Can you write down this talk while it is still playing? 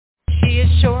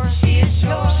sure. She is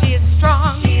sure. She is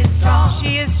strong. She is strong.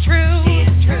 She is true. She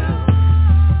is true.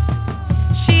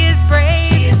 She is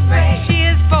brave. She is brave. She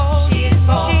is bold. She is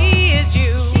bold. She is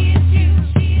you.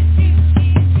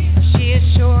 She is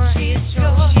sure. She is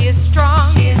sure. She is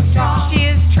strong. She is strong. She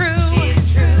is true. She is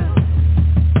true.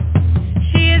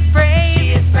 She is brave.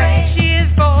 She is brave. She is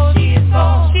bold. She is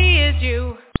bold. She is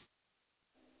you.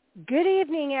 Good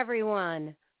evening,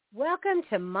 everyone. Welcome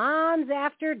to Moms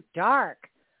After Dark.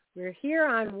 We're here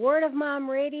on Word of Mom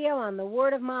Radio on the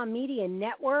Word of Mom Media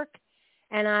Network,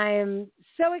 and I am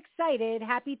so excited.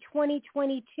 Happy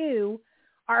 2022.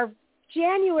 Our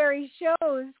January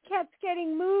shows kept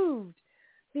getting moved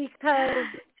because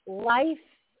life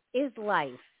is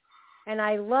life, and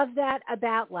I love that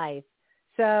about life.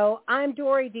 So I'm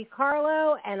Dori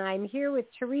DiCarlo, and I'm here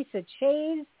with Theresa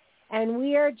Chase, and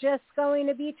we are just going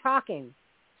to be talking.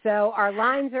 So our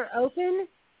lines are open.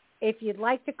 If you'd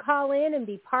like to call in and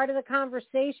be part of the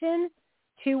conversation,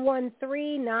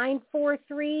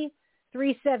 213-943-3757.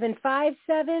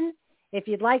 If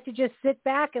you'd like to just sit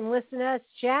back and listen to us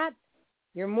chat,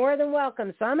 you're more than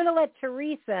welcome. So I'm going to let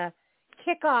Theresa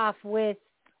kick off with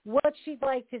what she'd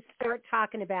like to start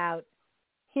talking about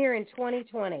here in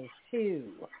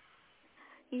 2022.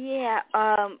 Yeah,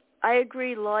 I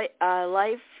agree. Life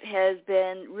has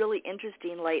been really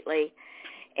interesting lately,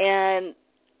 and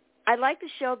I like the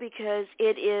show because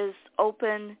it is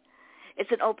open.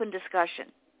 It's an open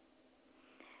discussion,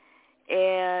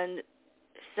 and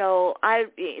so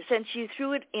since you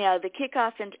threw it, the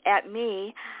kickoff at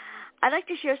me, I'd like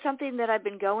to share something that I've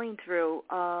been going through,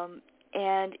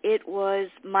 and it was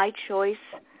my choice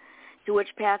to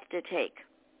which path to take.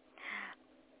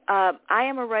 I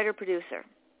am a writer-producer,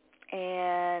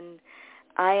 and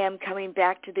I am coming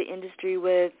back to the industry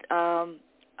with a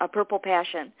purple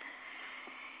passion.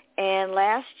 And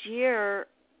last year,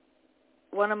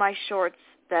 one of my shorts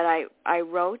that I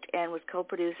wrote and was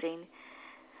co-producing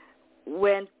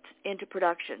went into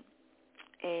production.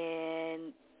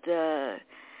 And the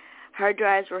hard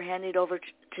drives were handed over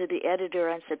to the editor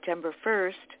on September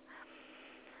 1st.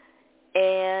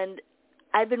 And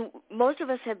most of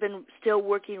us have been still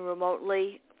working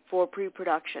remotely for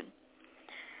pre-production.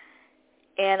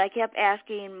 And I kept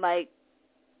asking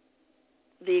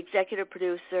the executive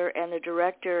producer and the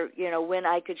director, when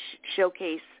I could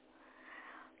showcase,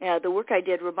 the work I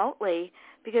did remotely,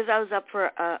 because I was up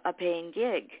for a paying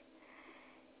gig.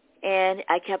 And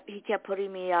he kept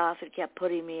putting me off and kept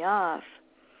putting me off.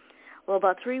 Well,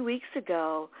 about 3 weeks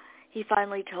ago, he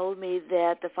finally told me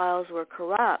that the files were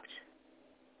corrupt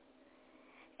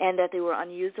and that they were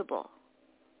unusable.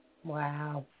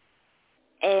 Wow.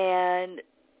 And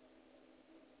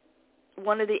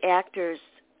one of the actors,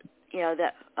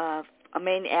 a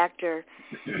main actor,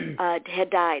 had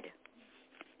died,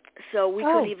 so we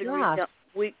couldn't even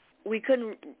we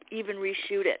couldn't even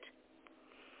reshoot it.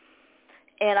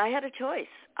 And I had a choice.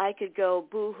 I could go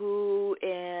boo-hoo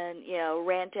and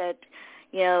rant at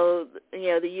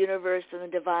the universe and the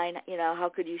divine. How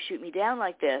could you shoot me down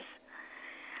like this?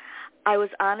 I was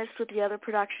honest with the other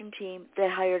production team. They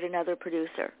hired another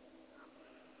producer.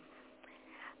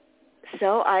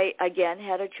 So I, again,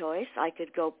 had a choice. I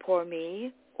could go poor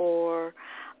me, or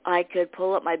I could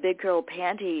pull up my big girl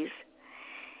panties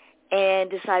and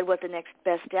decide what the next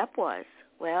best step was.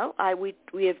 Well,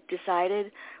 we have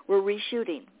decided we're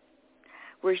reshooting.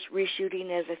 We're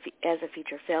reshooting as a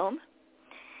feature film.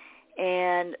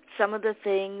 And some of the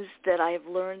things that I have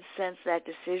learned since that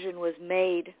decision was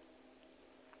made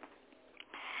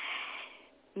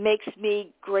makes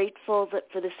me grateful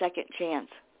for the second chance.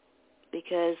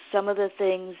 Because some of the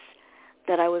things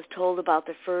that I was told about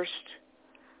the first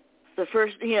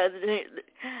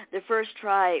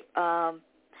try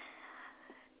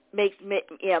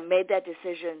made that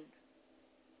decision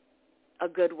a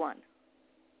good one.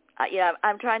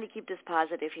 I'm trying to keep this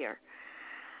positive here.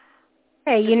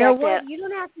 Hey, you know what? You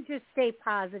don't have to just stay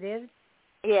positive.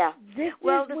 Yeah. This is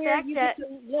where you get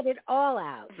to let it all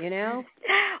out,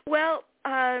 Well,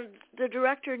 the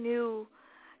director knew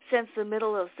since the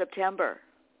middle of September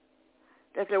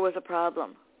that there was a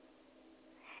problem,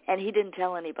 and he didn't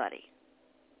tell anybody.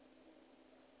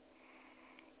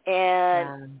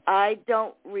 And I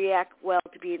don't react well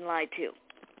to being lied to.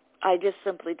 I just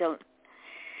simply don't.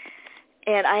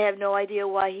 And I have no idea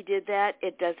why he did that.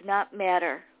 It does not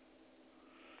matter.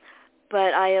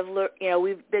 But I have learned,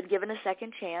 we've been given a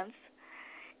second chance.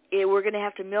 We're going to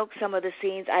have to milk some of the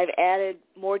scenes. I've added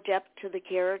more depth to the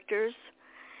characters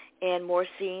and more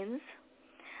scenes.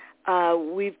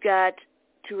 We've got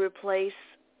to replace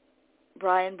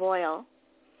Brian Boyle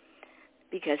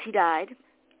because he died.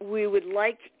 We would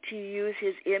like to use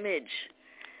his image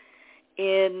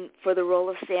in for the role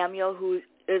of Samuel, who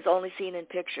is only seen in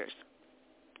pictures.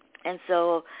 And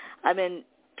so I've been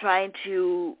trying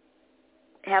to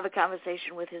have a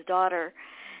conversation with his daughter,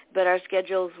 but our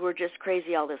schedules were just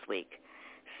crazy all this week.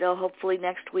 So hopefully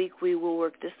next week we will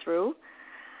work this through.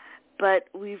 But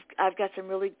I've got some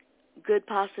really good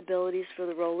possibilities for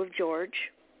the role of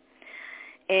George.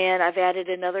 And I've added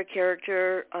another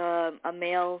character, a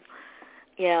male,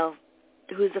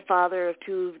 who's the father of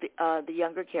two of the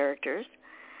younger characters.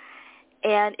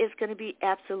 And it's going to be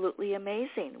absolutely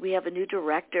amazing. We have a new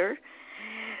director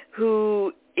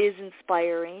who is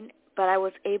inspiring, but I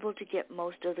was able to get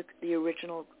most of the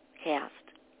original cast.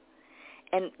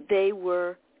 And they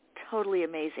were totally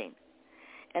amazing.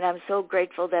 And I'm so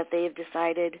grateful that they have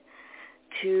decided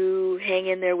to hang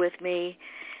in there with me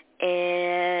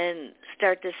and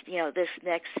start this, this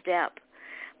next step.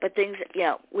 But things,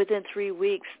 within 3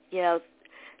 weeks,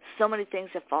 so many things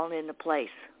have fallen into place.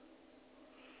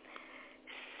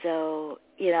 So,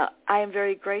 I am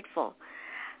very grateful.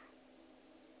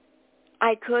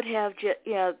 I could have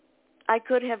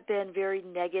been very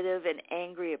negative and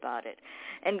angry about it.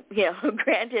 And,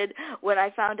 granted, when I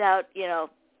found out,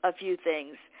 a few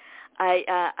things,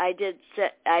 I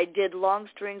did long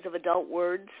strings of adult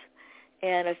words,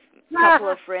 and a couple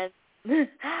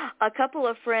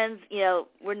of friends,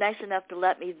 were nice enough to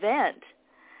let me vent.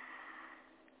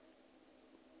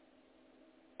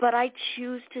 But I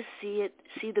choose to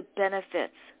see the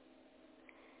benefits.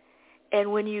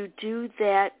 And when you do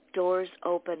that, doors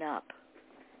open up.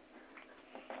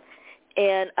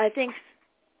 And I think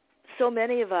so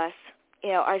many of us,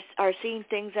 are seeing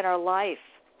things in our life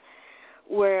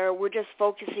where we're just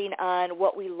focusing on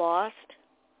what we lost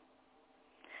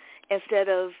instead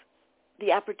of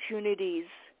the opportunities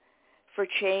for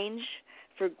change,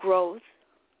 for growth,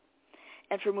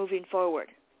 and for moving forward.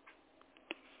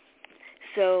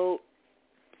 So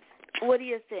what do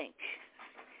you think?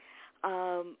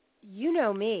 You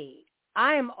know me.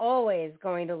 I am always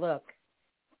going to look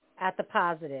at the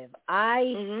positive.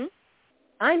 I'm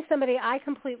somebody, I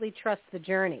completely trust the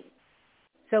journey.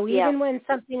 So even when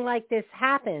something like this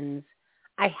happens,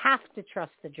 I have to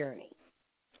trust the journey.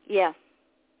 Yeah.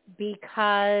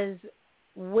 Because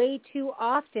way too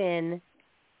often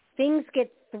things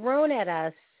get thrown at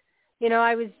us.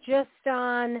 I was just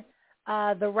on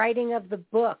the writing of the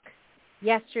book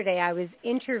yesterday. I was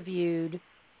interviewed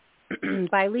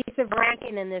by Lisa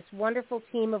Rankin and this wonderful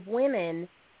team of women,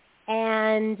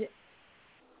 and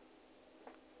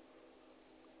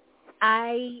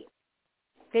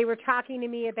they were talking to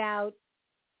me about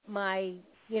my,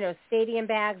 stadium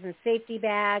bags and safety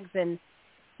bags and,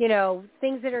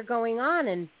 things that are going on.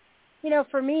 And,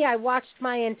 for me, I watched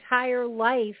my entire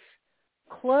life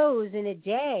close in a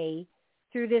day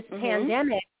through this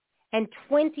pandemic, and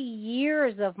 20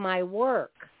 years of my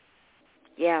work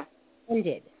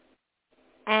ended.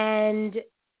 And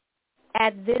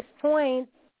at this point,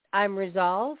 I'm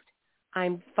resolved.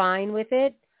 I'm fine with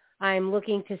it. I'm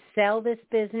looking to sell this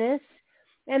business.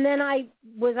 And then I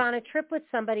was on a trip with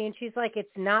somebody, and she's like, it's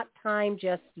not time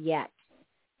just yet.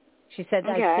 She said,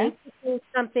 I think this is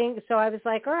something. So I was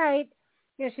like, all right.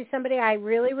 She's somebody I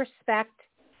really respect,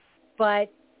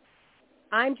 but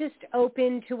I'm just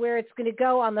open to where it's going to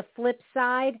go. On the flip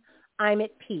side, I'm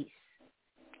at peace.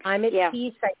 I'm at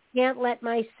peace. I can't let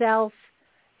myself,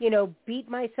 beat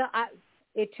myself.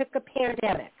 It took a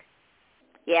pandemic.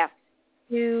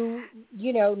 To,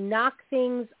 knock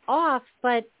things off.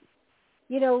 But,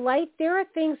 life, there are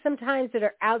things sometimes that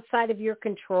are outside of your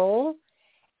control.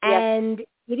 And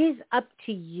it is up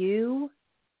to you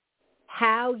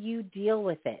how you deal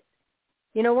with it.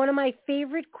 One of my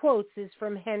favorite quotes is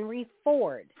from Henry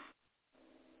Ford.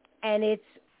 And it's,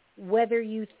 whether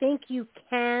you think you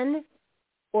can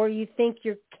or you think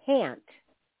you can't,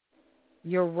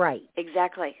 you're right.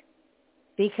 Exactly.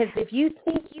 Because if you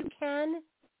think you can,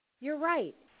 you're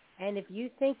right. And if you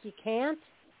think you can't,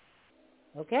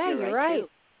 okay, you're right.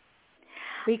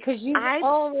 Because you've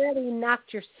already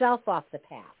knocked yourself off the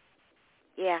path.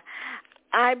 Yeah.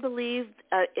 I believe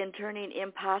in turning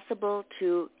impossible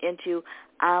into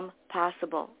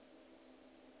possible.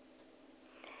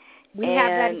 We have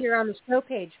that here on the show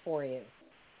page for you.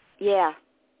 Yeah.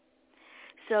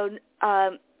 So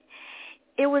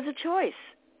it was a choice.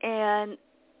 And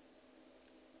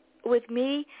with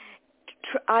me,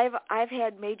 I've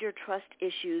had major trust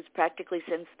issues practically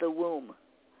since the womb.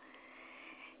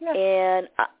 And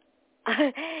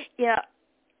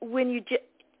when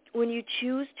you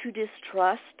choose to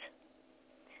distrust,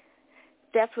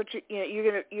 that's what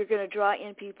you're gonna draw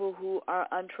in people who are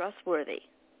untrustworthy.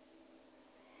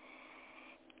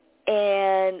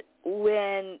 And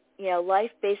when,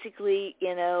 life basically,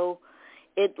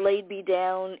 it laid me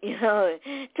down,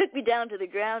 took me down to the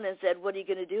ground and said, what are you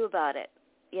going to do about it?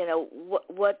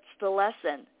 What's the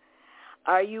lesson?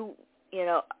 Are you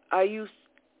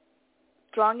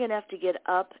strong enough to get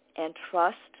up and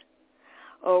trust,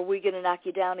 or are we going to knock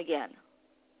you down again?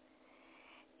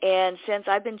 And since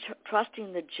I've been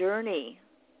trusting the journey,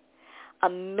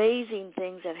 amazing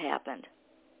things have happened.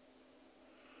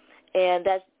 And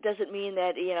that doesn't mean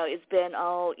that, it's been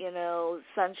all,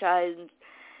 sunshine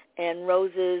and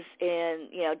roses and,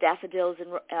 daffodils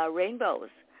and rainbows.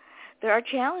 There are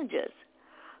challenges.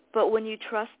 But when you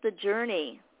trust the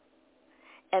journey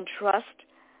and trust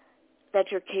that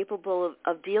you're capable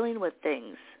of dealing with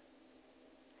things,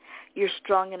 you're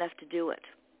strong enough to do it.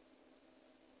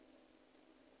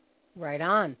 Right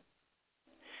on.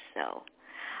 So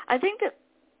I think that,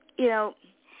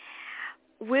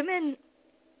 women,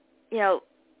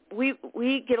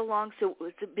 we get along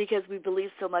because we believe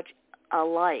so much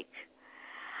alike,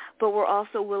 but we're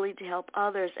also willing to help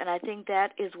others, and I think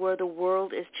that is where the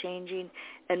world is changing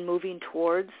and moving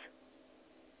towards.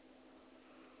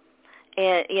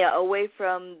 And away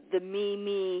from the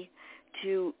me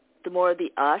to the more of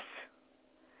the us,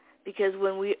 because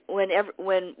when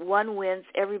one wins,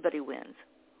 everybody wins.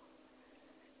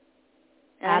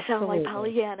 And Absolutely. I sound like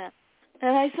Pollyanna.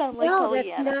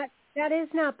 No, that is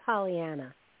not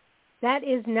Pollyanna. That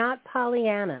is not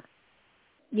Pollyanna.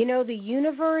 The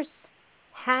universe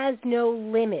has no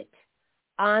limit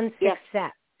on success.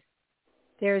 Yes.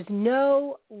 There's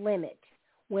no limit.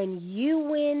 When you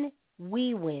win,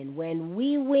 we win. When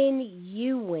we win,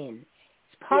 you win.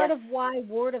 It's part of why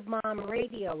Word of Mom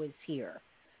Radio is here.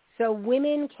 So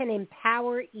women can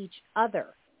empower each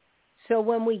other. So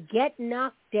when we get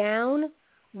knocked down,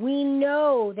 we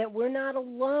know that we're not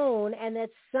alone and that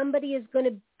somebody is going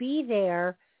to be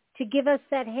there to give us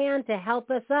that hand to help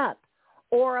us up,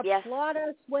 or applaud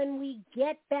us when we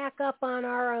get back up on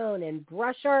our own and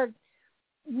brush our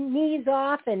knees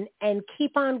off and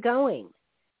keep on going.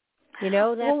 That's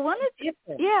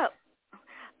different. Yeah.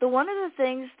 One of the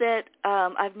things that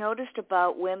I've noticed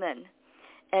about women,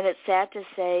 and it's sad to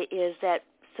say, is that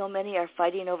so many are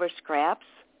fighting over scraps,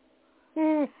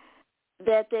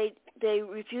 that they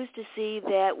refuse to see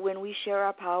that when we share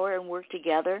our power and work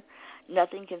together,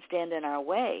 nothing can stand in our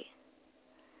way.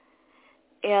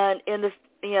 And in the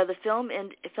film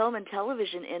and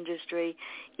television industry,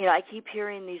 I keep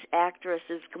hearing these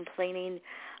actresses complaining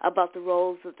about the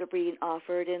roles that they're being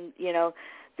offered, and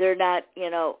they're not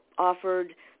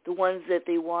offered the ones that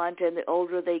they want, and the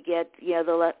older they get,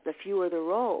 the fewer the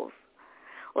roles.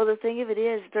 Well, the thing of it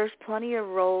is, there's plenty of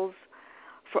roles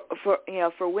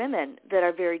for women that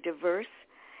are very diverse.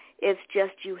 It's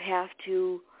just you have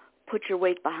to put your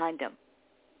weight behind them.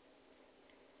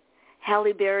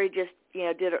 Halle Berry just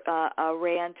did a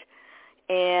rant,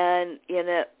 and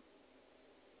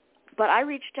but I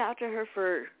reached out to her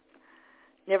for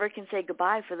Never Can Say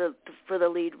Goodbye for the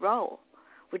lead role,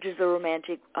 which is the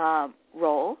romantic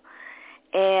role,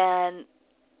 and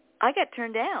I got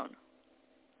turned down.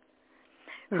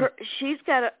 She's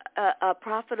got a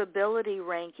profitability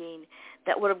ranking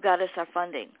that would have got us our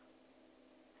funding.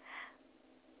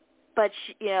 But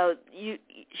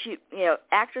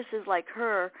actresses like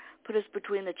her put us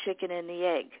between the chicken and the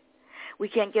egg. We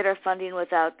can't get our funding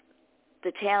without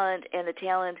the talent, and the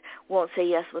talent won't say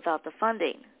yes without the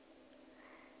funding.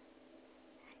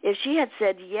 If she had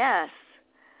said yes,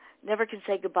 Never Can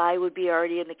Say Goodbye would be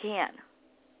already in the can.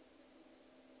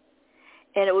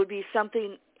 And it would be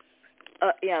something,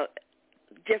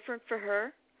 different for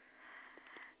her.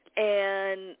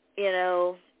 And,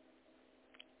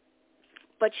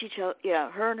 but she chose,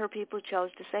 her and her people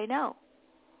chose to say no.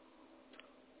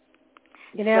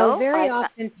 Very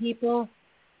often people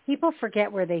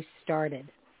forget where they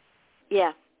started.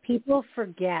 Yeah. People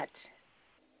forget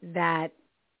that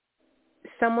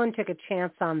someone took a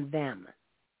chance on them.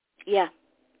 Yeah.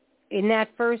 In that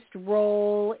first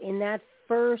role, in that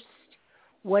first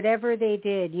whatever they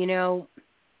did,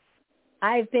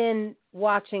 I've been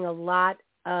watching a lot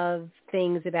of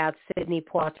things about Sidney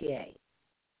Poitier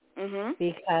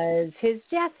because his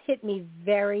death hit me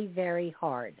very, very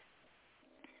hard.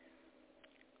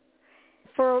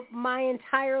 For my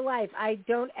entire life, I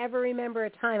don't ever remember a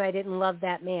time I didn't love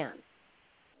that man.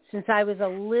 Since I was a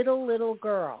little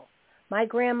girl. My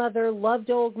grandmother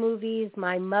loved old movies.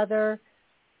 My mother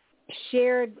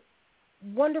shared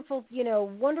wonderful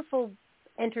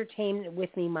entertainment with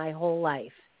me my whole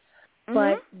life.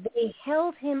 But they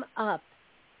held him up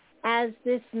as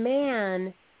this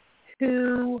man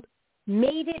who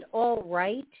made it all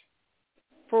right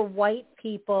for white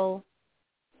people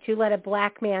to let a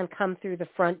black man come through the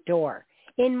front door.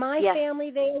 In my family,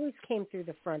 they always came through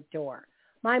the front door.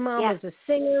 My mom was a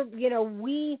singer. You know,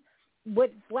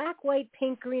 what black, white,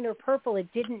 pink, green, or purple,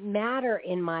 it didn't matter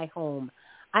in my home.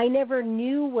 I never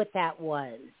knew what that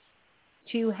was,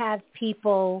 to have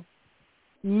people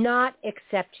not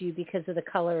accept you because of the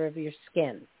color of your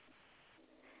skin.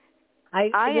 I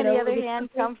on the other hand,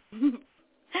 come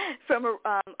from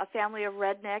a family of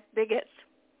redneck bigots,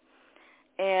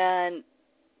 and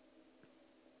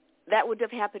that would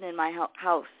have happened in my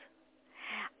house.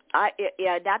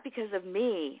 Not because of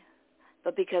me,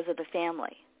 but because of the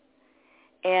family.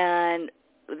 And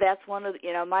that's one of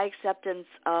my acceptance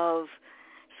of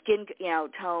skin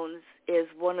tones is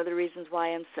one of the reasons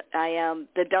why I am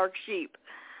the dark sheep.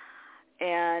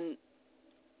 And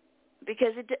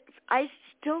because I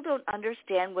still don't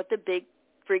understand what the big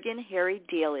friggin' hairy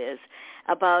deal is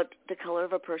about the color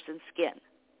of a person's skin.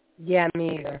 Yeah,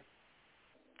 me either.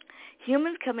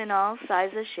 Humans come in all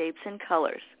sizes, shapes, and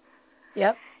colors.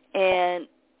 Yep. And,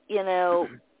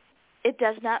 it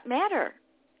does not matter.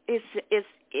 It's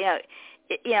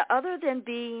other than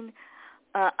being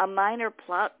a minor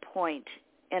plot point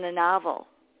in a novel,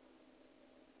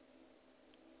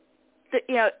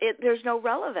 there's no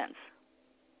relevance.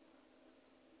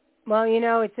 Well,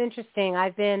 it's interesting.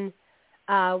 I've been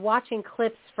watching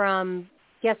clips from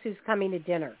Guess Who's Coming to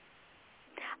Dinner.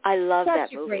 I love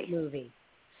that movie. Such a great movie.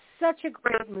 Such a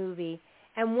great movie.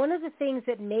 And one of the things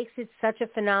that makes it such a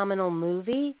phenomenal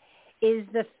movie is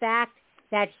the fact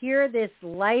that here this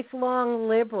lifelong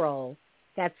liberal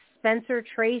that Spencer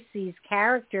Tracy's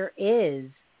character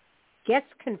gets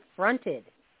confronted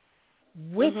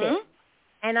with it.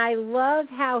 And I love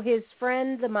how his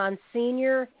friend, the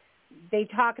Monsignor, they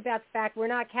talk about the fact we're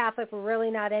not Catholic, we're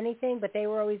really not anything, but they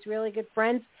were always really good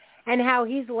friends, and how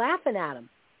he's laughing at him.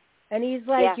 And he's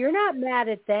like, you're not mad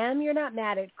at them. You're not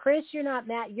mad at Chris. You're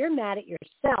mad at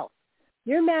yourself.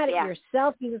 You're mad at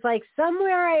yourself. He was like,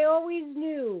 somewhere I always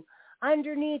knew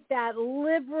underneath that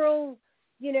liberal,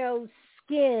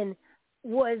 skin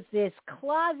was this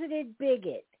closeted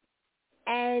bigot.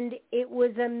 And it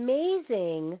was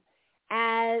amazing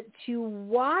to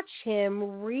watch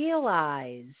him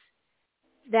realize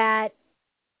that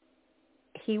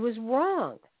he was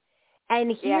wrong.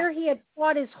 And here he had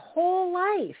fought his whole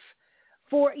life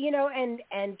for,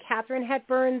 and Katharine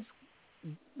Hepburn,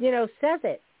 says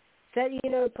it. Said,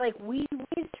 it's like, we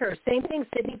raised her. Same thing,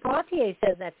 Sidney Poitier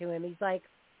says that to him. He's like,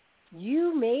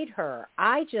 you made her.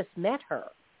 I just met her.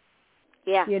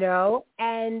 Yeah.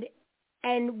 And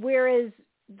whereas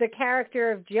the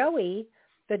character of Joey,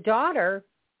 the daughter,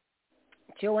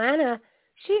 Joanna,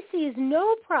 she sees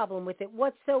no problem with it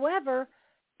whatsoever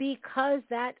because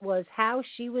that was how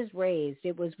she was raised.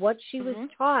 It was what she was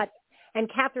taught. And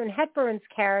Katharine Hepburn's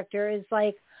character is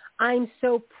like, I'm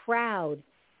so proud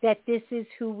that this is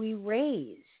who we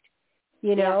raised.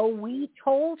 We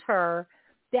told her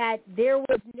that there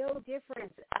was no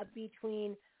difference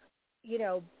between,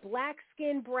 black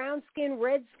skin, brown skin,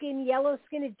 red skin, yellow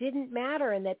skin. It didn't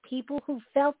matter. And that people who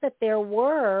felt that there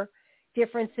were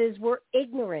differences were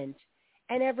ignorant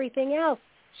and everything else.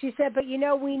 She said, but,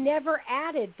 we never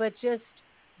added, but just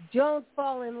don't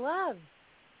fall in love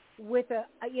with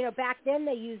back then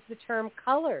they used the term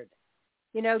colored.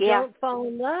 Don't fall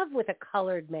in love with a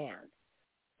colored man.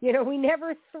 We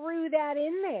never threw that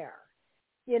in there.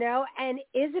 And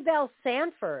Isabel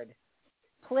Sanford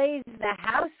plays the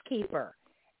housekeeper.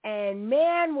 And,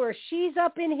 man, where she's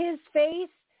up in his face,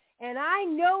 and I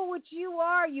know what you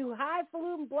are, you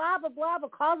highfalutin, blah, blah, blah,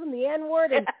 but calls him the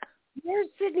N-word. And there's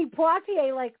Sidney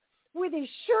Poitier, like, with his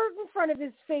shirt in front of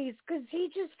his face because he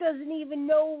just doesn't even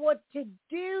know what to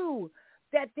do,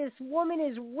 that this woman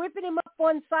is ripping him up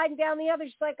one side and down the other.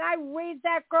 She's like, I raised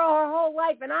that girl her whole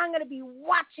life, and I'm going to be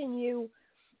watching you.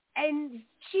 And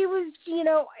she was,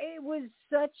 it was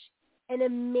such an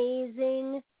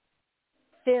amazing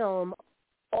film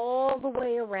all the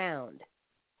way around.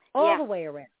 All the way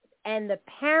around. And the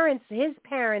parents, his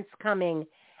parents coming,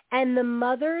 and the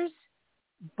mothers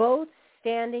both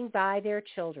standing by their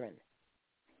children.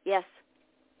 Yes.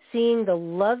 Seeing the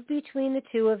love between the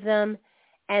two of them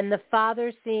and the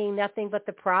father seeing nothing but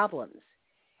the problems.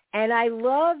 And I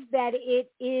love that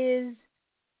it is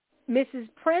Mrs.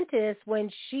 Prentice when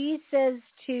she says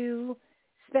to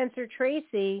Spencer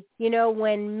Tracy,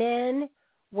 when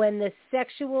the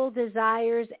sexual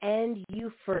desires end,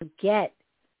 you forget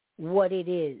what it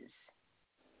is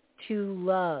to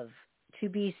love, to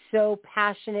be so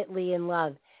passionately in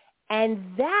love. And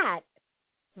that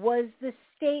was the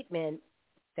statement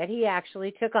that he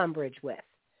actually took umbrage with.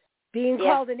 being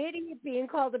called an idiot, being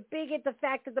called a bigot, the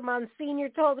fact that the Monsignor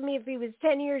told me if he was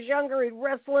 10 years younger, he'd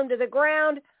wrestle him to the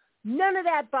ground. None of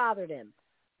that bothered him.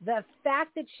 The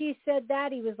fact that she said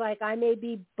that, he was like, I may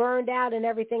be burned out and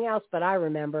everything else, but I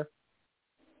remember.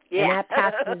 Yeah. And that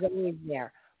past was always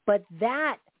there. But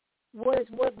that was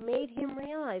what made him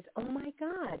realize, oh, my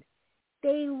God,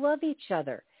 they love each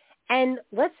other. And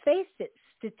let's face it,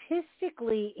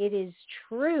 statistically, it is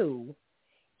true.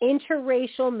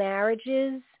 Interracial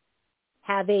marriages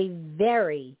have a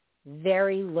very,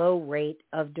 very low rate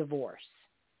of divorce.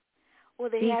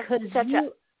 Well, they because have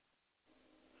such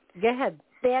Go ahead.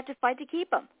 They have to fight to keep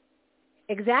them.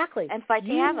 Exactly. And fight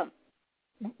to have them.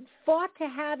 Fought to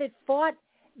have it, fought,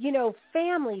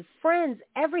 family, friends,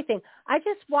 everything. I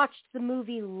just watched the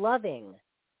movie Loving.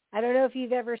 I don't know if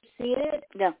you've ever seen it.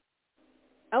 No.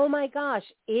 Oh, my gosh.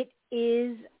 It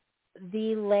is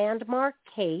the landmark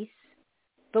case,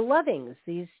 the Lovings.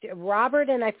 These Robert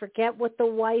and I forget what the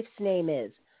wife's name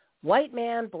is. White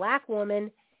man, black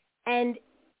woman, and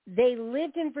they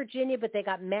lived in Virginia, but they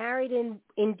got married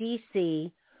in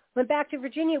D.C., went back to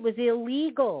Virginia. It was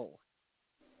illegal.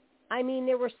 I mean,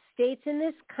 there were states in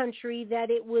this country that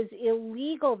it was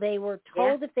illegal. They were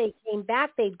told if they came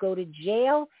back, they'd go to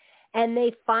jail, and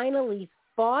they finally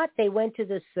fought. They went to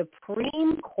the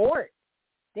Supreme Court.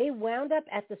 They wound up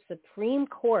at the Supreme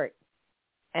Court,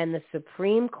 and the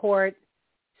Supreme Court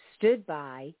stood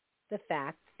by the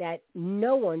fact that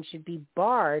no one should be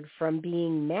barred from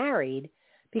being married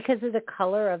because of the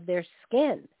color of their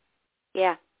skin.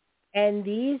 Yeah. And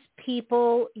these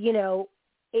people,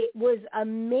 it was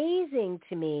amazing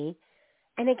to me.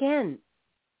 And again,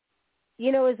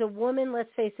 as a woman, let's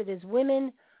face it, as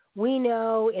women, we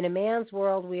know in a man's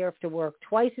world we have to work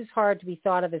twice as hard to be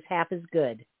thought of as half as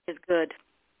good. Is good.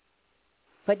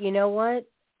 But you know what?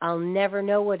 I'll never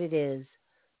know what it is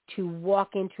to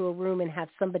walk into a room and have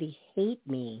somebody hate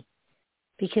me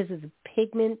because of the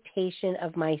pigmentation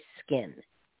of my skin.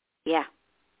 Yeah.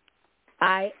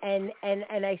 I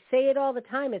say it all the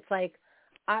time. It's like,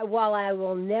 while I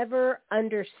will never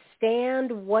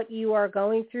understand what you are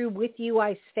going through, with you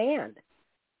I stand.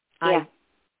 Yeah.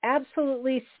 I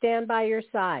absolutely stand by your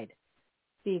side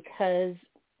because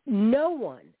no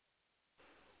one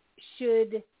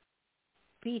should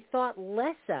be thought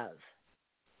less of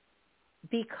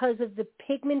because of the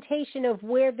pigmentation of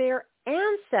where their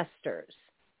ancestors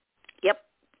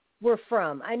were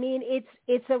from. I mean,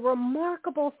 it's a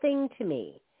remarkable thing to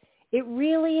me. It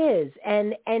really is.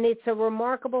 And it's a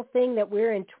remarkable thing that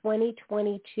we're in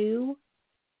 2022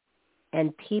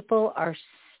 and people are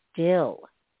still.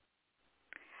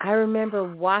 I remember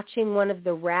watching one of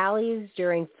the rallies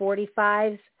during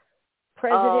 45's presidency.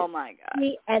 Oh, my God.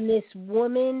 And this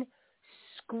woman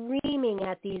screaming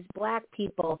at these black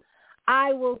people,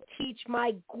 I will teach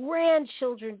my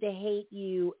grandchildren to hate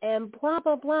you and blah,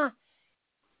 blah, blah.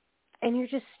 And you're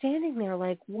just standing there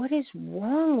like, what is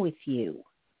wrong with you?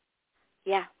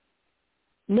 Yeah.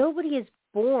 Nobody is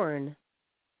born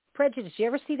prejudiced. You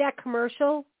ever see that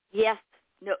commercial? Yes.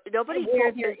 No, nobody's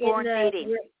born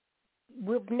hating.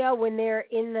 No, when they're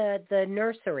in the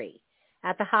nursery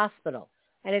at the hospital.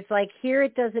 And it's like, here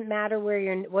it doesn't matter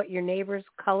what your neighbor's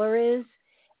color is,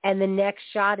 and the next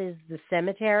shot is the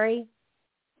cemetery.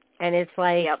 And it's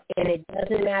like, and it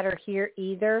doesn't matter here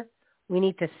either. We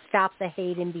need to stop the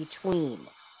hate in between,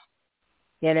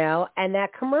 and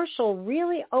that commercial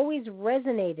really always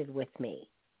resonated with me.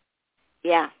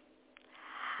 Yeah.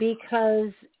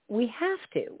 Because we have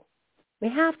to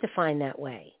find that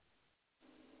way.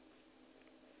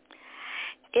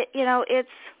 It's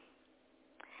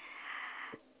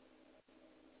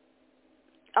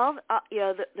all,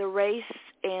 the race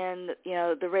and,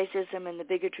 the racism and the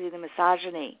bigotry, the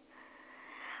misogyny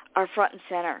are front and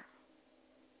center.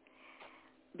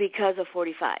 Because of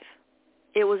 45.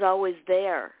 It was always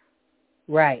there.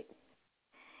 Right.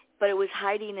 But it was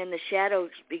hiding in the shadows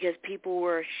because people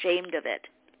were ashamed of it.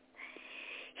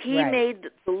 He made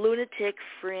the lunatic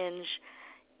fringe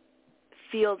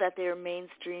feel that they were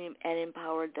mainstream and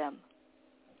empowered them,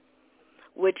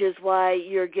 which is why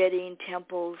you're getting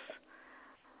temples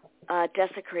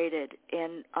desecrated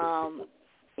and, all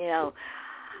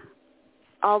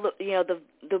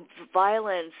the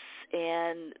violence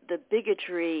and the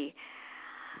bigotry.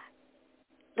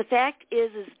 The fact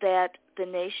is that the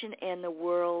nation and the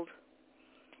world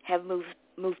have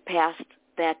moved past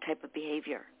that type of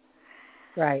behavior.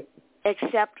 Right.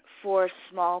 Except for a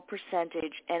small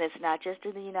percentage, and it's not just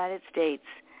in the United States.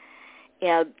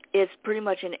 It's pretty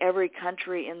much in every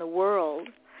country in the world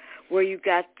where you've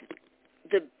got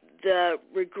the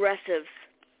regressives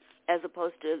as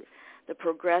opposed to the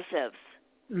progressives.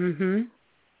 Mm-hmm.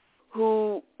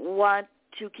 who want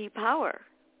to keep power.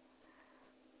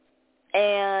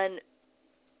 And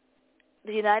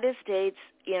the United States,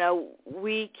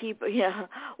 we keep,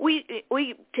 we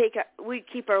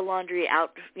keep our laundry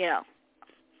out,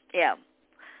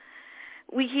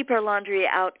 we keep our laundry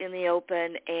out in the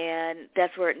open, and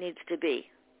that's where it needs to be.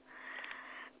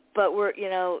 But we're,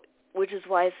 which is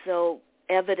why it's so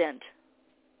evident.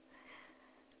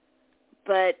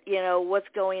 But, what's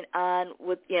going on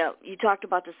with, you talked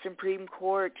about the Supreme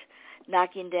Court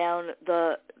knocking down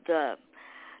the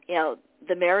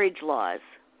marriage laws.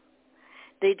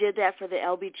 They did that for the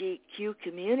LGBTQ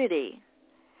community,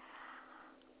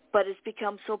 but it's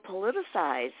become so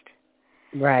politicized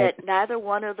that neither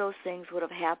one of those things would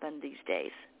have happened these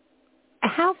days.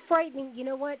 How frightening. You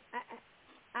know what?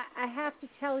 I have to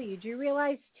tell you, do you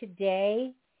realize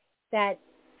today that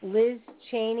Liz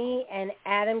Cheney and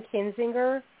Adam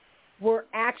Kinzinger were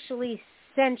actually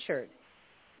censured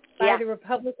by the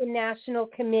Republican National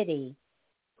Committee,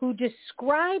 who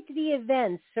described the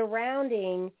events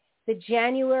surrounding the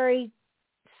January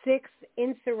 6th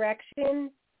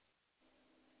insurrection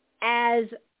as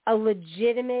a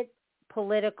legitimate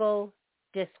political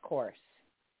discourse.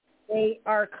 They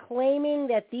are claiming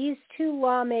that these two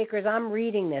lawmakers, I'm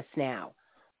reading this now,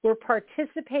 were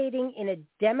participating in a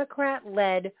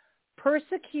Democrat-led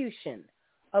persecution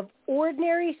of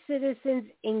ordinary citizens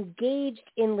engaged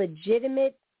in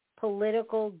legitimate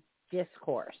political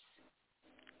discourse.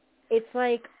 It's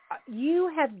like,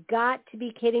 you have got to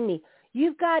be kidding me.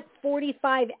 You've got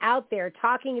 45 out there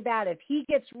talking about if he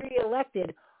gets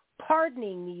reelected,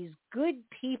 pardoning these good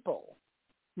people.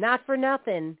 Not for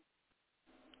nothing.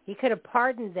 He could have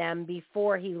pardoned them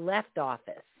before he left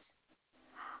office.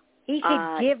 He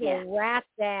could give a rat's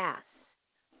ass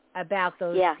about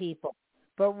those people.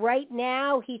 But right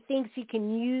now, he thinks he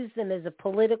can use them as a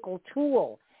political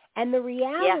tool. And the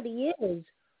reality is,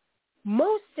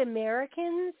 most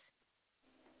Americans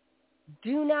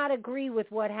do not agree with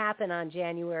what happened on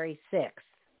January 6th.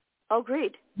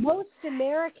 Agreed. Most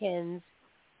Americans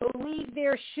believe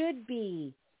there should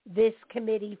be this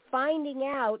committee finding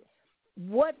out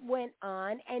what went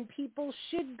on, and people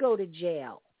should go to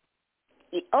jail.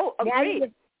 Oh,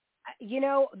 agreed.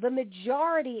 Now, the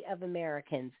majority of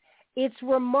Americans. It's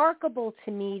remarkable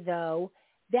to me, though,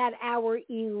 that our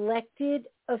elected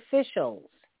officials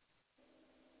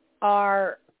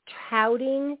are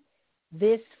touting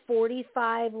this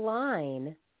 45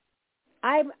 line.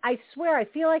 I swear, I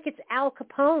feel like it's Al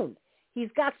Capone.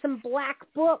 He's got some black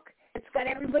book. It's got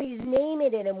everybody's name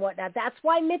in it and whatnot. That's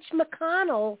why Mitch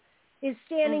McConnell is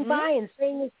standing by and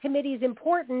saying this committee is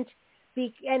important,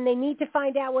 and they need to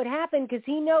find out what happened, because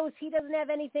he knows he doesn't have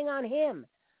anything on him.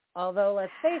 Although,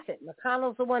 let's face it,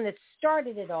 McConnell's the one that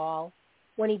started it all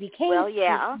when he became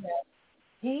president.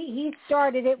 He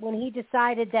started it when he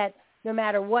decided that no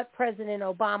matter what President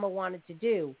Obama wanted to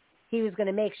do, he was going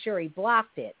to make sure he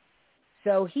blocked it.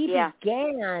 So he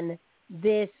began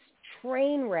this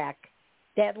train wreck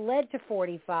that led to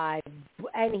 45,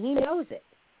 and he knows it.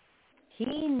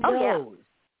 He knows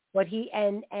what he,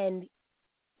 and in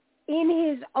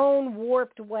his own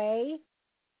warped way,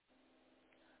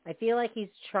 I feel like he's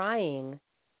trying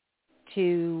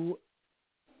to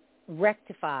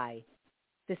rectify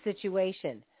the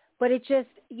situation. But it just,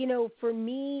 for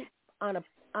me, on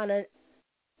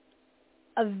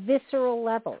a visceral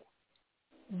level,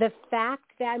 the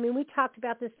fact that, we talked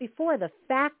about this before, the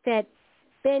fact that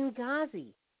Benghazi,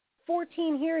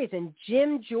 14 hearings, and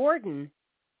Jim Jordan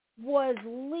was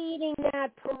leading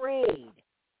that parade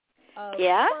of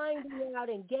finding out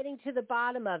and getting to the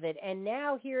bottom of it. And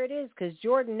now here it is, because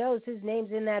Jordan knows his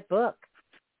name's in that book.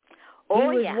 He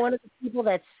was one of the people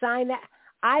that signed that.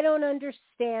 I don't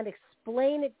understand.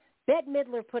 Explain it. Bette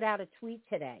Midler put out a tweet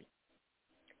today,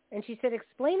 and she said,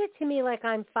 explain it to me like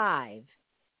I'm 5,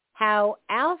 how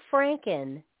Al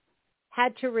Franken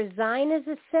had to resign as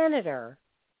a senator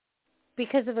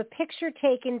because of a picture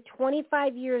taken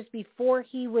 25 years before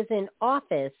he was in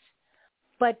office,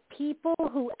 but people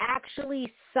who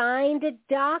actually signed a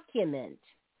document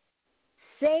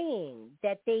saying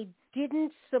that they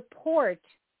didn't support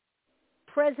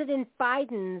President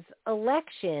Biden's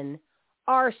election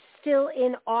are still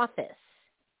in office.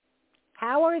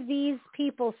 How are these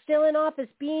people still in office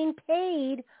being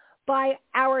paid by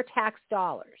our tax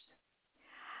dollars?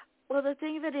 Well, the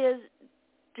thing of it is,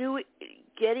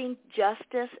 getting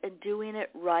justice and doing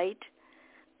it right,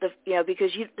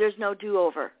 because there's no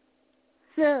do-over.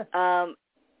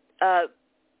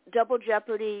 Double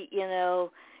jeopardy,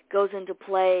 goes into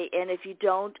play, and if you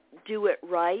don't do it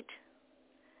right,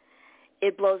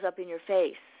 it blows up in your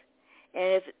face.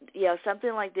 And if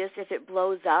something like this, if it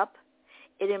blows up,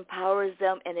 it empowers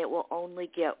them, and it will only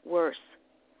get worse.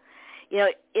 You know,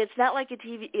 it's not like a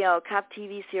TV, you know, cop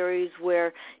TV series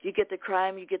where you get the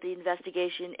crime, you get the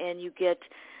investigation, and you get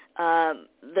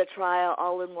the trial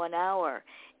all in 1 hour.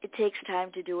 It takes time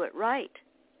to do it right.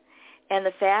 And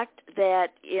the fact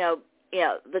that, you know,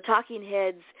 the talking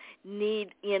heads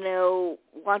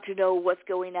want to know what's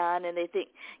going on, and they think,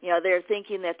 they're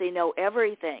thinking that they know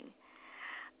everything.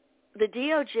 The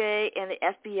DOJ and the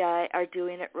FBI are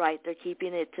doing it right. They're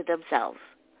keeping it to themselves.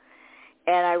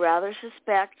 And I rather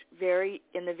suspect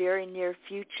in the very near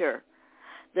future,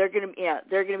 they're going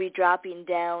to be dropping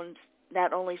down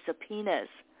not only subpoenas,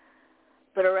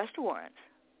 but arrest warrants,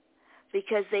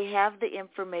 because they have the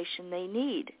information they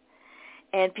need.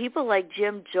 And people like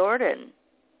Jim Jordan,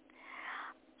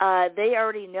 they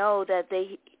already know that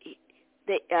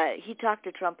he talked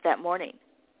to Trump that morning.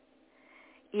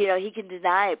 You know, he can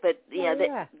deny it, but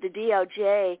the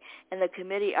DOJ and the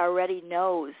committee already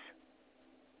knows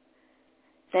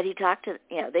that he talked to.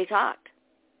 They talked.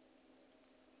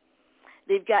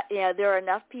 They've got there are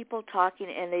enough people talking,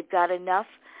 and they've got enough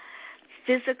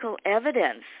physical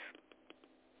evidence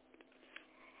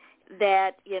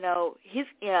that he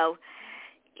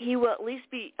will at least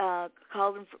be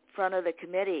called in front of the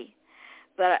committee.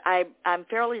 But I'm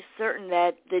fairly certain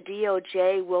that the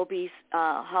DOJ will be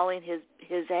hauling his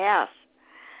ass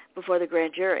before the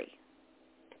grand jury.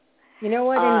 You know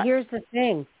what? And here's the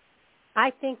thing.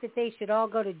 I think that they should all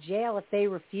go to jail if they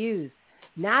refuse.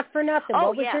 Not for nothing.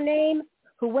 What was her name?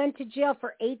 Who went to jail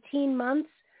for 18 months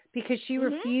because she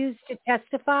refused to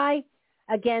testify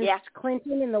against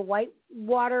Clinton in the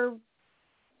Whitewater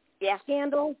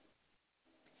scandal?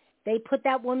 They put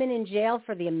that woman in jail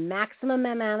for the maximum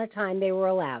amount of time they were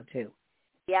allowed to.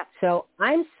 Yeah. So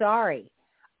I'm sorry.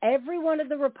 Every one of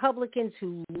the Republicans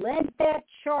who led that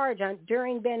charge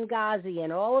during Benghazi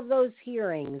and all of those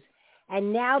hearings,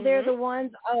 and now they're the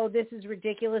ones, this is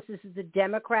ridiculous. This is the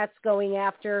Democrats going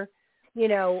after,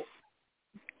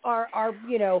 our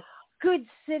good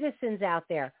citizens out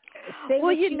there.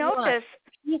 Well, you notice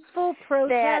peaceful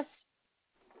protest.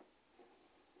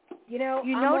 You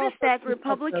notice that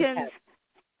Republicans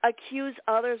accuse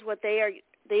others what they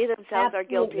themselves are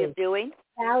guilty of doing.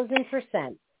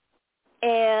 1,000%.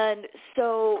 And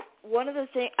so one of the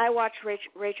things, I watch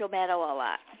Rachel Maddow a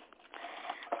lot.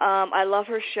 I love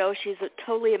her show. She's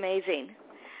totally amazing.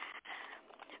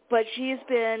 But she's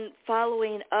been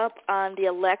following up on the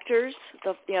electors,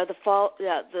 the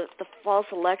false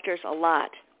electors a lot.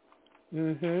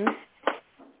 Mm-hmm.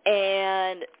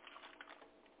 And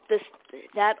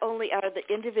not only are the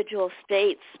individual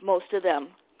states, most of them,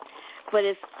 but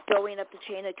it's going up the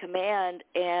chain of command,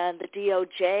 and the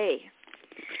DOJ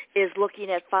is looking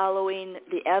at following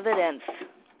the evidence.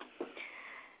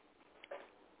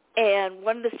 And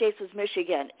one of the states was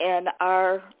Michigan, and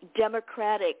our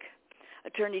Democratic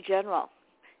Attorney General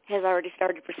has already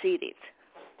started proceedings.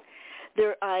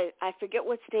 I forget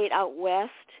what state out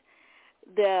west.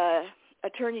 The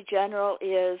Attorney General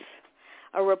is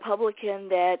a Republican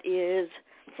that is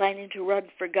planning to run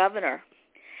for governor.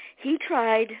 He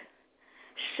tried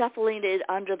shuffling it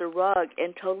under the rug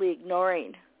and totally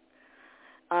ignoring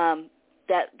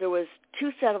that there was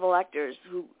two set of electors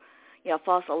who,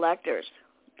 false electors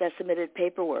that submitted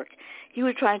paperwork. He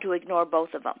was trying to ignore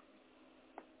both of them,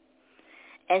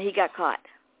 and he got caught.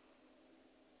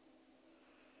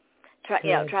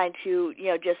 Trying to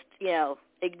just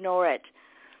ignore it.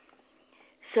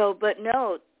 So, but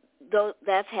no. Though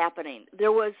that's happening.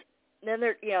 The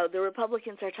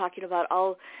Republicans are talking about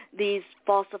all these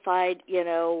falsified,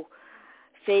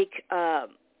 fake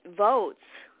votes,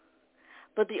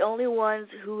 but the only ones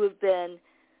who have been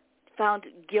found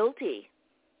guilty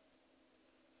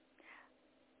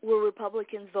were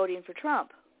Republicans voting for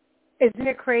Trump. Isn't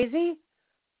it crazy?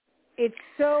 It's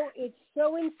so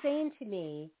insane to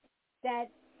me that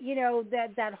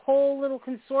that whole little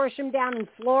consortium down in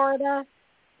Florida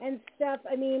and stuff.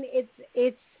 I mean,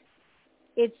 it's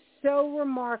so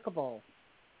remarkable,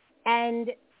 and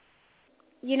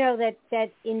that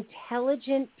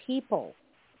intelligent people,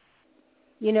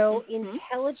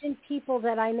 intelligent people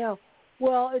that I know.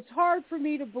 Well, it's hard for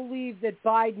me to believe that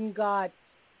Biden got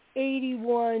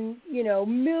 81,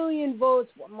 million votes.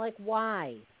 I'm like,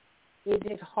 why is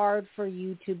it hard for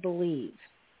you to believe?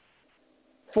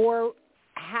 For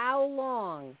how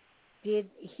long did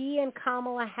he and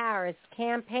Kamala Harris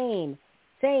campaign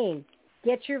saying,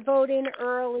 get your vote in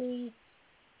early,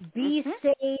 be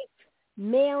safe,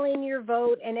 mail in your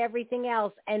vote and everything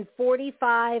else? And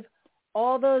 45,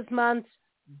 all those months,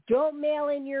 don't mail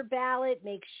in your ballot.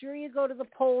 Make sure you go to the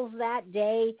polls that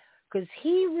day, because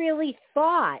he really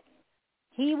thought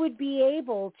he would be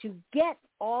able to get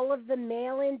all of the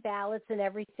mail-in ballots and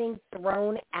everything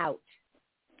thrown out.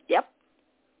 Yep.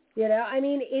 You know, I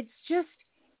mean,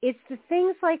 it's the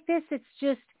things like this,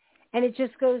 and it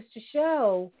just goes to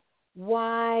show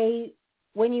why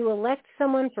when you elect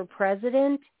someone for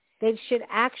president, they should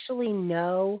actually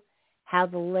know how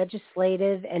the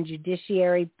legislative and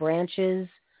judiciary branches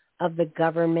of the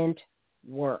government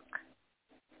work.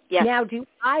 Yes. Now, do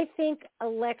I think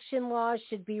election laws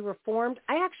should be reformed?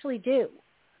 I actually do.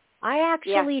 I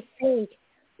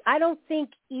don't think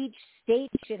each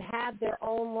state should have their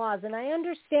own laws. And I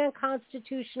understand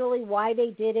constitutionally why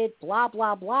they did it, blah,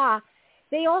 blah, blah.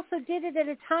 They also did it at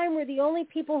a time where the only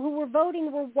people who were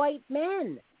voting were white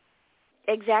men.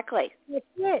 Exactly. That's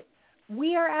it.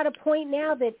 We are at a point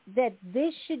now that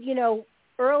this should,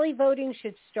 early voting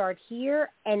should start here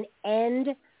and end,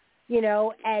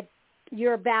 at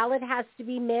your ballot has to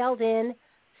be mailed in,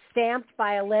 stamped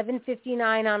by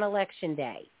 11:59 on Election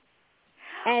Day.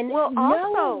 And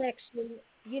no election,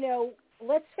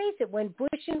 let's face it, when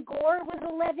Bush and Gore was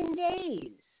 11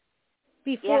 days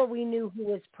before we knew who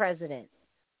was president.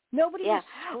 Nobody was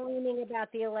screaming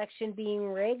about the election being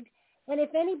rigged. And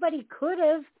if anybody could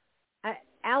have,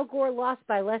 Al Gore lost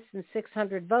by less than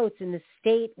 600 votes in the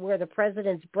state where the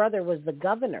president's brother was the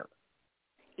governor.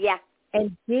 Yeah.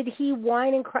 And did he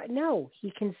whine and cry? No,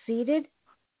 he conceded.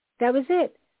 That was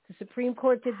it. The Supreme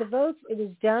Court did the votes. It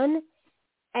was done.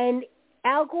 And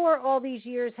Al Gore all these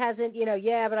years hasn't,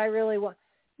 but I really want.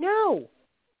 No.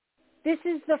 This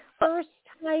is the first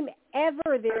time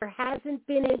ever there hasn't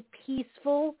been a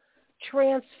peaceful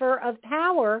transfer of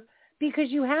power because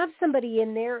you have somebody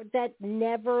in there that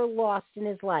never lost in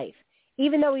his life,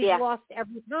 even though he's lost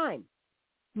every time.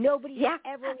 Nobody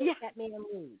ever let that man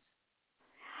lose.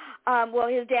 Well,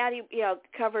 his daddy,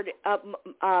 covered up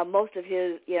most of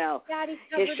his, Daddy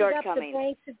his shortcomings. It up. The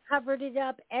banks have covered it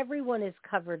up. Everyone has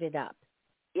covered it up.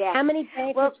 Yeah. How many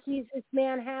bankruptcies this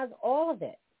man has? All of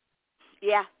it.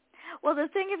 Yeah. Well, the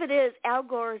thing of it is, Al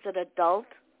Gore is an adult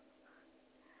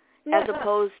as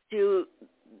opposed to,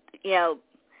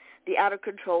 the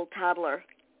out-of-control toddler.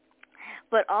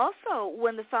 But also,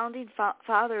 when the founding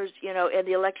fathers, and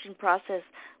the election process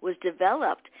was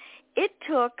developed, it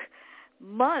took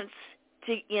months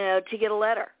to get a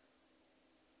letter.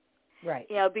 Right.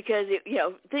 Because,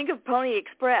 think of Pony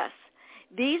Express.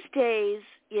 These days,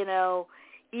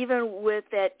 even with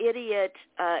that idiot,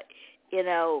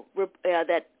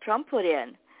 that Trump put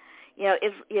in,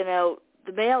 if,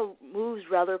 the mail moves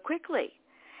rather quickly.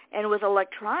 And with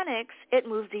electronics, it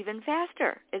moves even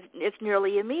faster. It's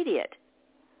nearly immediate.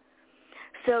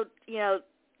 So,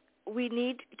 we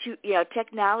need to,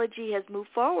 technology has moved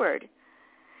forward.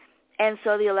 And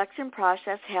so the election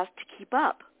process has to keep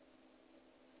up.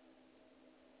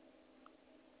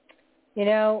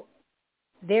 There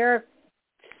are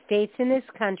states in this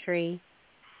country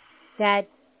that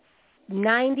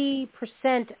 90%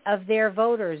 of their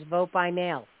voters vote by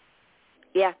mail.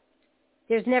 Yeah.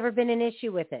 There's never been an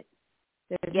issue with it.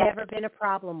 There's never been a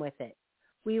problem with it.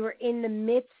 We were in the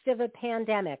midst of a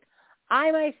pandemic.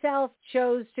 I myself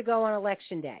chose to go on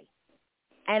Election Day.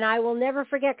 And I will never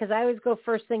forget because I always go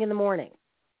first thing in the morning,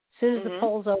 as soon as the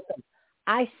polls open.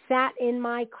 I sat in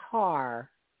my car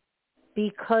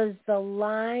because the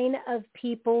line of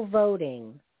people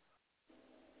voting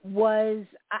was,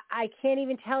 I can't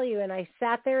even tell you, and I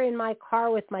sat there in my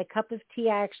car with my cup of tea.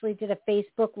 I actually did a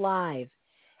Facebook Live,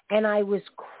 and I was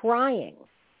crying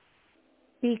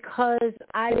because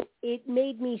it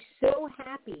made me so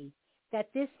happy that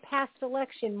this past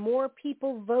election, more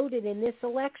people voted in this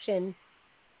election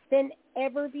than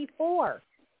ever before.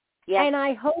 Yeah. And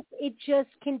I hope it just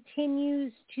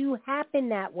continues to happen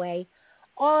that way.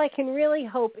 All I can really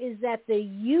hope is that the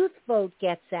youth vote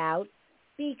gets out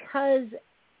because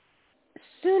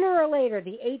sooner or later,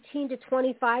 the 18 to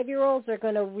 25-year-olds are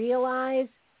going to realize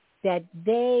that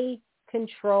they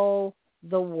control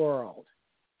the world.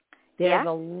 They're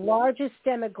the largest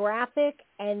demographic,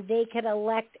 and they can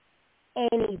elect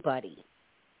anybody.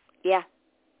 Yeah.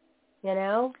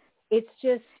 It's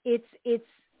just, it's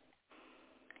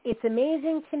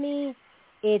amazing to me.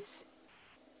 It's,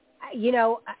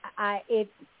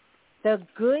 the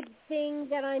good thing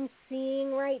that I'm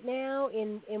seeing right now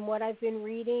in what I've been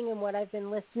reading and what I've been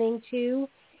listening to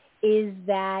is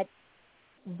that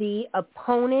the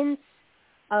opponents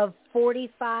of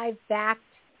 45 backed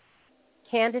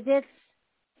candidates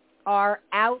are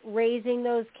outraising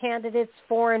those candidates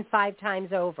 4 and 5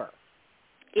 times over.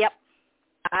 Yep.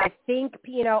 I think,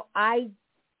 I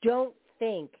don't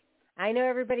think, I know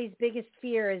everybody's biggest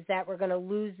fear is that we're going to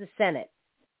lose the Senate,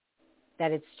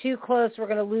 that it's too close, we're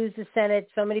going to lose the Senate,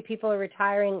 so many people are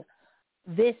retiring.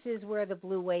 this is where the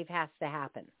blue wave has to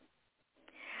happen.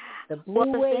 The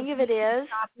blue wave thing of it is,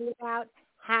 talking about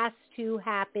has to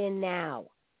happen now.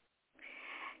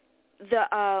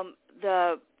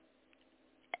 The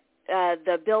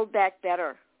Build Back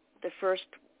Better, the first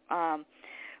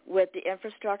with the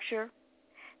infrastructure,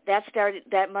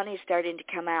 that money is starting to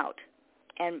come out,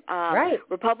 and right.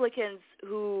 The Republicans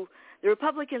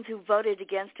who voted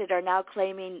against it are now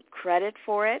claiming credit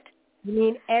for it. You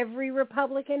mean every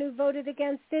Republican who voted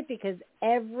against it? Because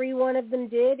every one of them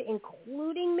did,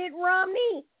 including Mitt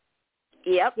Romney.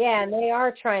 Yep. Yeah, and they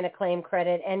are trying to claim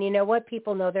credit, and you know what?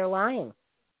 People know they're lying.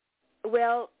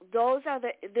 Well, those are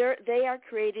they are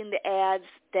creating the ads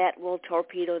that will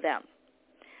torpedo them.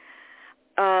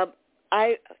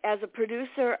 I, as a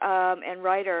producer and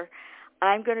writer,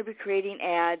 I'm going to be creating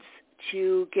ads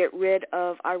to get rid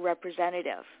of our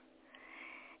representative.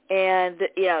 And,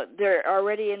 they're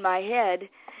already in my head,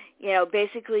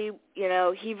 basically,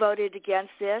 he voted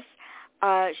against this,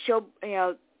 show,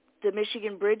 the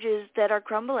Michigan bridges that are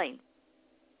crumbling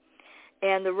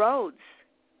and the roads,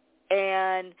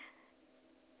 and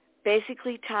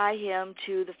basically tie him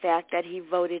to the fact that he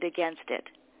voted against it.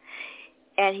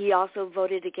 And he also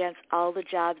voted against all the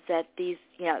jobs that these,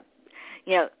 the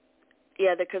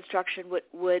construction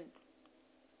would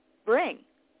bring.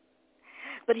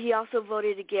 But he also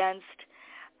voted against,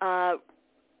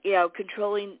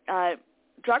 controlling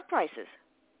drug prices.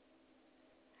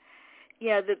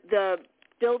 The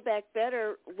Build Back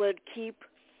Better would keep,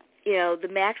 the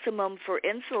maximum for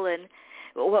insulin,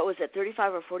 what was it,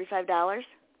 $35 or $45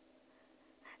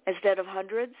 instead of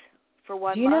hundreds for 1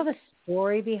 month? Do you know the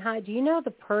story behind? Do you know the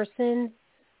person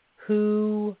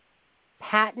who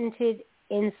patented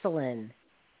insulin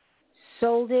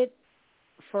sold it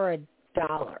for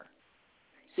 $1?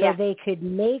 So they could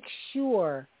make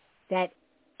sure that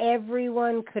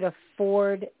everyone could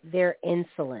afford their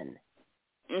insulin.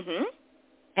 Mm-hmm.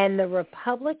 And the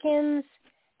Republicans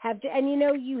have, and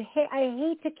I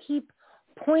hate to keep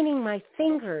pointing my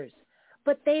fingers,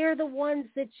 but they are the ones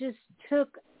that just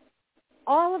took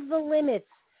all of the limits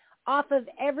off of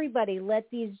everybody. Let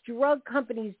these drug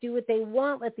companies do what they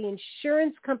want. Let the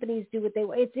insurance companies do what they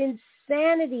want. It's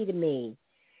insanity to me.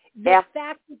 The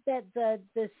fact that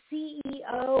the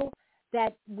CEO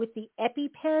that with the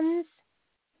EpiPens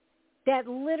that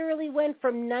literally went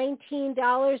from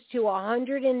 $19 to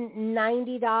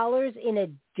 $190 in a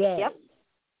day. Yep.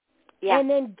 Yeah. And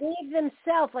then gave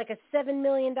themselves like a $7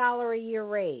 million a year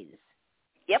raise.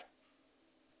 Yep.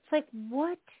 It's like,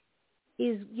 what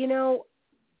is,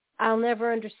 I'll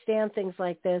never understand things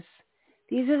like this.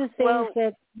 These are the things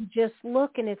that you just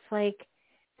look and it's like,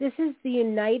 this is the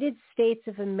United States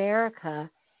of America,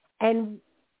 and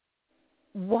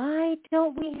why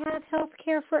don't we have health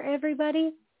care for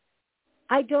everybody?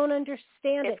 I don't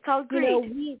understand it. It's called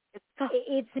greed.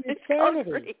 It's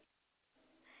insanity.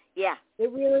 Yeah.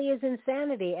 It really is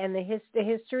insanity, and the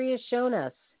history has shown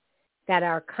us that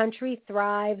our country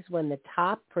thrives when the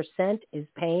top percent is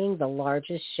paying the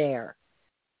largest share.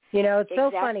 It's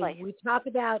so funny. We talk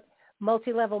about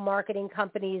multi-level marketing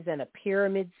companies and a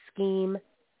pyramid scheme.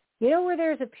 Where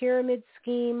there's a pyramid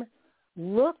scheme,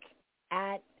 look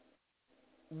at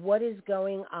what is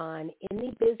going on in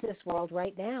the business world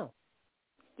right now.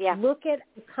 Yeah. Look at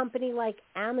a company like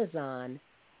Amazon,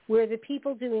 where the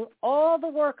people doing all the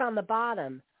work on the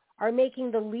bottom are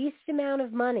making the least amount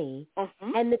of money,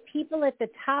 and the people at the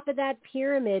top of that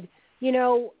pyramid,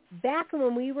 back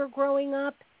when we were growing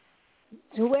up,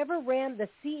 whoever ran, the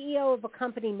CEO of a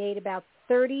company made about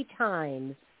 30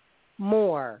 times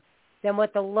more than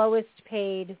what the lowest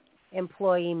paid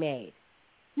employee made.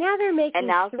 Now they're making and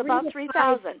now it's about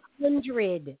 3,000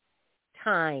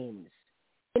 times.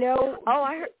 Oh,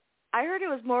 I heard it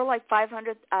was more like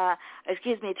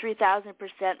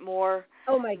 3,000% more.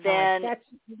 Oh my God, that's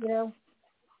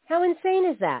how insane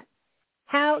is that?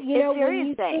 How it's when you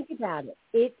insane. think about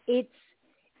it, it's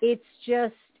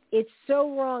so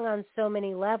wrong on so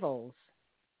many levels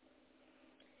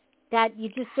that you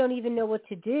just don't even know what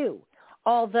to do.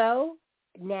 Although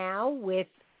now with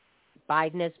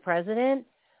Biden as president,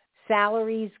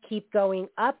 salaries keep going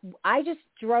up. I just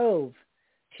drove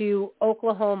to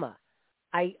Oklahoma.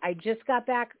 I just got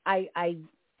back. I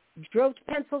drove to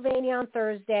Pennsylvania on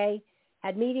Thursday,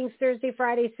 had meetings Thursday,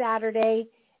 Friday, Saturday.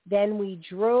 Then we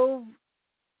drove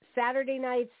Saturday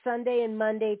night, Sunday, and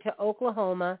Monday to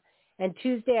Oklahoma. And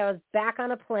Tuesday I was back on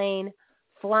a plane,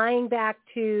 flying back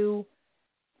to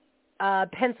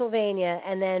Pennsylvania,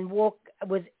 and then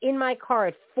was in my car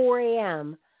at 4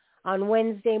 a.m. on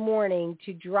Wednesday morning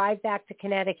to drive back to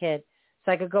Connecticut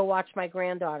so I could go watch my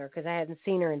granddaughter because I hadn't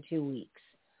seen her in 2 weeks.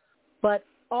 But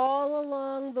all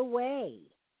along the way,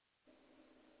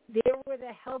 there were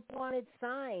the help wanted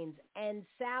signs and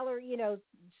salary,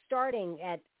 starting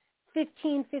at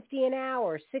 $15.50 an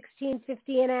hour,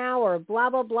 $16.50 an hour, blah,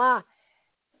 blah, blah.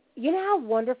 You know how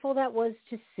wonderful that was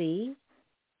to see?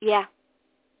 Yeah.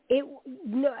 We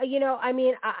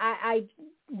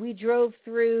drove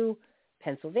through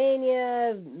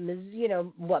Pennsylvania,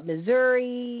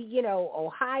 Missouri,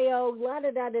 Ohio,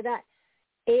 la-da-da-da-da.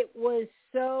 It was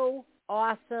so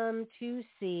awesome to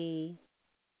see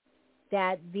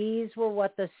that these were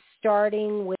what the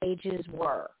starting wages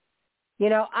were.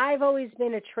 I've always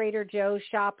been a Trader Joe's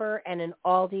shopper and an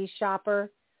Aldi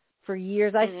shopper for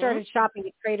years. I started shopping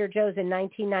at Trader Joe's in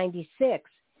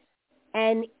 1996.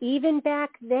 And even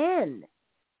back then,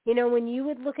 when you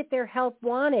would look at their help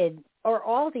wanted or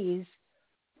Aldi's,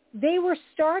 they were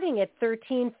starting at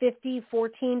 $13.50,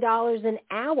 $14 an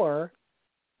hour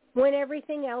when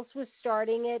everything else was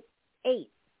starting at $8.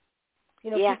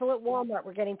 People at Walmart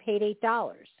were getting paid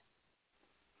 $8.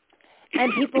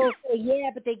 And people say, yeah,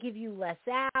 but they give you less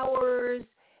hours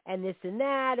and this and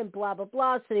that and blah, blah,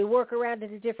 blah. So they work around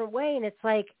it a different way. And it's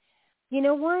like, you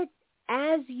know what?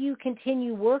 As you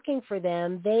continue working for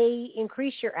them, they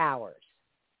increase your hours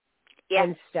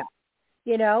and stuff,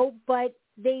 but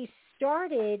they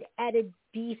started at a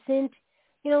decent,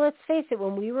 let's face it,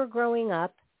 when we were growing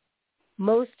up,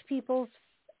 most people's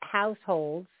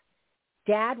households,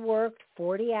 Dad worked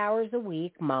 40 hours a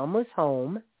week, Mom was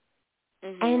home,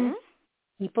 and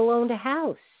people owned a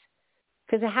house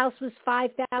because a house was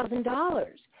 $5,000.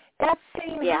 That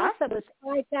same house that was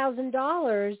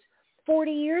 $5,000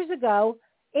 40 years ago,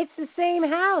 it's the same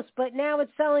house, but now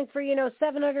it's selling for,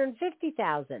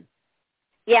 $750,000.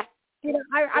 Yeah.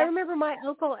 I remember my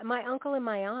uncle and my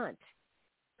aunt,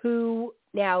 who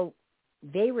now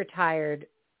they retired.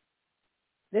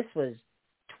 This was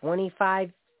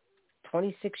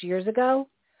 26 years ago.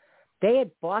 They had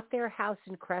bought their house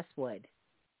in Crestwood,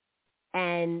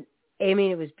 and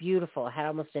it was beautiful. It had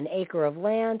almost an acre of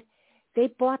land. They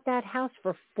bought that house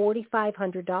for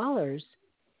 $4,500.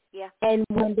 Yeah. And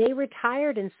when they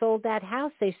retired and sold that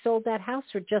house, they sold that house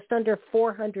for just under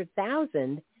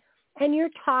 $400,000. And you're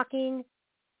talking,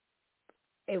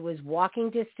 it was walking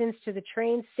distance to the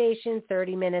train station,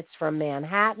 30 minutes from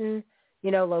Manhattan,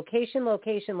 location.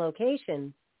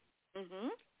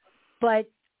 But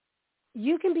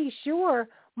you can be sure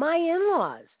my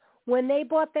in-laws, when they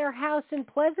bought their house in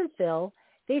Pleasantville,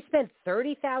 they spent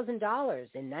 $30,000 in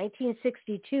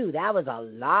 1962. That was a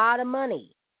lot of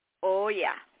money. Oh,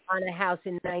 yeah. On a house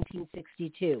in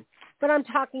 1962. But I'm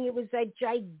talking, it was a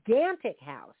gigantic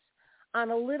house on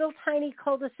a little tiny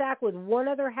cul-de-sac with one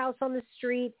other house on the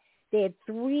street. They had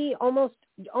almost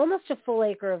a full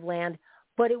acre of land,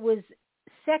 but it was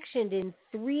sectioned in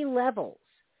 3 levels.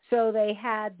 So they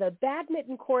had the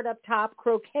badminton court up top,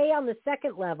 croquet on the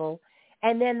second level,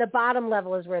 and then the bottom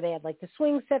level is where they had like the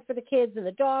swing set for the kids and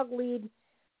the dog lead.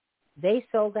 They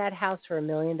sold that house for $1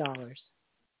 million.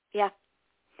 Yeah.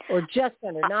 Or just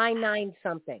under 99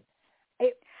 something.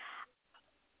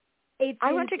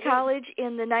 I went to college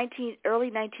in the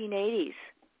early 1980s,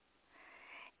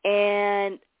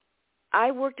 and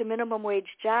I worked a minimum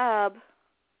wage job,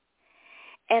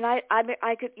 and I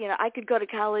could go to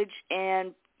college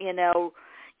and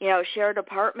share an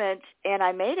apartment, and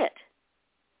I made it.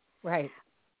 Right.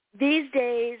 These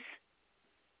days,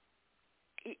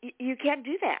 you can't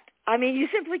do that. You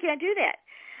simply can't do that.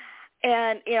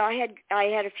 And I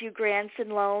had a few grants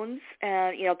and loans,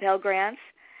 Pell Grants,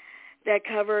 that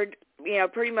covered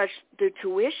pretty much the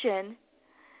tuition.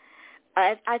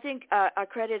 I think a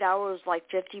credit hour was like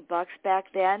 $50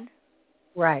 back then.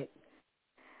 Right.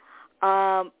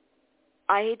 I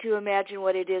hate to imagine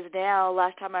what it is now.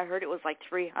 Last time I heard it was like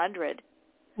 $300.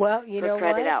 Well, per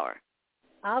credit hour.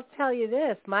 I'll tell you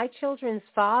this: my children's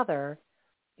father,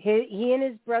 he and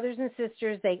his brothers and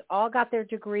sisters, they all got their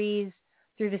degrees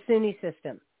through the SUNY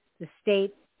system, the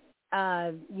state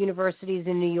universities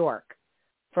in New York,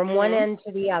 from one end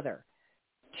to the other.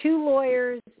 2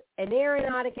 lawyers, an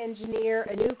aeronautic engineer,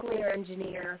 a nuclear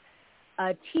engineer,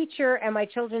 a teacher, and my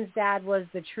children's dad was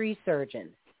the tree surgeon.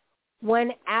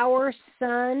 When our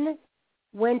son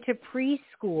went to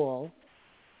preschool,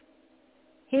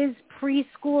 his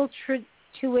preschool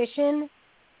tuition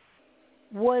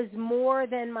was more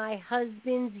than my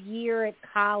husband's year at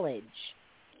college.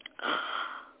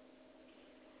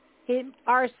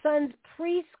 Our son's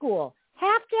preschool,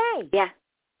 half day. Yeah.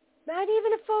 Not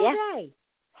even a full day.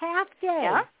 Half day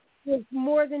was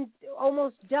more than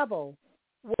almost double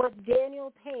what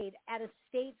Daniel paid at a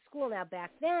state school. Now,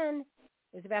 back then,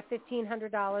 it was about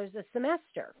 $1,500 a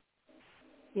semester,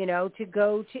 to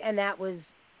go to, and that was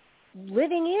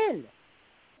living in.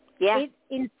 Yeah. It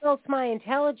insults my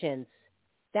intelligence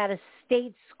that a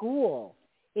state school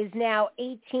is now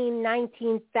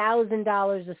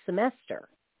 $18,000-$19,000 a semester.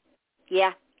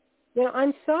 Yeah. You know,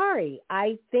 I'm sorry.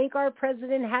 I think our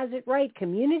president has it right.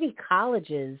 Community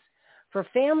colleges for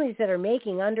families that are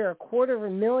making under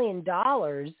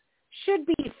 $250,000 should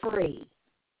be free.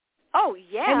 Oh,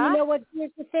 yeah. And you know what?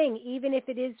 Here's the thing. Even if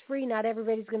it is free, not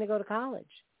everybody's going to go to college.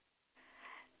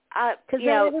 Because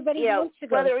not everybody wants to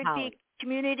go to college. Whether it be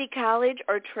community college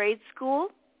or trade school.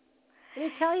 Let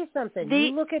me tell you something.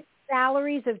 You look at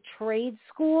salaries of trade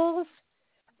schools,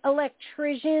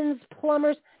 electricians,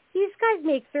 plumbers. These guys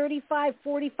make $35,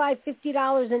 $45,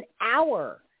 $50 an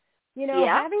hour. You know,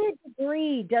 having a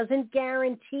degree doesn't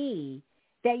guarantee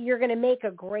that you're going to make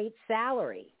a great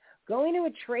salary. Going to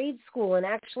a trade school and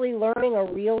actually learning a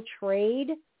real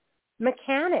trade,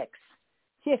 mechanics,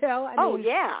 you know. I mean,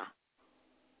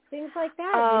 things like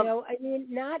that, you know. I mean,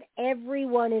 not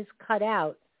everyone is cut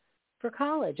out for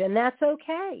college, and that's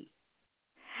okay.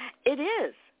 It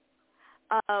is.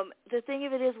 The thing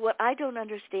of it is, what I don't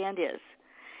understand is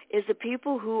the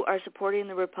people who are supporting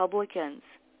the Republicans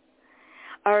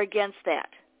are against that.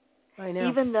 I know.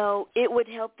 Even though it would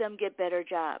help them get better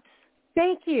jobs.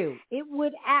 Thank you. It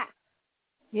would act,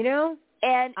 you know?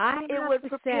 And it would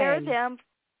prepare them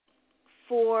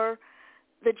for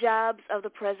the jobs of the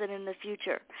president in the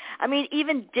future. I mean,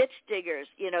 even ditch diggers,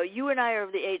 you know, you and I are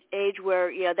of the age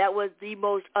where, you know, that was the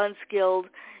most unskilled,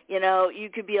 you know, you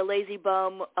could be a lazy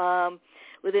bum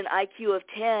with an IQ of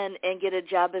 10 and get a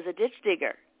job as a ditch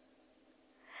digger.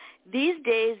 These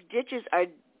days, ditches are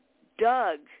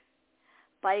dug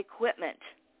by equipment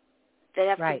that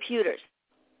have computers.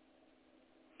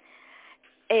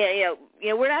 And, you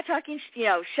know, we're not talking, you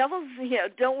know, shovels, you know,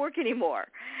 don't work anymore.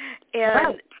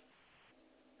 And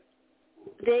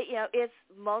they, you know, it's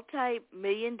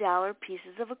multi-million-dollar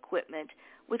pieces of equipment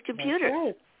with computers. That's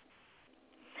right.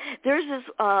 There's this,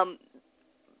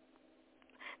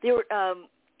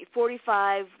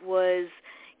 45 was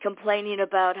complaining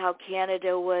about how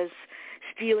Canada was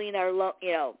stealing our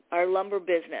lumber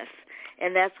business,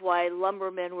 and that's why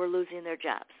lumbermen were losing their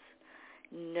jobs.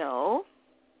 No,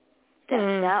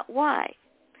 that's not why.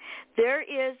 There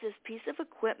is this piece of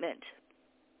equipment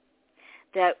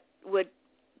that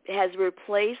has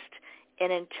replaced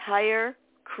an entire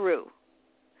crew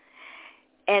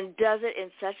and does it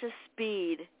in such a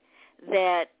speed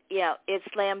that, you know, it's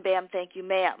slam, bam, thank you,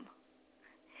 ma'am.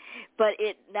 But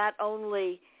it not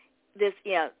only this,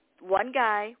 you know, one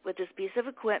guy with this piece of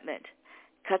equipment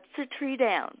cuts the tree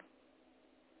down.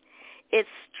 It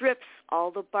strips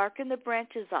all the bark and the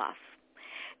branches off,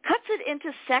 cuts it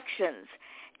into sections,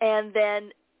 and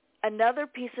then another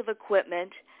piece of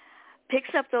equipment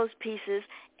picks up those pieces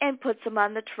and puts them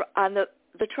on the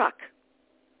truck.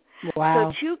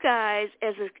 Wow. So two guys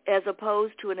as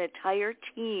opposed to an entire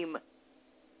team.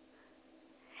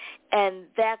 And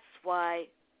that's why,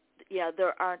 you know,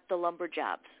 there aren't the lumber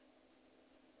jobs.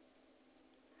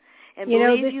 And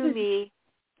believe me,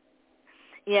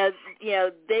 you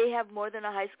know, they have more than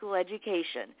a high school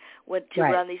education to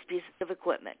run these pieces of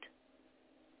equipment.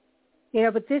 You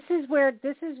know, but this is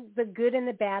the good and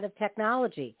the bad of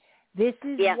technology. This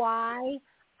is why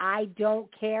I don't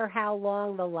care how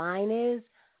long the line is.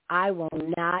 I will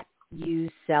not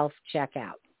use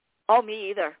self-checkout. Oh, me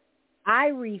either. I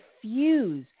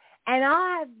refuse. And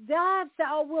they'll have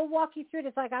to, we'll walk you through it.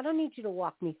 It's like, I don't need you to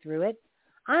walk me through it.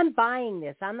 I'm buying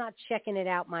this. I'm not checking it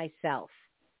out myself.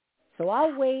 So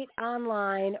I'll wait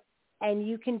online, and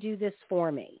you can do this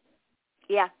for me.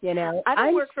 Yeah. You know, I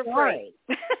don't work for free.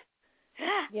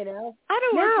 You know? I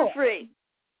don't work for free.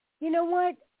 You know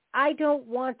what? I don't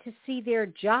want to see their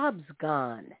jobs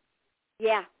gone.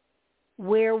 Yeah.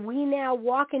 Where we now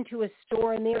walk into a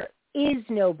store and there is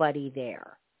nobody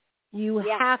there. You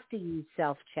have to use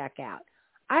self-checkout.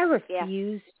 I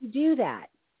refuse to do that.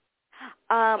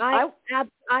 I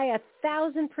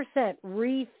 1,000%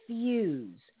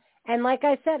 refuse. And like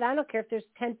I said, I don't care if there's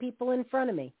 10 people in front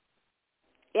of me.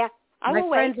 Yeah, I will wait.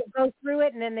 My friends will go through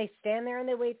it, and then they stand there and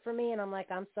they wait for me, and I'm like,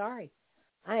 I'm sorry.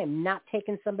 I am not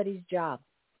taking somebody's job.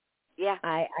 Yeah.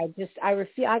 I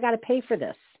refuse. I got to pay for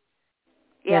this.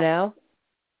 Yeah. You know?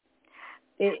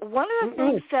 One of the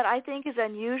things that I think is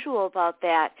unusual about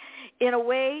that, in a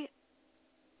way,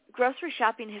 grocery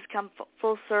shopping has come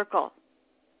full circle.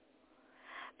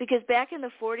 Because back in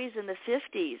the 40s and the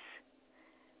 50s,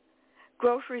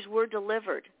 groceries were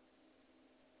delivered.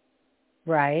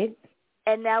 Right.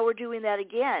 And now we're doing that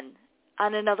again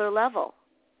on another level.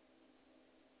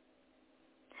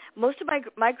 Most of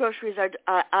my groceries are,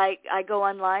 I go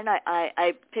online,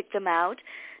 I pick them out.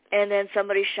 and then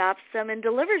somebody shops them and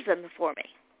delivers them for me.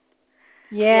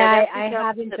 Yeah, I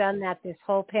haven't done that this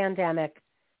whole pandemic.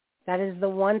 That is the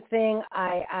one thing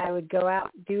I would go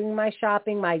out doing my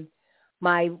shopping. My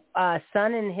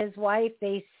son and his wife,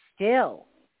 they still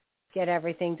get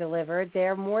everything delivered.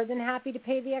 They're more than happy to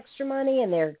pay the extra money,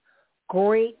 and they're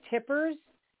great tippers.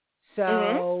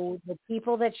 So the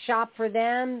people that shop for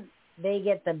them, they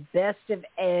get the best of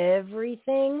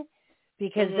everything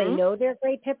because they know they're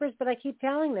great tippers. But I keep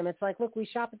telling them, it's like, look, we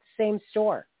shop at the same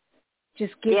store.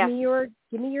 Just give me your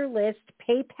list,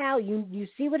 PayPal. You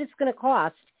see what it's going to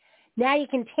cost. Now you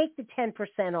can take the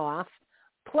 10% off,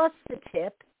 plus the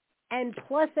tip, and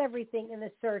plus everything in the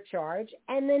surcharge,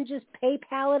 and then just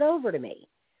PayPal it over to me,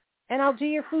 and I'll do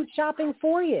your food shopping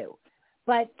for you.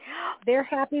 But they're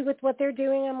happy with what they're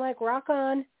doing. I'm like, rock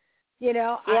on. You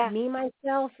know, me,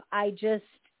 myself, I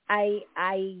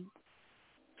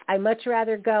much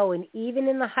rather go. And even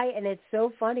in the height, and it's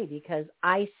so funny because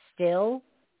I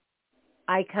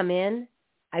come in,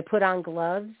 I put on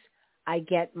gloves, I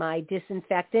get my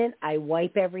disinfectant, I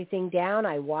wipe everything down,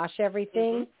 I wash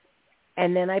everything,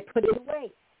 and then I put it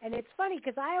away. And it's funny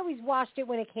because I always washed it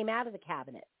when it came out of the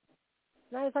cabinet.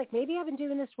 And I was like, maybe I've been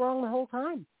doing this wrong the whole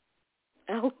time.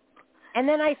 Oh. And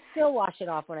then I still wash it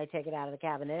off when I take it out of the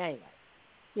cabinet anyway.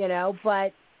 You know,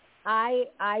 but I'm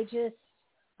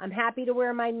happy to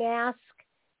wear my mask.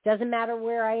 Doesn't matter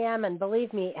where I am. And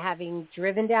believe me, having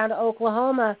driven down to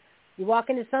Oklahoma, you walk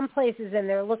into some places and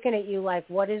they're looking at you like,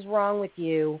 what is wrong with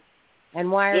you?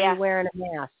 And why are you wearing a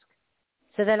mask?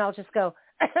 So then I'll just go,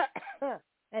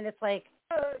 and it's like,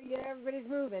 everybody's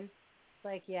moving. It's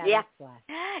like, that's why.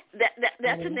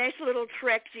 That's a nice little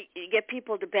trick to get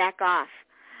people to back off.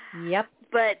 Yep.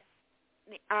 But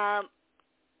I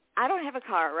don't have a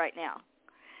car right now.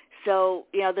 So,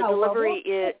 the delivery,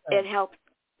 it helps.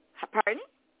 Pardon?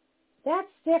 That's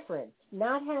different.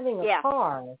 Not having a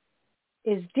car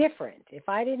is different. If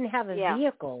I didn't have a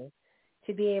vehicle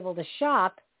to be able to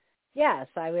shop, yes,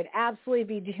 I would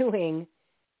absolutely be doing,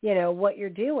 what you're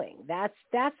doing. That's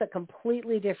a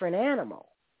completely different animal.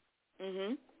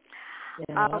 Mhm.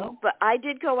 But I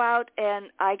did go out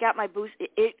and I got my boost.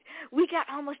 We got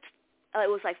almost, it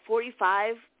was like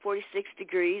 45, 46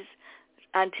 degrees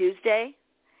on Tuesday,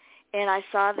 and I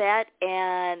saw that,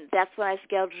 and that's when I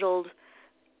scheduled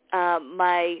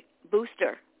my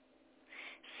booster.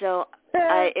 So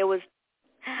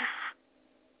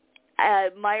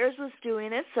Myers was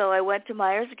doing it, so I went to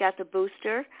Myers, got the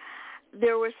booster.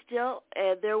 There were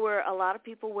a lot of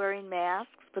people wearing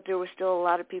masks, but there were still a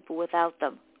lot of people without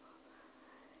them.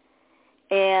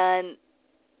 And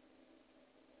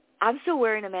I'm still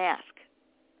wearing a mask.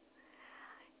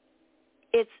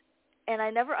 And I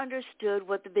never understood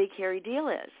what the big hairy deal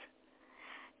is.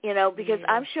 Because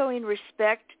I'm showing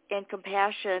respect and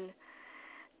compassion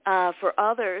for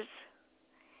others.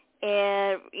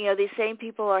 And, these same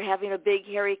people are having a big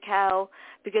hairy cow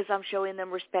because I'm showing them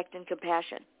respect and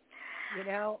compassion.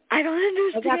 I don't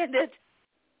understand it.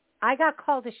 I got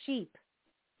called a sheep.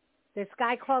 This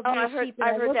guy called me a sheep,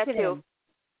 and I looked at him.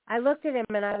 I looked at him,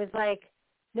 and I was like,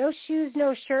 no shoes,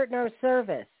 no shirt, no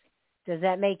service. Does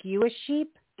that make you a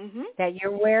sheep? Mm-hmm. That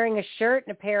you're wearing a shirt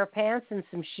and a pair of pants and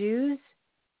some shoes?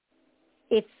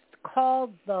 It's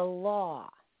called the law.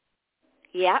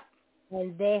 Yeah.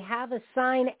 And they have a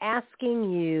sign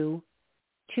asking you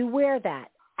to wear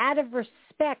that out of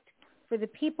respect for the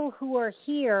people who are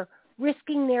here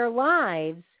risking their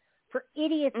lives for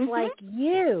idiots like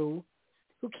you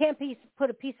who can't put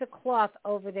a piece of cloth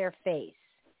over their face.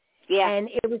 Yeah. And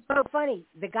it was so funny.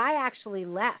 The guy actually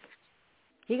left.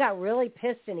 He got really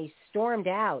pissed and he stormed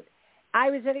out.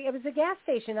 It was a gas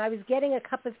station. I was getting a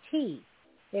cup of tea.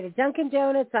 They had a Dunkin'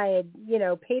 Donuts. I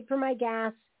had, paid for my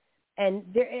gas. And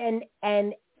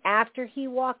after he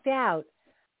walked out,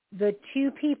 the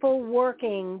two people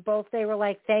working, both they were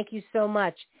like, thank you so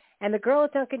much. And the girl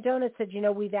at Dunkin' Donuts said,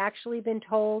 we've actually been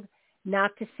told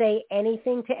not to say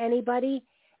anything to anybody.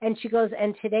 And she goes,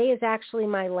 and today is actually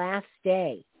my last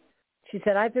day. She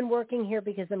said, I've been working here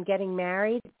because I'm getting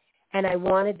married and I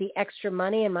wanted the extra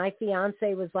money. And my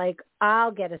fiance was like,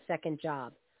 I'll get a second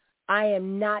job. I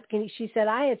am not going to. She said,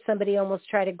 I had somebody almost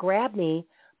try to grab me,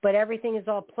 but everything is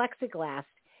all plexiglass.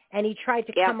 And he tried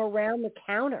to come around the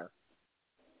counter.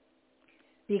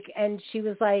 And she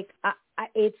was like,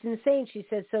 it's insane. She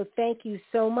said, so thank you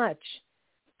so much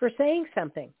for saying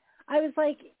something. I was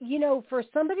like, for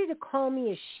somebody to call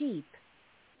me a sheep,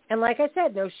 and like I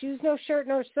said, no shoes, no shirt,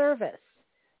 no service,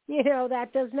 that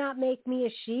does not make me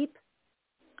a sheep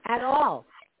at all.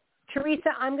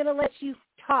 Theresa, I'm going to let you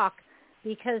talk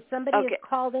because somebody has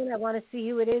called in. I want to see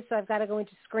who it is, so I've got to go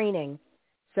into screening.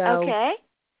 So okay.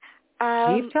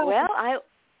 Well,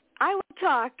 I will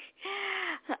talk.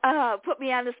 Put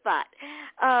me on the spot.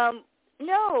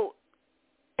 No,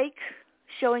 like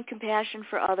showing compassion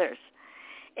for others,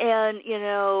 and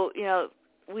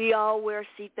we all wear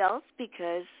seatbelts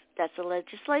because that's a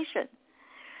legislation.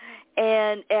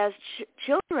 And as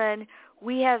children,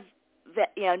 we have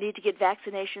need to get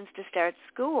vaccinations to start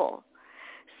school.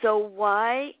 So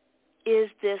why is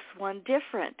this one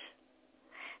different?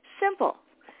 Simple.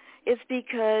 It's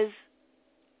because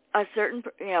a certain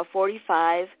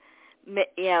 45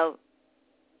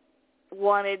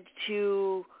 wanted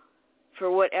to,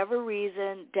 for whatever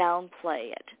reason,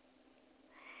 downplay it.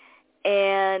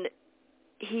 And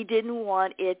he didn't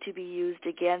want it to be used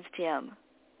against him.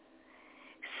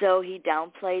 So he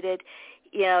downplayed it.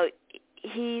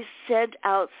 He sent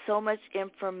out so much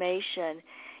information,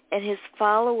 and his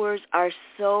followers are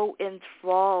so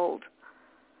enthralled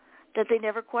that they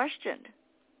never questioned.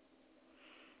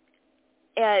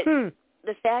 And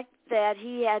the fact that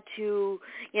he had to,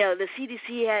 the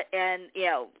CDC and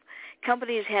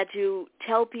companies had to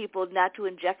tell people not to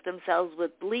inject themselves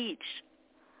with bleach,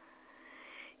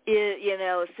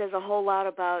 it says a whole lot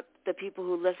about the people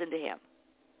who listen to him.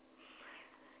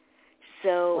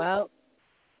 So, well,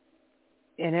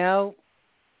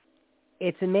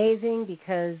 it's amazing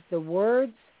because the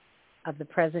words of the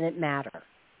president matter.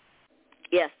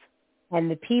 Yes. And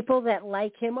the people that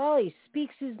like him, he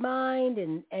speaks his mind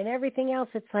and everything else,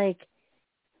 it's like,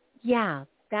 yeah,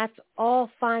 that's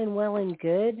all fine, well, and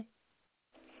good.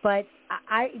 But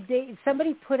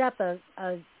somebody put up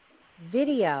a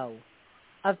video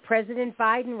of President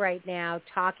Biden right now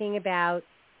talking about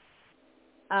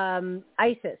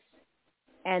ISIS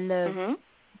and the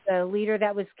leader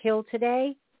that was killed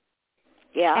today.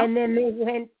 Yeah. And then they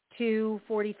went to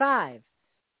 45,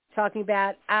 talking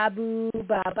about Abu,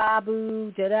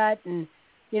 Babu, da-da, and,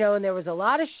 and there was a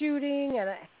lot of shooting.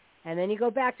 And then you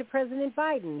go back to President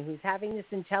Biden, who's having this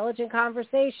intelligent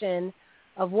conversation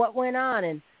of what went on.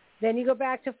 And then you go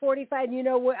back to 45, and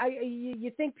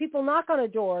you think people knock on a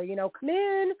door,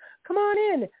 come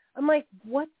on in. I'm like,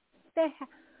 what the heck?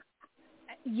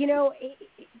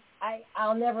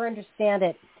 I'll never understand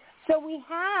it. So we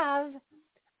have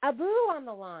Abu on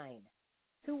the line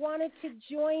who wanted to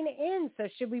join in. So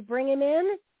should we bring him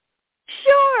in?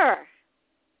 Sure.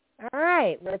 All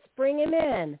right, let's bring him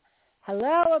in.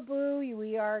 Hello, Abu.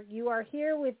 You are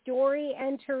here with Dori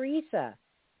and Theresa.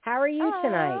 How are you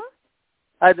tonight?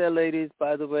 Hi there, ladies.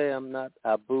 By the way, I'm not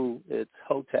Abu. It's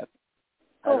Hotep.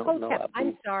 Hotep.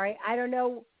 I'm sorry. I don't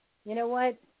know. You know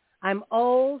what? I'm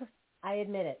old. I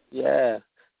admit it. Yeah.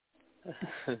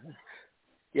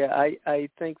 Yeah, I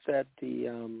think that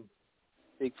the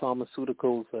big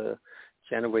pharmaceuticals are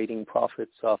generating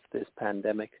profits off this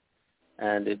pandemic,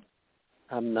 and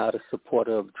I'm not a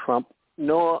supporter of Trump,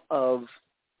 nor of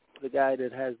the guy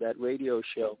that has that radio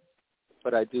show,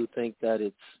 but I do think that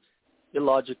it's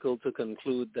illogical to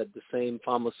conclude that the same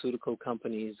pharmaceutical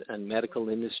companies and medical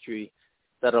industry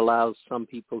that allows some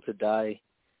people to die,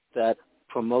 that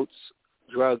promotes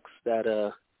drugs that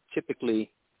are typically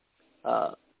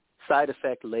side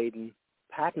effect laden,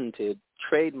 patented,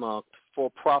 trademarked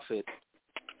for profit,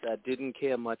 that didn't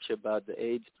care much about the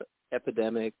AIDS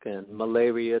epidemic and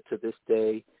malaria to this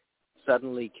day,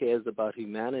 suddenly cares about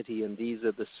humanity. And these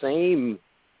are the same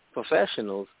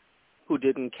professionals who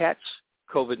didn't catch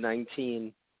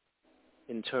COVID-19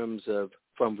 in terms of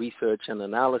from research and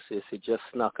analysis. It just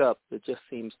snuck up. It just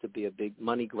seems to be a big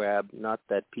money grab, not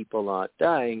that people aren't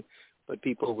dying, but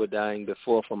people were dying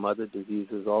before from other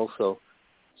diseases also.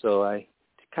 So I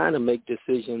kind of make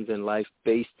decisions in life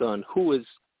based on who is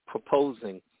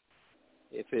proposing.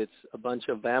 If it's a bunch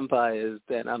of vampires,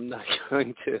 then I'm not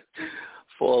going to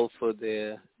fall for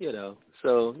their,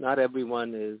 So not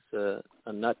everyone is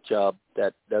a nut job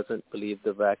that doesn't believe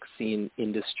the vaccine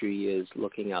industry is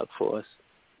looking out for us.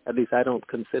 At least I don't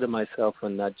consider myself a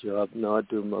nut job, nor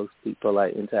do most people I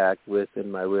interact with in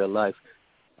my real life.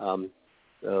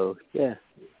 So, yeah,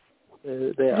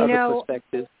 there are other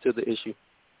perspectives to the issue.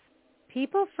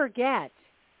 People forget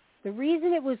the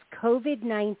reason it was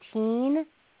COVID-19,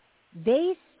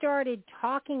 they started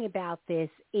talking about this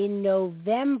in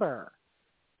November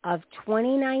of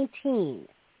 2019.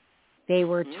 They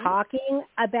were talking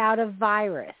about a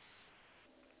virus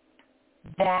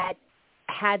that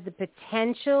had the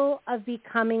potential of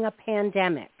becoming a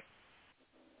pandemic.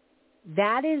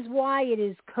 That is why it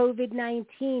is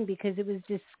COVID-19, because it was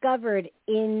discovered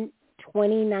in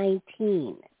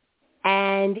 2019.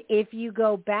 And if you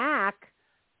go back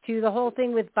to the whole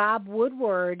thing with Bob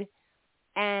Woodward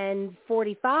and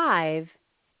 45,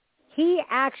 he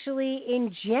actually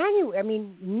in January,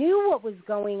 knew what was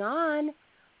going on,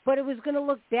 but it was going to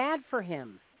look bad for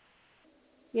him.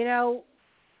 You know,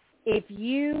 if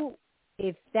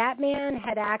that man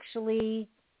had actually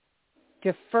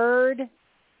deferred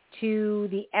to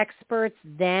the experts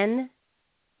then,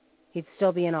 he'd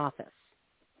still be in office.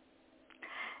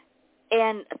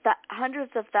 And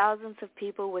hundreds of thousands of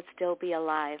people would still be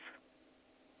alive.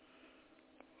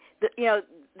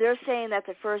 They're saying that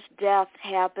the first death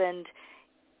happened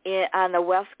on the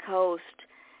West Coast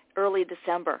early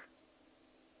December.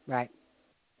 Right.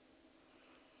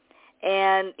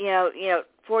 And,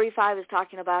 45 is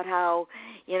talking about how,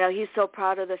 he's so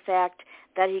proud of the fact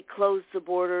that he closed the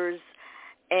borders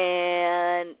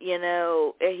and,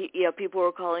 people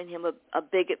were calling him a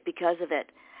bigot because of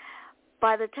it.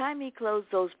 By the time he closed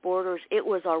those borders, it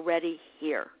was already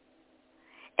here.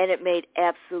 And it made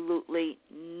absolutely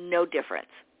no difference.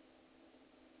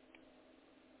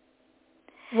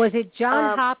 Was it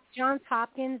Johns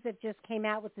Hopkins that just came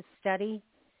out with the study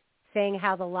saying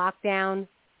how the lockdown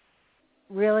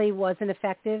really wasn't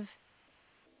effective?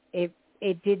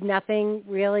 It did nothing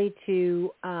really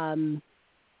to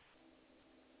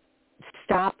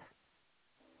stop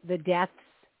the deaths.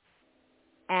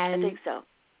 And I think so.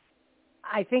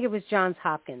 I think it was Johns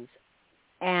Hopkins.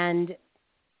 And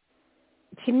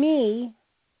to me,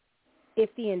 if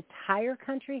the entire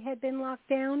country had been locked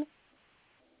down,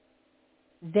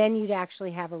 then you'd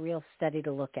actually have a real study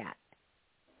to look at.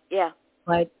 Yeah.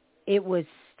 But it was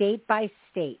state by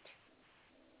state.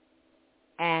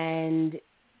 And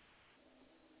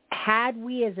had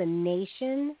we as a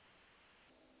nation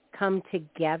come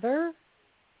together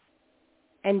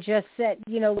and just said,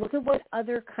 look at what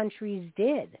other countries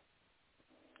did.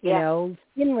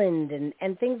 Finland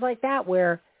and things like that,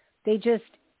 where they just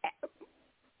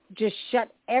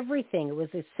shut everything. It was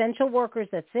essential workers,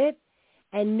 that's it,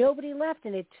 and nobody left.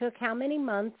 And it took how many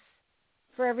months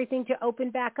for everything to open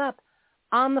back up?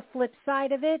 On the flip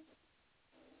side of it,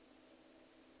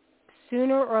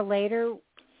 sooner or later,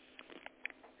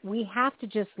 we have to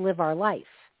just live our life.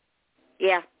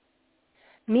 Yeah.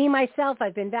 Me, myself,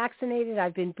 I've been vaccinated,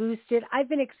 I've been boosted, I've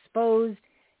been exposed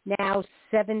now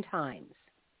 7 times.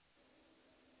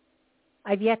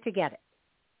 I've yet to get it.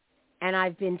 And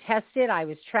I've been tested. I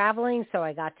was traveling, so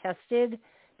I got tested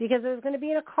because I was going to be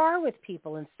in a car with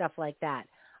people and stuff like that.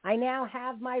 I now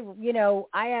have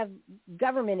I have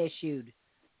government-issued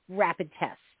rapid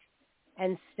test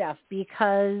and stuff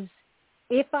because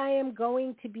if I am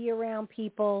going to be around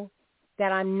people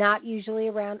that I'm not usually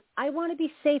around, I want to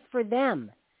be safe for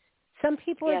them. Some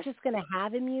people are just going to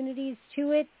have immunities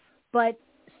to it, but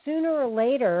sooner or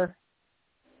later,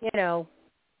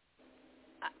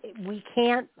 we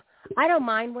can't. I don't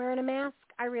mind wearing a mask.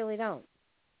 I really don't.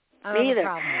 I don't Me have either. a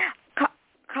problem with it.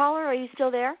 Caller, are you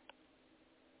still there?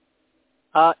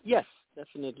 Yes,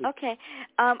 definitely. Okay.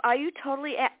 Are you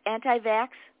totally anti-vax?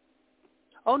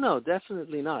 Oh, no,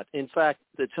 definitely not. In fact,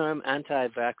 the term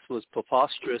anti-vax was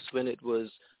preposterous when it was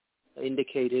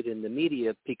indicated in the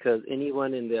media because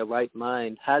anyone in their right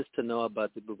mind has to know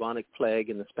about the bubonic plague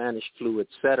and the Spanish flu,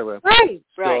 etc. Right.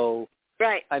 So,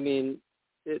 right. I mean,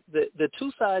 the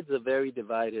two sides are very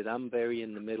divided. I'm very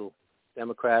in the middle.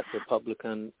 Democrat,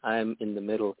 Republican, I'm in the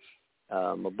middle.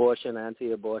 Abortion,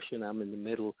 anti-abortion, I'm in the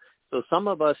middle. So some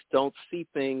of us don't see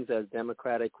things as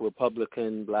Democratic,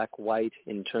 Republican, black, white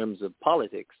in terms of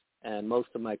politics. And most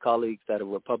of my colleagues that are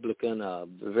Republican are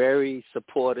very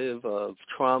supportive of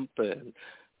Trump and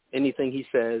anything he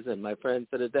says. And my friends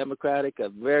that are Democratic are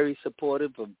very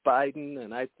supportive of Biden.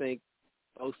 And I think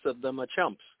most of them are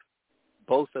chumps.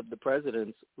 Both of the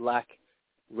presidents lack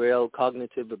real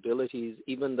cognitive abilities,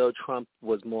 even though Trump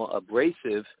was more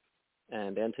abrasive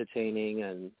and entertaining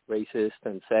and racist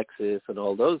and sexist and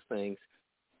all those things.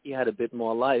 He had a bit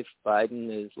more life. Biden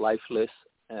is lifeless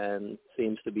and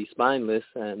seems to be spineless,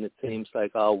 and it seems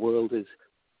like our world is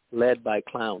led by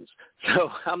clowns.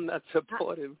 So I'm not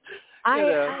supportive.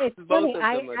 It's both funny.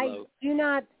 of them are low.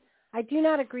 I do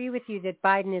not agree with you that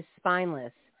Biden is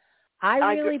spineless. I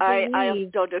don't agree. I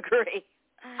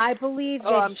believe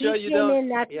that he came in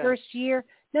that Yeah. first year.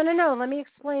 No. Let me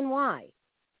explain why.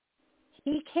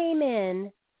 He came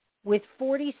in with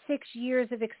 46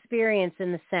 years of experience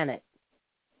in the Senate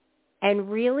and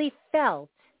really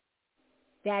felt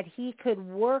that he could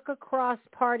work across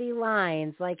party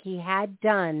lines like he had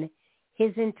done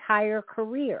his entire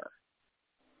career,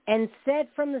 and said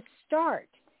from the start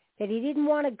that he didn't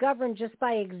want to govern just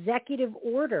by executive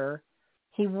order.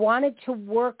 He wanted to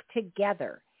work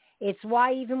together. It's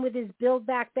why even with his Build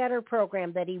Back Better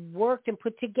program that he worked and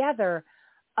put together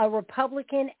a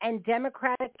Republican and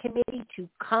Democratic committee to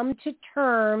come to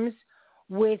terms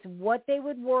with what they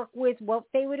would work with, what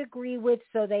they would agree with,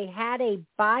 so they had a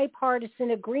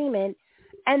bipartisan agreement,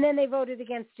 and then they voted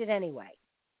against it anyway.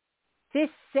 This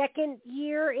second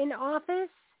year in office,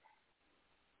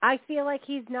 I feel like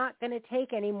he's not going to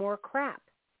take any more crap.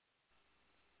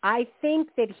 I think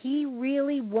that he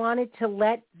really wanted to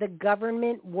let the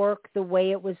government work the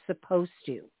way it was supposed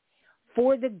to,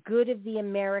 for the good of the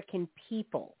American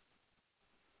people.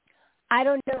 I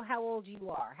don't know how old you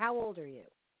are. How old are you?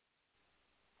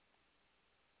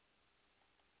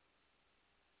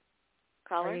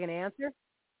 Caller? Are you going to answer?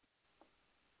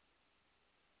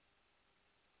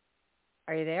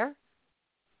 Are you there?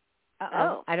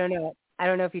 Oh. I don't know. I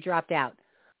don't know if you dropped out.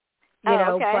 Okay.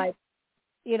 But, let's face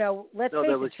it. No,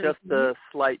 there was Teresa, just a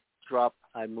slight drop.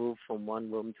 I moved from one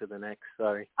room to the next.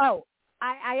 Sorry. Oh,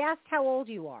 I asked how old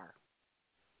you are.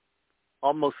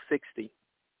 Almost 60.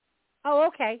 Oh,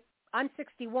 okay. I'm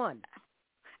 61.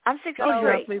 I'm Oh, 63.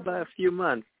 you're off me by a few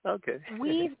months. Okay.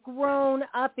 We've grown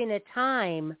up in a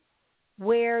time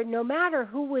where no matter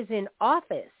who was in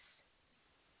office,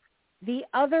 the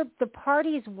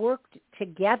parties worked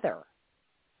together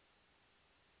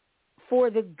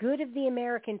for the good of the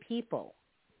American people.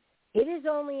 It is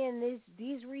only in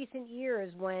these recent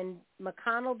years when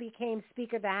McConnell became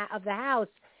Speaker of the House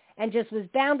and just was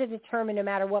bound to determine no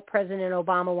matter what President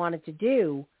Obama wanted to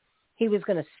do, he was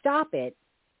going to stop it,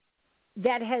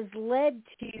 that has led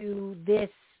to this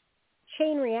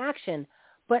chain reaction.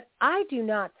 But I do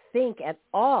not think at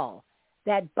all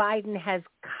that Biden has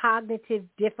cognitive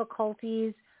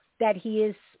difficulties, that he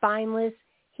is spineless.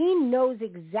 He knows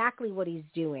exactly what he's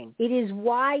doing. It is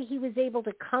why he was able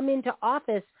to come into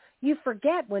office. You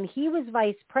forget when he was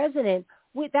vice president,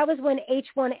 that was when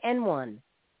H1N1,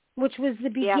 which was the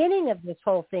beginning of this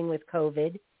whole thing with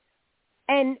COVID.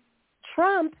 And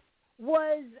Trump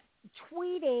was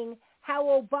tweeting how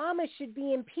Obama should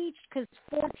be impeached because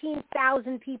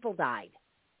 14,000 people died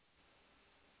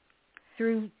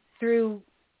through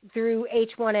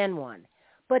H1N1.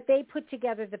 But they put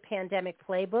together the pandemic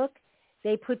playbook.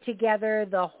 They put together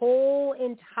the whole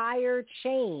entire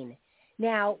chain.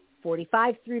 Now,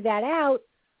 45 threw that out,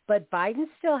 but Biden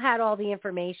still had all the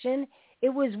information. It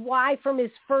was why from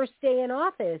his first day in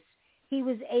office, he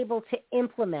was able to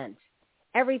implement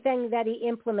everything that he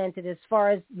implemented as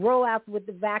far as rollout with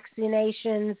the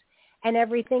vaccinations and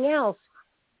everything else.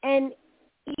 And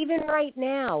even right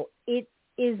now, it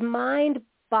is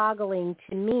mind-boggling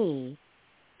to me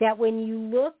that when you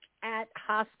look at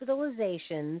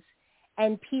hospitalizations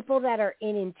and people that are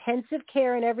in intensive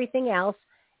care and everything else,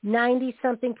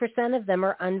 90-something% of them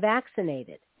are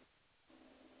unvaccinated.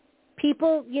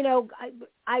 People,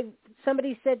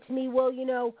 somebody said to me, well,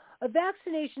 a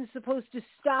vaccination is supposed to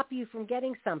stop you from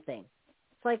getting something.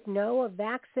 It's like, no, a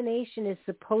vaccination is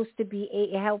supposed to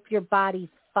help your body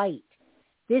fight.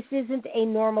 This isn't a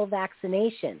normal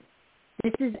vaccination.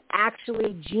 This is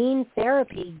actually gene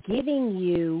therapy giving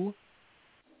you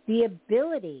the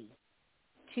ability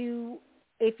to,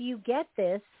 if you get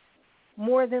this,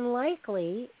 more than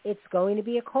likely it's going to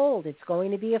be a cold. It's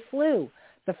going to be a flu.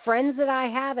 The friends that I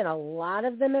have, and a lot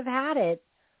of them have had it,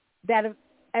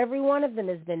 every one of them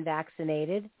has been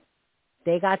vaccinated.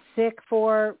 They got sick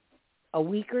for a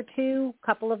week or two. A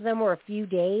couple of them were a few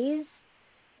days.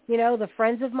 The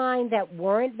friends of mine that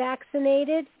weren't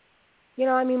vaccinated,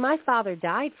 my father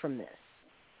died from this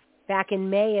back in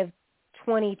May of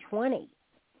 2020.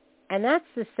 And that's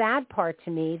the sad part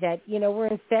to me that, we're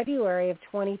in February of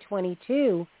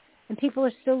 2022 and people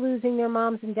are still losing their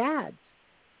moms and dads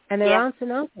and their aunts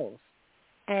and uncles.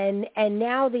 And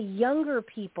now the younger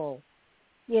people,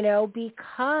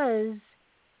 because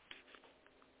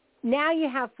now you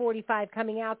have 45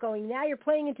 coming out going, now you're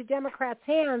playing into Democrats'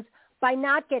 hands by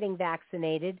not getting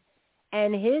vaccinated.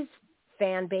 And his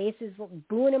fan base is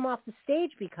booing him off the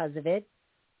stage because of it.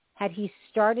 Had he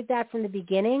started that from the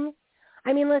beginning,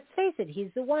 let's face it,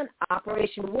 he's the one,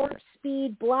 Operation Warp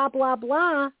Speed, blah, blah,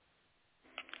 blah.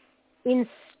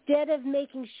 Instead of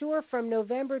making sure from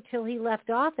November till he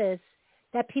left office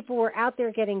that people were out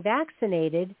there getting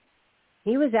vaccinated,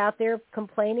 he was out there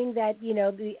complaining that,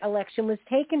 the election was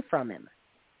taken from him.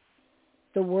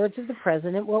 The words of the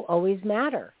president will always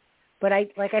matter. But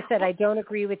like I said, I don't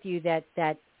agree with you that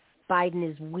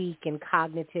Biden is weak and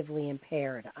cognitively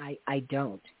impaired. I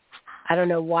don't. I don't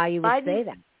know why you would say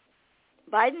that.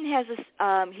 Biden has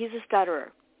he's a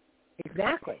stutterer.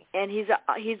 Exactly. And he's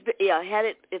had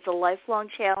it. It's a lifelong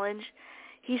challenge.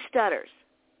 He stutters,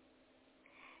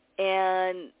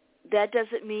 and that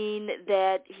doesn't mean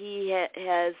that he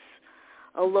has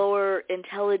a lower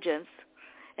intelligence.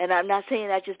 And I'm not saying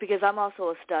that just because I'm also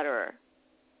a stutterer.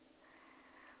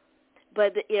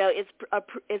 But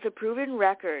it's a proven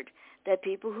record that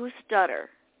people who stutter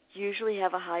usually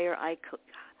have a higher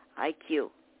IQ.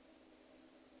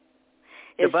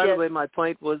 By the way, my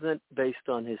point wasn't based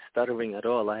on his stuttering at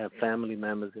all. I have family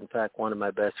members. In fact, one of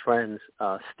my best friends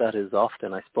stutters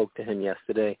often. I spoke to him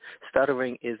yesterday.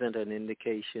 Stuttering isn't an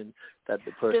indication that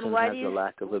the person has a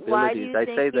lack of abilities. Why do you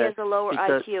think he has a lower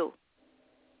IQ?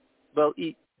 Well,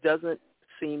 he doesn't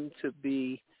seem to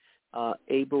be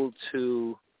able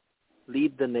to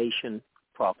lead the nation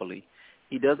properly.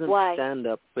 He doesn't stand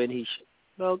up when he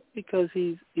because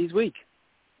he's weak.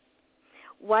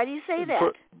 Why do you say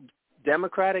that?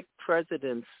 Democratic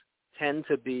presidents tend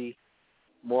to be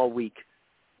more weak,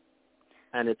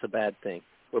 and it's a bad thing.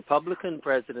 Republican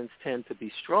presidents tend to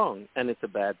be strong, and it's a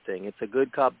bad thing. It's a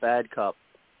good cop, bad cop.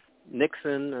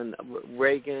 Nixon and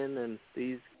Reagan and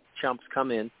these chumps come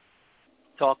in,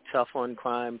 talk tough on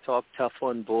crime, talk tough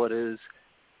on borders.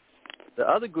 The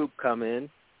other group come in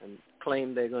and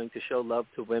claim they're going to show love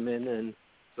to women and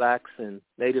blacks and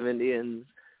Native Indians.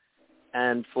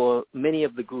 And for many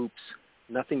of the groups,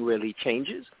 nothing really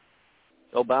changes.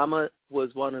 Obama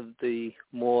was one of the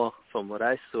more, from what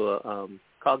I saw,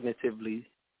 cognitively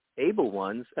able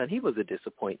ones, and he was a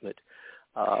disappointment.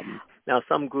 Now,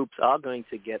 some groups are going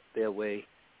to get their way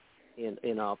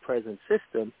in our present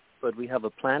system, but we have a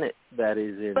planet that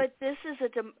is in... But this is a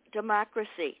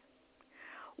democracy.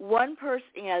 One person,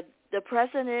 the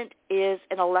president is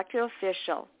an elected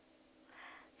official.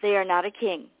 They are not a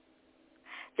king.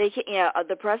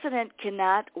 The president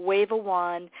cannot wave a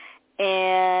wand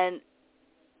and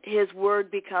his word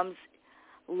becomes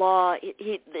law.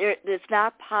 It's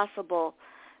not possible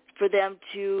for them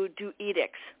to do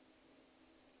edicts.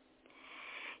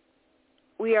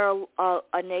 We are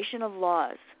a nation of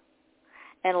laws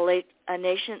and a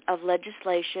nation of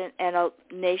legislation and a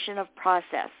nation of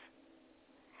process.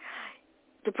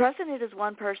 The president is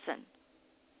one person.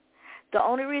 The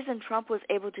only reason Trump was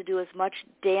able to do as much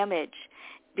damage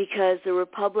because the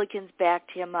Republicans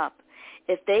backed him up.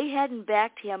 If they hadn't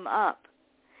backed him up,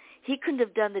 he couldn't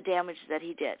have done the damage that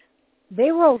he did.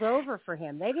 They rolled over for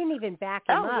him. They didn't even back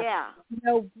him up. Oh, yeah.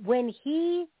 When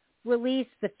he released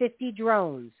the 50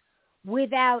 drones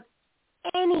without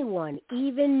anyone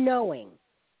even knowing,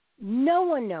 no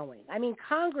one knowing. I mean,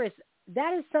 Congress,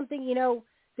 that is something,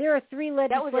 there are 3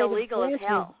 legislative That was illegal as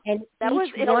hell. And that was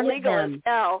illegal as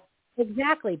hell.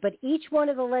 Exactly, but each one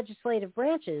of the legislative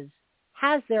branches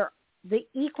has the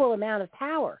equal amount of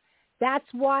power. That's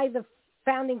why the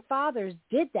Founding Fathers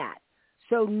did that.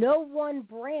 So no one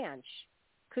branch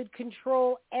could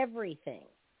control everything.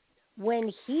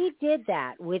 When he did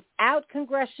that without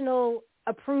congressional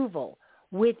approval,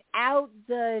 without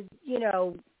the,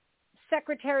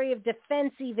 Secretary of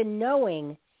Defense even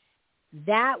knowing,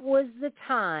 that was the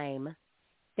time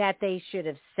that they should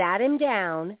have sat him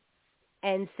down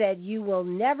and said, you will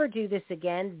never do this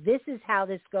again. This is how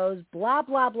this goes, blah,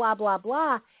 blah, blah, blah,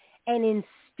 blah. And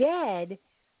instead,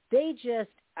 they just,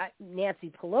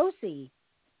 Nancy Pelosi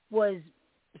was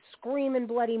screaming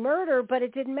bloody murder, but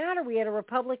it didn't matter. We had a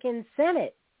Republican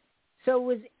Senate. So it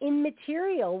was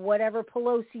immaterial whatever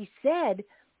Pelosi said.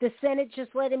 The Senate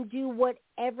just let him do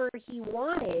whatever he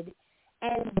wanted,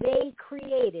 and they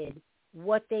created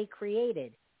what they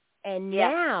created. And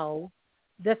now,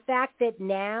 the fact that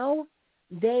now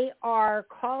they are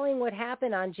calling what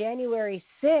happened on January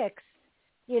 6th,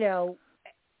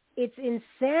 it's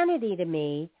insanity to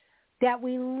me that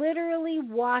we literally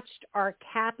watched our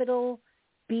Capitol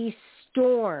be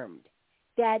stormed,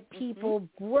 that people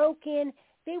broke in.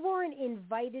 They weren't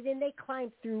invited in. They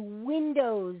climbed through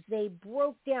windows. They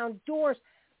broke down doors.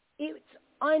 It's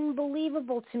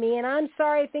unbelievable to me. And I'm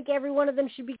sorry, I think every one of them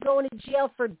should be going to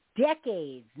jail for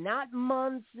decades, not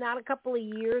months, not a couple of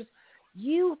years.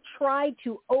 You tried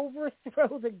to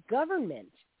overthrow the government.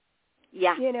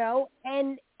 Yeah. And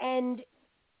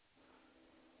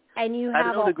you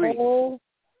have whole,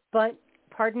 but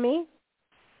pardon me?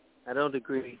 I don't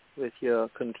agree with your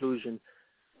conclusion.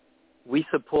 We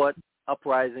support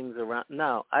uprisings around.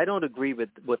 Now, I don't agree with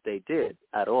what they did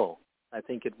at all. I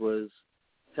think it was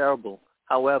terrible.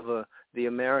 However, the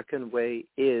American way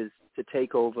is to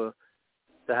take over,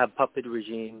 to have puppet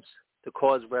regimes, to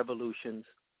cause revolutions,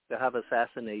 to have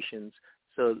assassinations.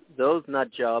 So those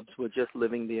nut jobs were just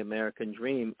living the American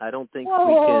dream. I don't think we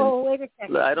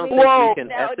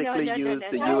can ethically use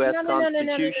the U.S.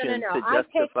 Constitution to justify. I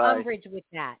take umbrage with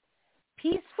that.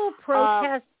 Peaceful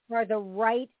protests are the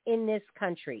right in this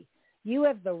country. You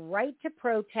have the right to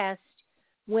protest.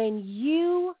 When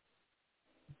you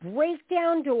break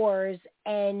down doors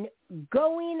and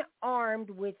go in armed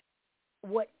with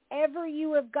whatever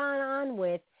you have gone on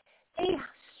with, they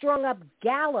strung up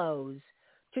gallows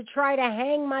to try to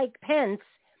hang Mike Pence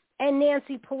and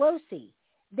Nancy Pelosi.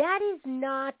 That is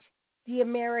not the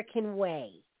American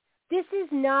way. This is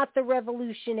not the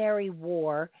Revolutionary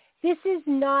War. This is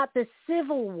not the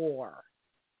Civil War.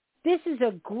 This is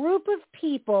a group of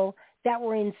people that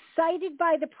were incited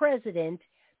by the president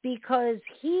because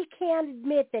he can't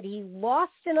admit that he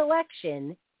lost an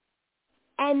election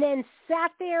and then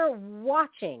sat there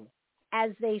watching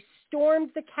as they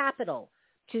stormed the Capitol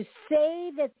to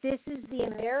say that this is the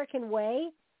American way.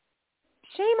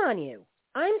 Shame on you.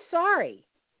 I'm sorry.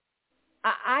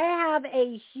 I have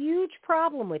a huge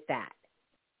problem with that.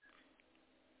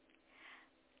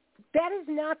 That is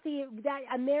not that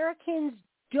Americans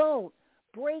don't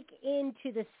break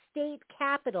into the state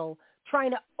capitol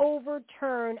trying to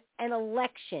overturn an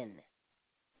election,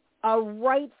 a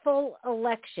rightful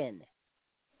election.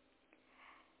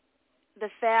 The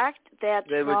fact that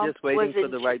they Trump were just waiting for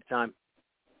the right time.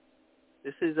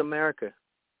 This is America.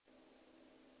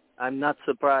 I'm not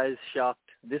surprised, shocked,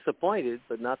 disappointed,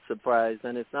 but not surprised.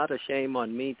 And it's not a shame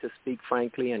on me to speak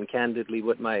frankly and candidly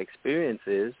what my experience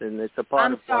is. And it's a part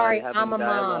I'm of sorry, why having I'm a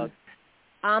dialogue.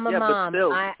 mom. I'm a mom. But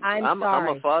still, I'm sorry.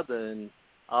 I'm a father, and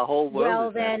our whole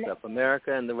world is then, messed up,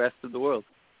 America and the rest of the world.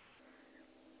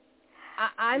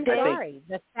 I'm sorry.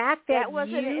 The fact that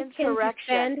wasn't you an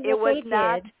insurrection. It was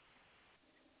not.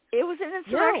 It was an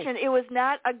insurrection. No. It was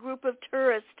not a group of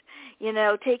tourists,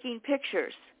 taking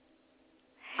pictures.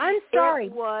 I'm sorry.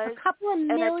 It was a couple of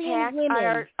million an attack women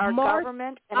on our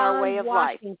government and our way of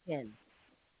Washington. life.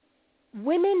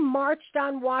 Women marched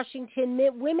on Washington.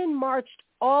 Women marched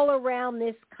all around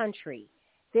this country.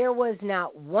 There was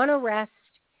not one arrest.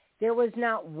 There was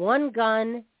not one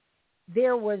gun.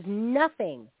 There was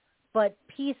nothing but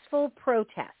peaceful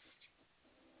protest.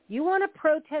 You want to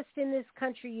protest in this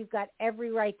country, you've got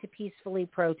every right to peacefully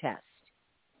protest.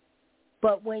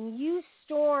 But when you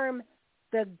storm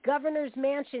the governor's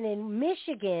mansion in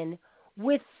Michigan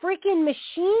with freaking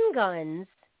machine guns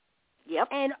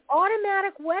and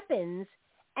automatic weapons,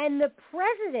 and the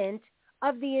president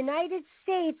of the United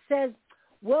States says,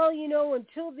 well,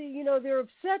 until they're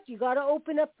upset, you got to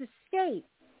open up the state.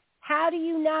 How do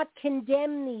you not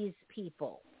condemn these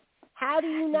people? How do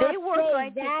you not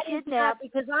say that is not?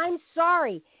 Because I'm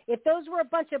sorry, if those were a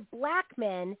bunch of black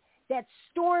men that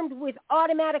stormed with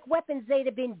automatic weapons, they'd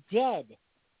have been dead.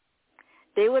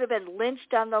 They would have been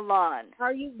lynched on the lawn.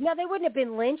 No, they wouldn't have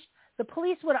been lynched. The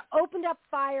police would have opened up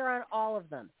fire on all of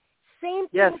them. Same thing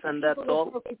yes, with the and people that's all.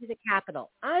 who broke into the Capitol.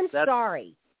 I'm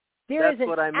sorry. That's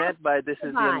what I meant by this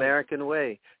is the American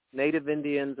way. Native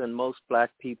Indians and most black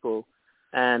people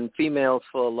and females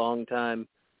for a long time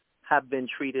have been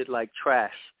treated like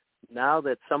trash. Now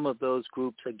that some of those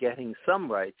groups are getting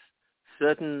some rights,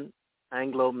 certain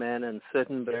Anglo men and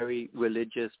certain very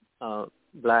religious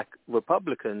black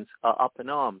Republicans are up in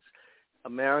arms.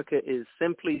 America is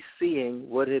simply seeing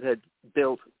what it had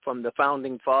built from the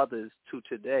founding fathers to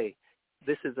today.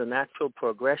 This is a natural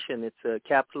progression. It's a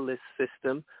capitalist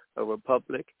system, a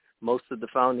republic. Most of the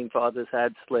founding fathers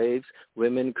had slaves.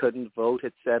 Women couldn't vote,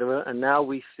 etc. And now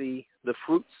we see the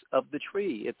fruits of the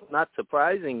tree. It's not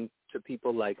surprising to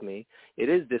people like me. It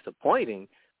is disappointing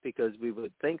because we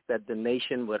would think that the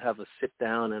nation would have a sit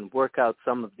down and work out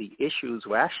some of the issues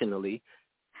rationally.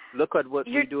 Look at what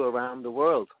we do around the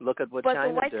world. Look at what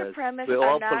China does. We're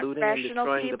all polluting and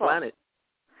destroying the planet.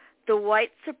 The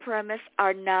white supremacists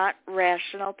are not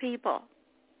rational people.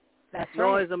 That's right.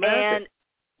 Nor is America. And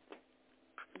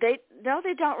they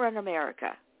don't run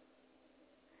America.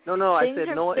 No, I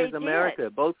said nor is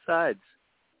America. Both sides.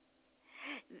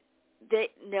 They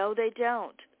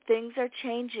don't. Things are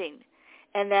changing,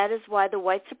 and that is why the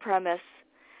white supremacists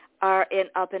are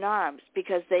up in arms,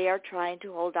 because they are trying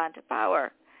to hold on to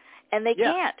power, and they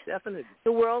can't. Definitely.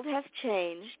 The world has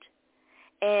changed,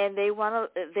 and they want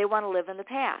to live in the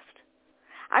past.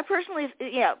 I personally,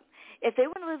 if they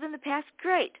want to live in the past,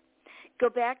 great. Go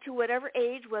back to whatever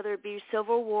age, whether it be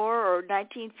Civil War or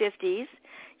 1950s,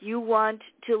 you want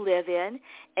to live in,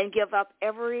 and give up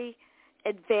every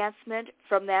advancement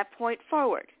from that point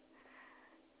forward.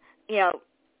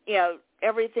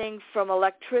 Everything from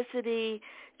electricity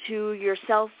to your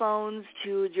cell phones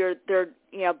to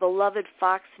their beloved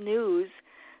Fox News,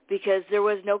 because there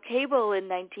was no cable in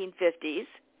 1950s.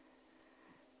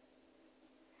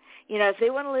 If they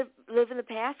want to live in the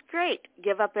past, great.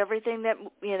 Give up everything that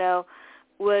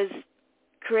was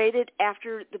created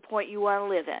after the point you want to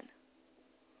live in.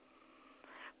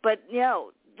 But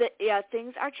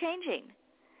things are changing,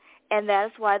 and that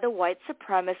is why the white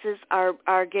supremacists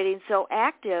are getting so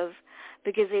active,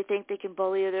 because they think they can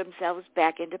bully themselves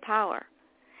back into power,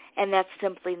 And that's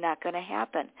simply not going to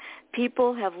happen.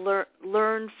 People have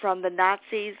learned from the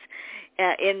Nazis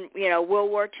in World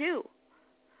War II.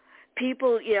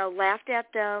 People laughed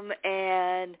at them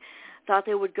and thought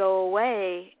they would go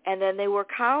away, and then they were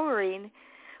cowering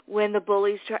when the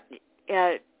bullies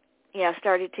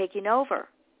started taking over.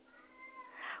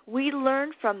 We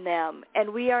learned from them,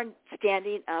 and we are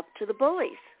standing up to the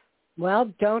bullies.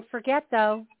 Well, don't forget,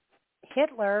 though,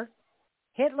 Hitler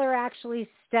actually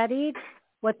studied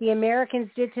what the Americans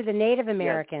did to the Native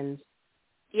Americans.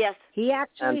 Yes. He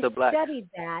actually studied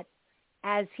that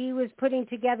as he was putting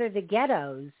together the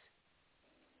ghettos.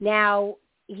 Now,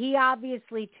 he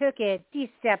obviously took it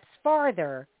 50 steps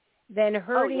farther than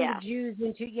herding the Jews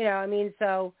into,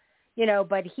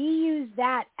 but he used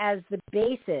that as the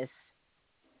basis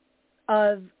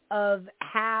of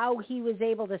how he was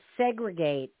able to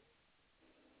segregate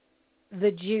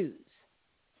the Jews.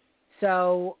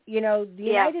 So, the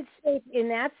United States, in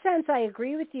that sense, I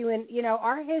agree with you. And,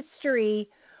 our history,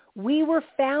 we were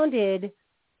founded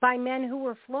by men who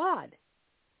were flawed.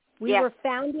 We were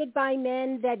founded by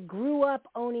men that grew up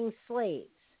owning slaves.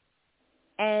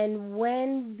 And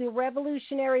when the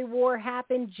Revolutionary War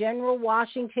happened, General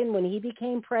Washington, when he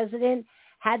became president,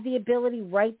 had the ability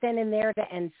right then and there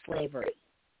to end slavery.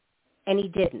 And he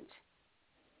didn't.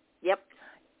 Yep.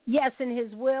 Yes, in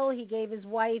his will, he gave his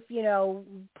wife,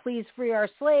 please free our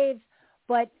slaves,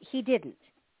 but he didn't.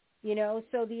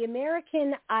 So the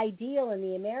American ideal and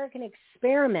the American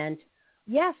experiment,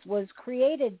 yes, was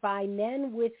created by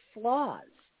men with flaws.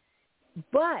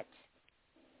 But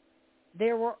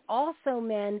there were also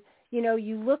men,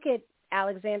 you look at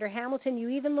Alexander Hamilton, you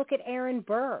even look at Aaron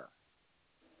Burr.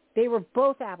 They were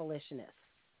both abolitionists.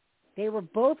 They were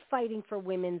both fighting for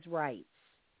women's rights.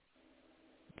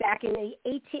 Back in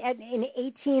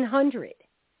 1800,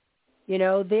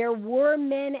 there were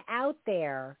men out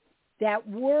there that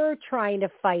were trying to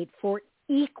fight for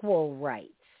equal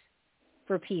rights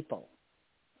for people.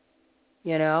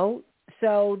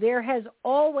 So there has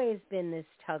always been this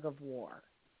tug of war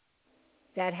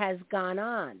that has gone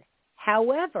on.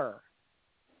 However,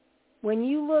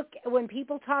 when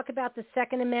people talk about the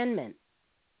Second Amendment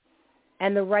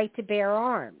and the right to bear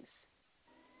arms,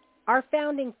 our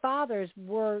founding fathers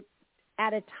were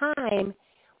at a time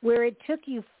where it took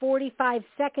you 45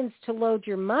 seconds to load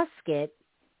your musket,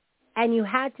 and you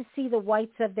had to see the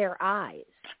whites of their eyes.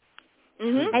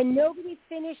 Mm-hmm. And nobody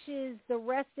finishes the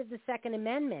rest of the Second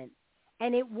Amendment.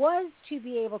 And it was to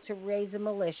be able to raise a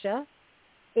militia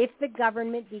if the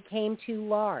government became too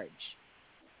large.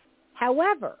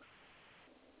 However,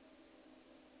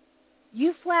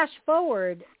 you flash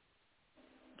forward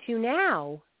to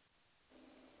now,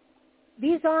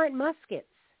 these aren't muskets.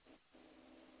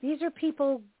 These are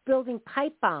people building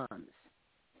pipe bombs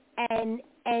and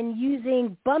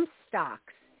using bump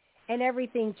stocks and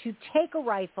everything to take a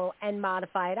rifle and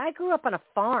modify it. I grew up on a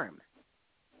farm.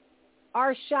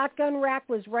 Our shotgun rack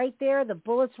was right there. The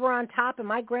bullets were on top, and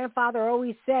my grandfather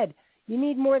always said, you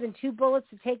need more than 2 bullets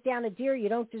to take down a deer you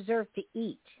don't deserve to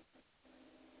eat.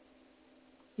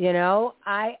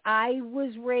 I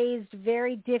was raised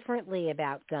very differently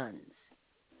about guns.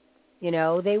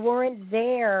 They weren't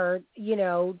there,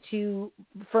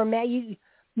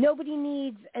 nobody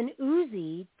needs an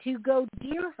Uzi to go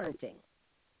deer hunting.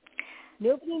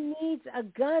 Nobody needs a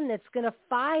gun that's going to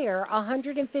fire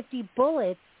 150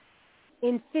 bullets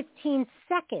in 15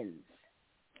 seconds,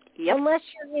 unless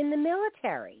you're in the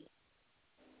military.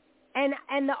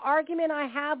 And the argument I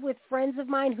have with friends of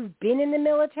mine who've been in the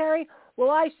military,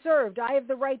 well, I served, I have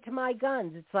the right to my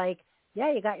guns. It's like,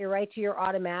 yeah, you got your right to your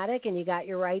automatic and you got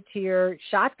your right to your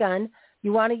shotgun.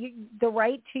 You want the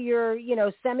right to your,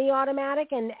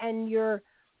 semi-automatic and your,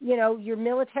 your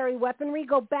military weaponry,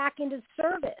 go back into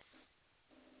service.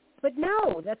 But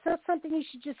no, that's not something you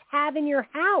should just have in your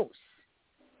house.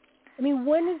 I mean,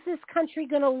 when is this country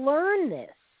going to learn this?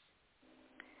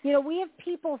 We have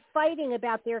people fighting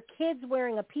about their kids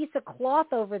wearing a piece of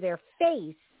cloth over their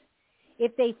face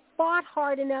if they fought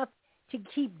hard enough to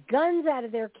keep guns out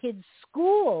of their kids'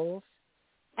 schools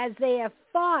as they have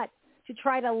fought to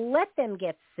try to let them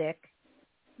get sick.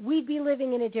 We'd be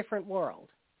living in a different world.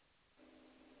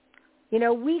 We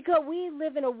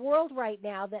live in a world right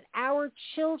now that our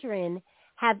children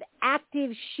have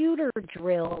active shooter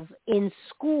drills in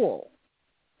school.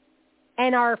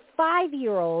 And our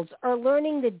 5-year-olds are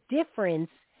learning the difference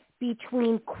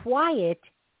between quiet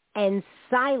and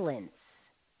silence.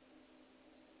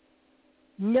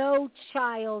 No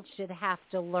child should have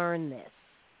to learn this.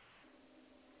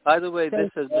 By the way, this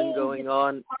has been going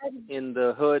on in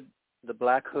the hood, the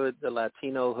black hood, the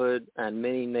Latino hood, and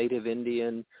many Native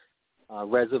Indian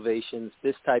reservations,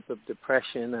 this type of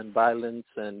depression and violence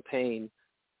and pain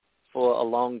for a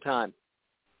long time.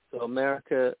 So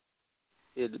America,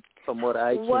 from what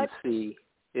I can see,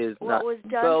 is not... What was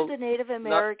done to the Native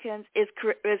Americans is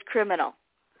criminal.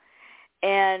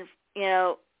 And, you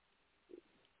know...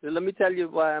 Let me tell you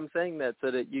why I'm saying that so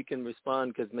that you can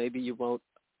respond, because maybe you won't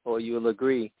or you'll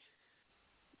agree.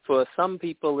 For some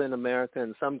people in America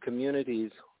and some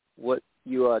communities, what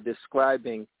you are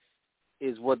describing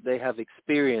is what they have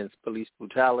experienced: police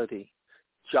brutality,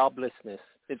 joblessness.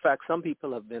 In fact, some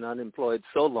people have been unemployed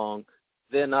so long,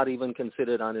 they're not even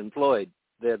considered unemployed.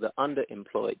 They're the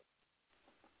underemployed.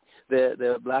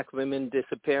 There are black women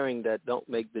disappearing that don't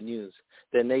make the news.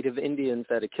 There are Native Indians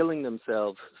that are killing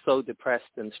themselves, so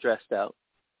depressed and stressed out.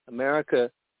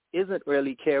 America isn't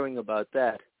really caring about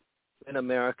that. When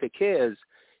America cares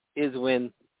is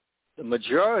when the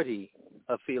majority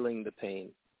are feeling the pain.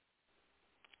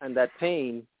 And that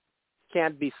pain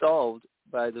can't be solved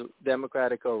by the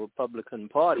Democratic or Republican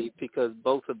Party, because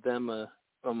both of them are,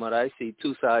 from what I see,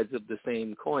 two sides of the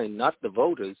same coin, not the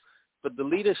voters, but the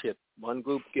leadership. One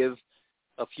group give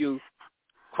a few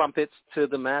crumpets to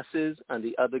the masses, and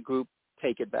the other group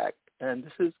take it back. And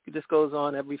this goes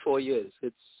on every 4 years.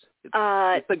 It's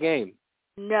a game.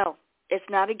 No, it's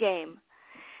not a game.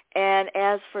 And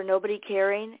as for nobody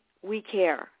caring, we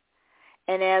care.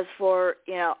 And as for,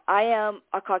 I am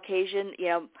a Caucasian.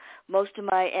 Most of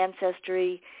my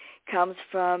ancestry comes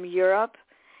from Europe,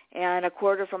 and a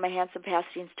quarter from a handsome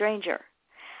passing stranger.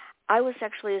 I was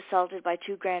sexually assaulted by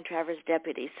 2 Grand Traverse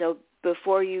deputies. So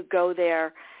before you go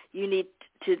there, you need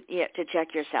to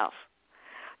check yourself.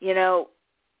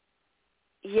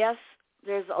 Yes,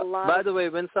 there's a lot. By the way,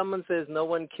 when someone says no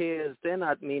one cares, they're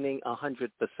not meaning 100%.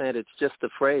 It's just a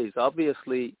phrase.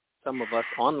 Obviously, some of us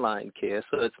online care,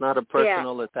 so it's not a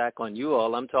personal attack on you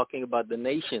all. I'm talking about the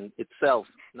nation itself,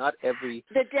 not every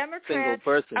the Democrats single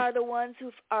person. Are the ones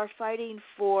who are fighting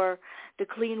for the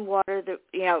clean water, the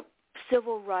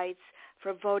civil rights,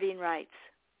 for voting rights.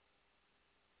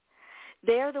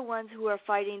 They're the ones who are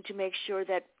fighting to make sure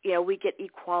that we get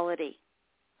equality.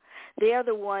 They are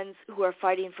the ones who are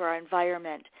fighting for our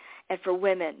environment and for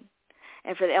women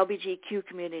and for the LGBTQ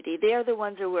community. They are the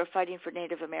ones who are fighting for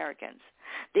Native Americans.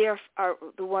 They are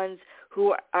the ones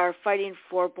who are fighting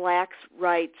for blacks'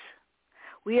 rights.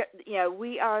 We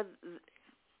are.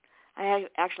 I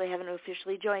actually haven't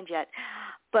officially joined yet,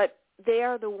 but they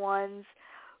are the ones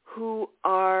who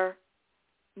are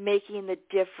making the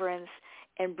difference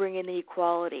and bringing the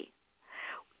equality.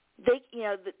 The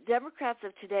Democrats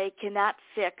of today cannot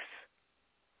fix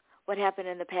what happened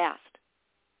in the past,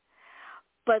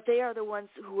 but they are the ones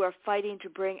who are fighting to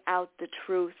bring out the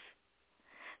truth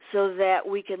so that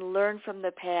we can learn from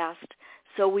the past,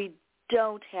 so we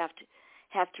don't have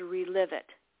to relive it.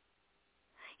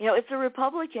 It's the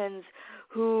Republicans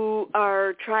who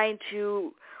are trying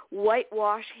to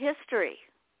whitewash history.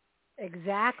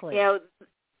 Exactly. What's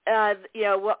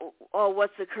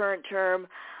the current term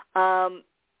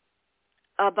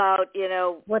about,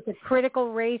 what, the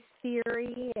critical race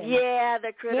theory?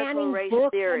 The critical race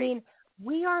theory. I mean,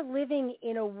 we are living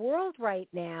in a world right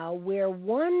now where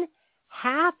one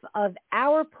half of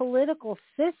our political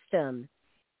system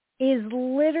is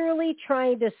literally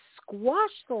trying to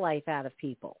squash the life out of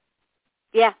people.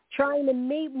 Yeah. Trying to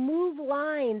move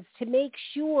lines to make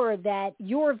sure that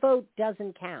your vote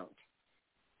doesn't count.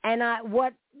 And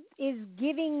what is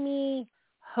giving me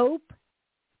hope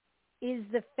is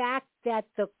the fact that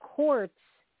the courts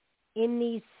in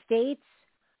these states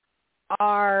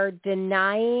are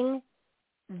denying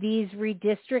these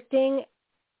redistricting,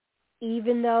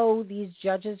 even though these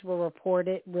judges were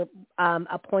appointed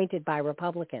by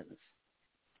Republicans.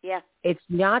 Yeah. It's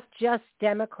not just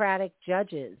Democratic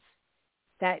judges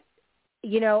that,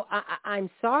 I'm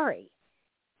sorry.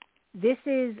 This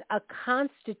is a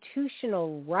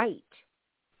constitutional right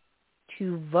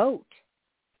to vote.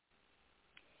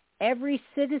 Every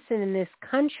citizen in this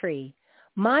country,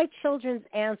 my children's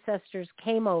ancestors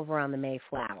came over on the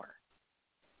Mayflower,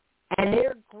 and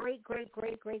their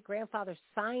great-great-great-great-grandfather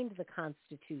signed the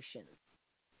Constitution.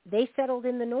 They settled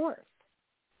in the North.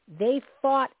 They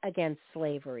fought against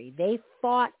slavery. They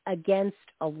fought against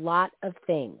a lot of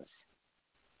things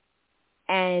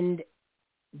and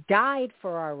died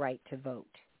for our right to vote.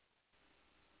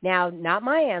 Now, not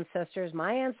my ancestors.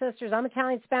 My ancestors, I'm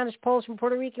Italian, Spanish, Polish, and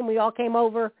Puerto Rican. We all came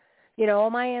over.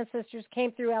 All my ancestors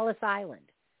came through Ellis Island.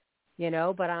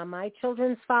 But on my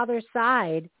children's father's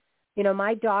side,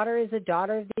 my daughter is a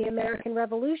daughter of the American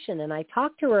Revolution. And I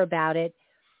talked to her about it.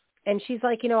 And she's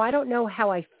like, I don't know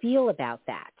how I feel about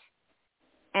that.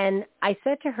 And I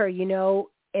said to her,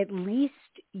 at least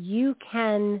you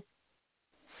can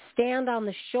stand on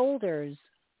the shoulders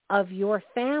of your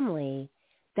family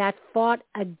that fought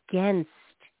against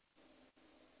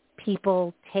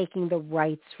people taking the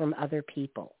rights from other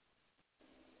people.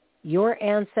 Your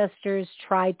ancestors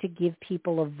tried to give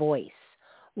people a voice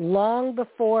long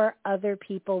before other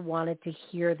people wanted to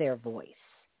hear their voice.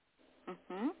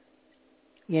 Mm-hmm.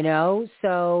 You know,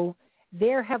 so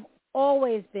there have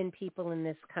always been people in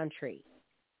this country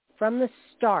from the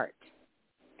start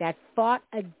that fought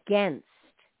against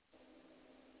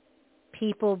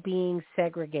people being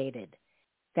segregated,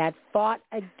 that fought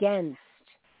against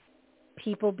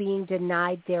people being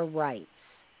denied their rights.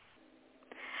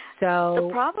 So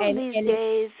the problem these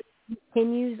days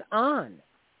continues on.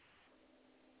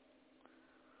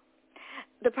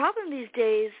 The problem these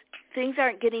days, things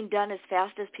aren't getting done as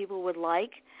fast as people would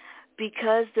like,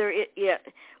 because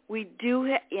we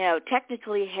do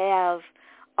technically have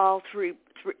all three,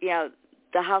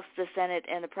 the House, the Senate,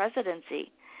 and the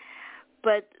presidency,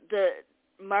 but the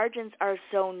margins are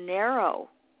so narrow.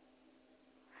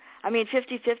 I mean,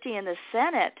 50-50 in the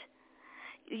Senate.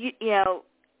 You know,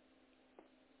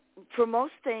 for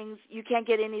most things, you can't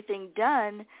get anything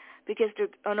done because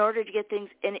in order to get things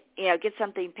get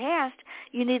something passed,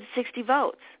 you need 60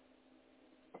 votes.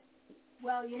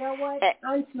 Well, you know what?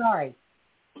 I'm sorry,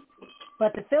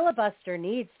 but the filibuster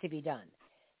needs to be done.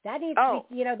 That needs to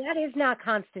be, that is not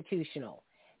constitutional.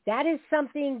 That is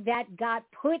something that got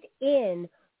put in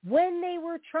when they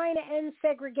were trying to end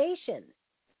segregation.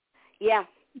 Yeah.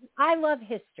 I love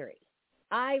history.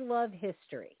 I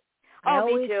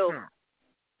Me too. have.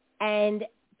 And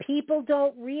people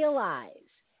don't realize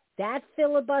that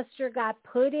filibuster got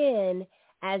put in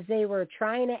as they were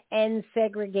trying to end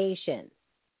segregation.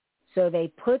 So they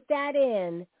put that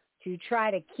in to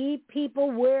try to keep people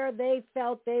where they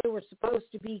felt they were supposed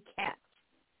to be kept.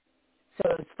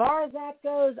 So as far as that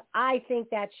goes, I think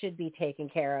that should be taken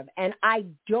care of. And I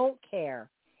don't care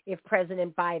if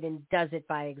President Biden does it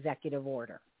by executive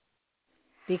order.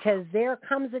 Because there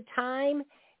comes a time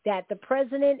that the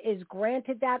president is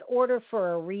granted that order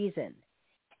for a reason.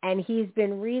 And he's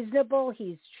been reasonable.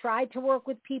 He's tried to work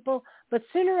with people. But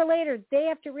sooner or later, they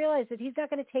have to realize that he's not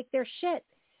going to take their shit.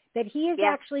 That he is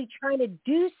actually trying to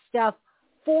do stuff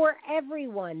for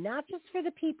everyone, not just for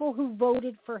the people who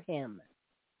voted for him.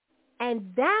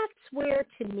 And that's where,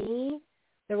 to me,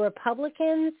 the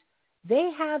Republicans,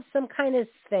 they have some kind of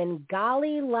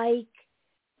Svengali-like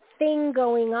thing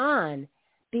going on,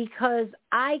 because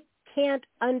I can't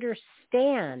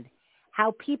understand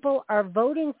how people are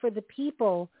voting for the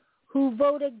people who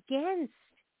vote against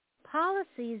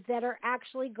policies that are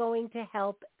actually going to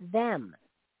help them.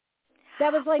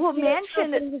 That was like, Trump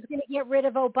was going to get rid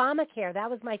of Obamacare. That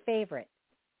was my favorite.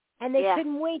 And they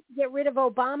couldn't wait to get rid of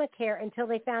Obamacare until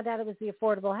they found out it was the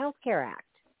Affordable Health Care Act.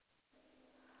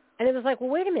 And it was like, well,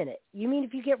 wait a minute. You mean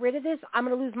if you get rid of this, I'm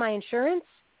going to lose my insurance?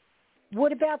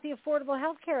 What about the Affordable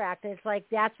Health Care Act? And it's like,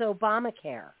 that's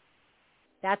Obamacare.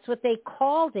 That's what they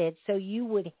called it, so you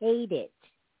would hate it,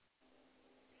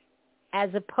 as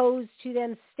opposed to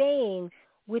them staying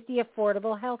with the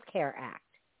Affordable Health Care Act.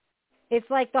 It's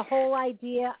like the whole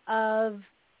idea of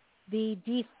the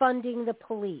defunding the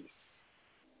police.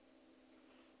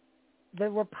 The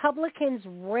Republicans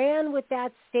ran with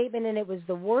that statement, and it was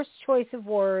the worst choice of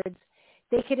words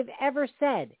they could have ever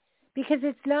said, because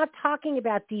it's not talking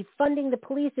about defunding the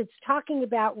police. It's talking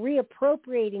about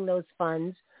reappropriating those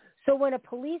funds. So when a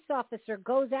police officer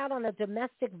goes out on a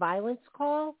domestic violence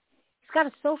call, he's got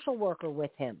a social worker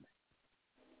with him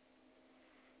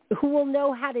who will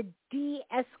know how to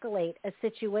de-escalate a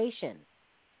situation,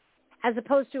 as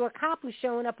opposed to a cop who's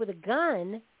showing up with a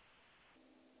gun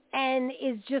and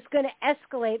is just going to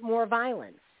escalate more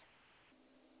violence.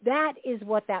 That is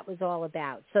what that was all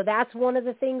about. So that's one of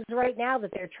the things right now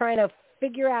that they're trying to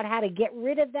figure out how to get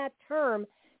rid of that term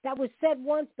that was said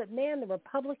once, but man, the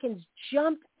Republicans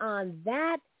jumped on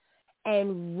that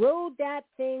and rode that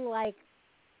thing like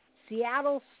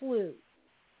Seattle slew.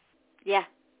 Yeah.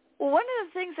 Well, one of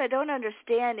the things I don't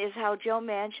understand is how Joe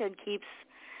Manchin keeps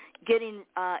getting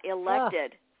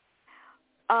elected.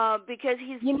 Because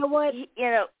he's, you know what?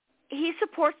 He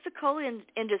supports the coal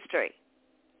industry.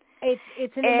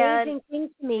 It's an amazing thing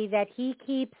to me that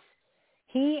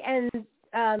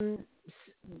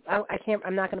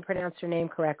I'm not going to pronounce her name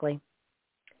correctly.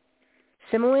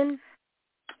 Simowin?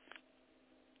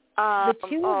 The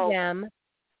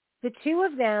two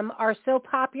of them are so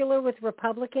popular with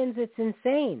Republicans, it's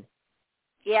insane.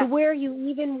 Yeah. To where you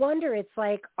even wonder, it's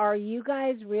like, are you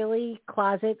guys really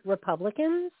closet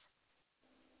Republicans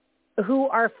who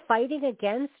are fighting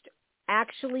against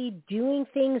actually doing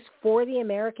things for the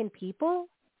American people?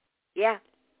 Yeah.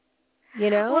 You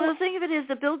know? Well, the thing of it is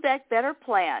the Build Back Better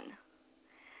plan.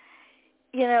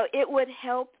 You know, it would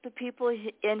help the people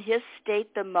in his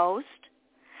state the most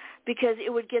because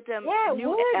it would get them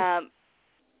new.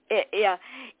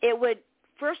 It would.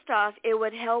 First off, it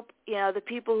would help the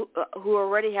people who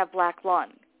already have black lung.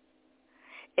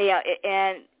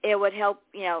 And it would help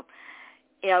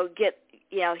get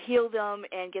heal them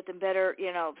and get them better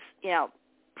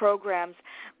programs.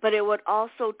 But it would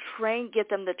also get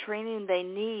them the training they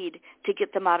need to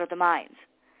get them out of the mines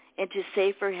into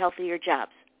safer, healthier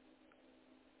jobs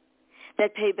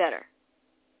that pay better.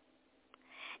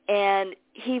 And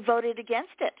he voted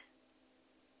against it.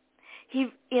 He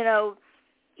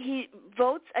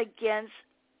votes against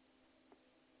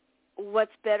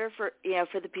what's better for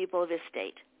the people of his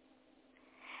state.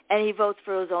 And he votes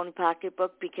for his own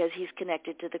pocketbook because he's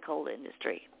connected to the coal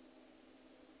industry.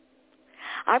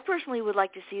 I personally would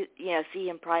like to see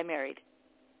him primaried.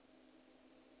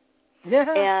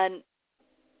 Yeah. And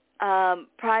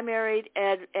primaried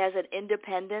as an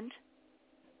independent.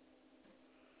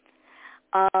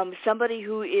 Somebody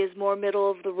who is more middle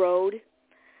of the road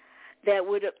that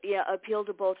would appeal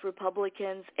to both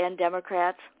Republicans and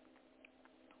Democrats.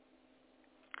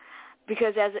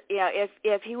 Because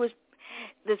if he was,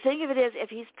 the thing of it is, if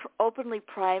he's openly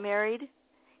primaried,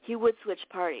 he would switch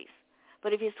parties.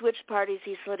 But if he switched parties,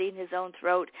 he's slitting his own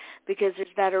throat because there's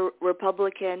not a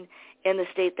Republican in the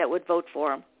state that would vote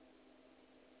for him.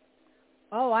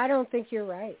 Oh, I don't think you're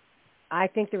right. I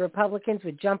think the Republicans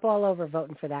would jump all over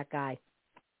voting for that guy.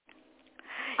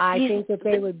 I think that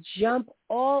they would jump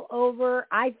all over.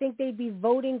 I think they'd be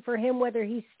voting for him whether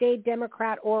he stayed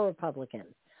Democrat or Republican.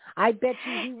 I bet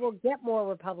you he will get more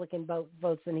Republican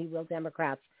votes than he will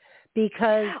Democrats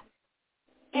because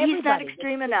he's not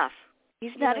extreme enough.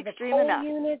 He's not extreme enough.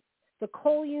 The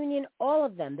coal union, all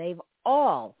of them, they've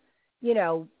all,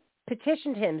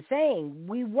 petitioned him saying,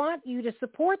 we want you to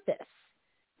support this.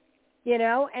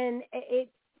 And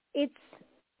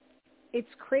it's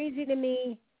crazy to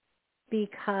me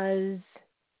because,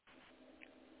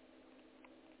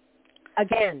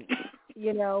 again,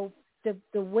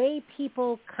 the way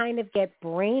people kind of get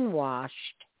brainwashed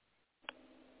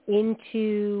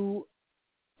into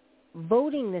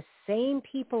voting the same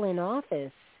people in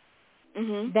office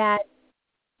that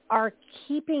are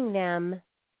keeping them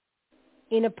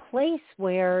in a place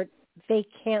where they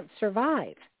can't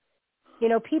survive.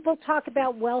 People talk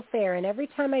about welfare, and every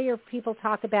time I hear people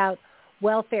talk about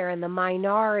welfare and the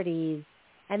minorities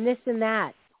and this and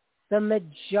that, the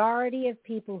majority of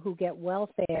people who get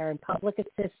welfare and public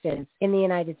assistance in the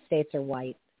United States are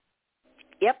white.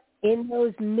 Yep. In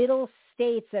those middle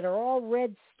states that are all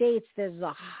red states, there's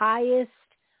the highest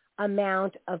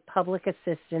amount of public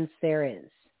assistance there is.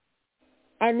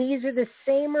 And these are the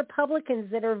same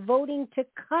Republicans that are voting to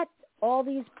cut all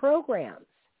these programs.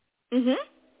 Mm-hmm.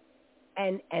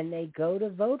 And they go to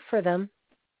vote for them.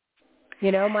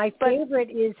 My favorite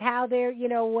is how they're,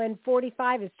 when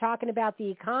 45 is talking about the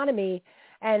economy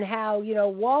and how,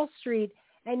 Wall Street,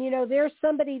 and, there's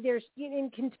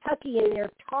in Kentucky in their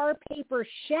tar paper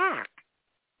shack.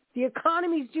 The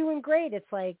economy's doing great.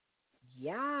 It's like,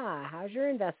 yeah, how's your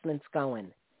investments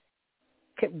going?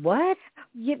 What?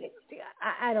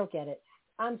 I don't get it.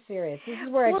 I'm serious. This is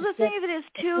where the thing of it is,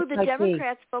 too, the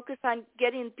Democrats focus on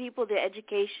getting people the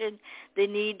education they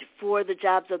need for the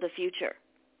jobs of the future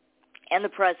and the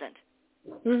present.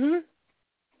 Mm-hmm.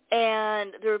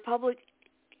 And the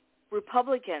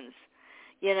Republicans,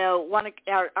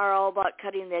 are all about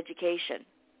cutting the education.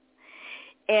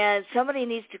 And somebody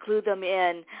needs to clue them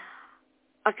in.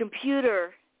 A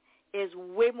computer is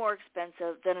way more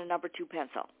expensive than a number 2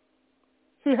 pencil.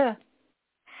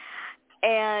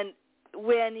 And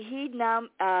when he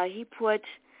put,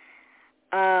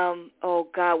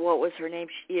 what was her name?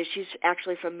 She's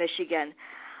actually from Michigan.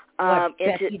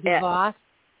 Betsy DeVos?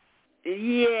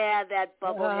 Yeah, that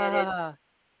bubble-headed.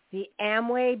 The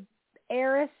Amway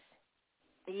heiress?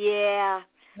 Yeah.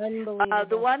 Unbelievable.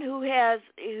 The one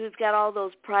who's got all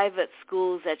those private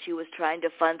schools that she was trying to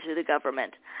fund through the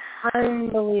government.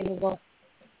 Unbelievable.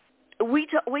 We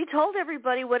told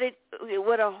everybody what a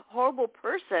horrible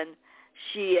person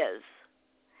she is,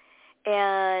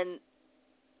 and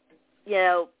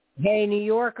Hey, New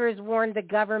Yorkers warned the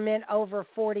government over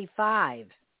 45.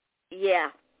 Yeah.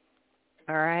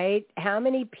 All right. How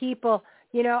many people?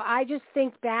 I just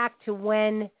think back to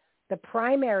when the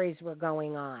primaries were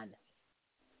going on.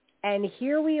 And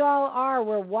here we all are.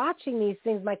 We're watching these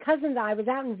things. My cousin and I was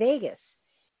out in Vegas.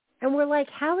 And we're like,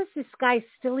 how is this guy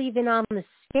still even on the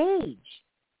stage?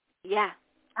 Yeah.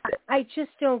 I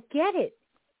just don't get it.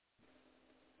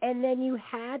 And then you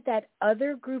had that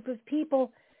other group of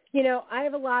people You know, I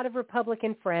have a lot of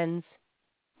Republican friends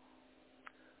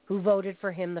who voted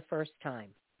for him the first time.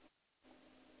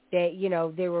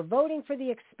 They were voting for the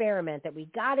experiment that we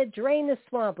got to drain the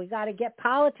swamp. We got to get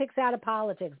politics out of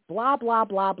politics, blah, blah,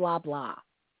 blah, blah, blah.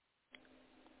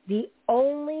 The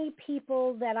only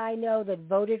people that I know that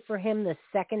voted for him the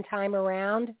second time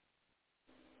around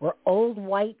were old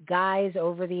white guys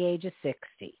over the age of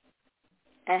 60.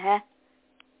 Uh-huh.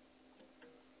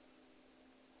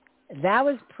 That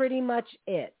was pretty much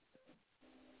it.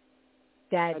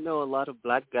 I know a lot of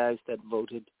black guys that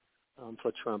voted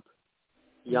for Trump.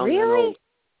 Young really? and old.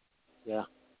 Yeah.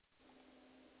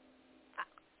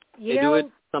 They do it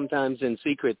sometimes in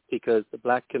secret because the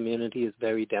black community is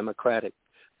very democratic.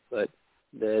 But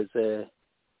there's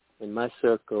in my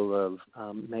circle of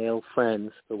male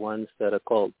friends, the ones that are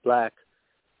called black,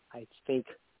 I think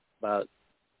about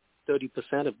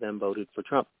 30% of them voted for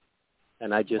Trump.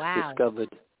 And I just discovered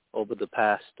over the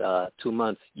past 2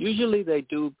 months. Usually they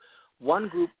do, one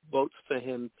group votes for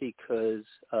him because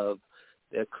of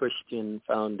their Christian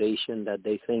foundation that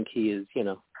they think he is,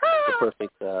 the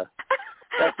perfect,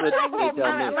 that's what they tell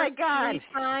me. Oh, my God. 3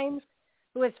 times,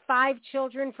 who has 5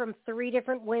 children from 3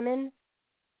 different women.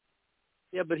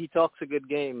 Yeah, but he talks a good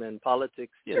game, and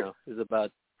politics, is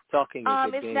about talking a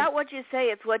good game. It's not what you say,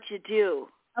 it's what you do.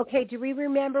 Okay, do we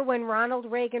remember when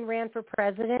Ronald Reagan ran for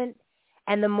president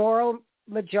and the moral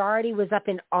majority was up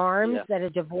in arms that a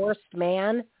divorced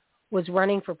man was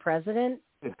running for president?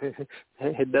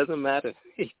 It doesn't matter.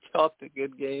 He talked a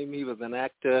good game. He was an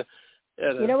actor.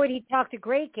 You know what? He talked a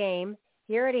great game.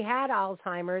 He already had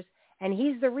Alzheimer's, and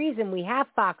he's the reason we have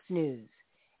Fox News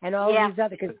and all these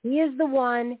other, because he is the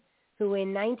one who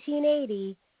in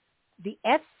 1980, the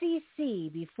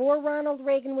FCC, before Ronald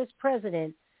Reagan was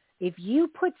president, if you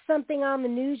put something on the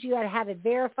news, you had to have it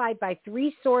verified by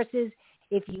 3 sources.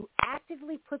 If you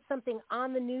actively put something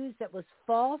on the news that was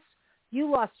false, you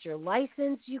lost your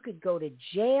license. You could go to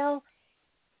jail.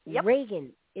 Yep.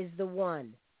 Reagan is the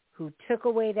one who took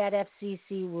away that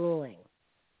FCC ruling.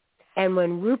 And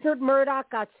when Rupert Murdoch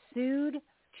got sued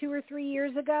 2 or 3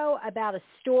 years ago about a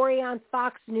story on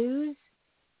Fox News,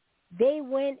 they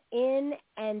went in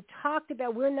and talked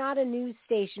about, we're not a news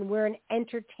station, we're an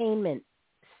entertainment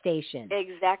station.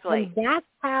 Exactly. And that's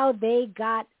how they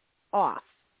got off.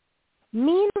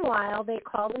 Meanwhile, they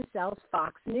call themselves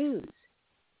Fox News.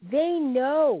 They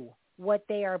know what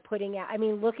they are putting out. I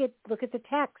mean, look at the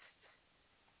texts.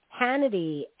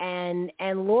 Hannity and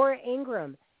Laura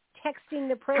Ingraham texting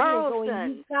the president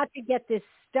going, you've got to get this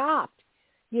stopped.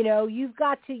 You've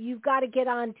got to get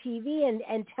on TV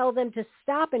and tell them to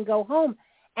stop and go home,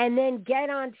 and then get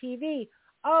on TV.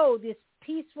 Oh, this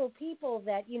peaceful people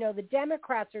that, the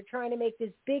Democrats are trying to make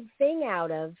this big thing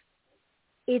out of.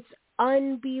 It's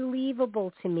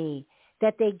unbelievable to me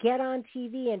that they get on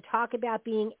TV and talk about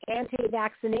being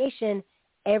anti-vaccination.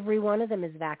 Every one of them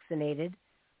is vaccinated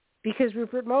because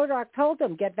Rupert Murdoch told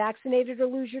them, get vaccinated or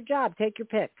lose your job. Take your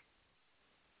pick.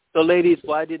 So, ladies,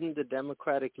 why didn't the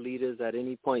Democratic leaders at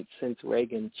any point since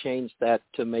Reagan change that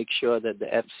to make sure that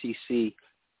the FCC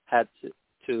had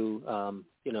to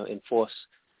enforce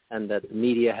and that the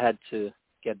media had to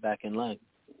get back in line?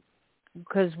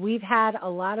 Because we've had a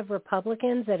lot of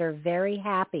Republicans that are very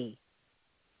happy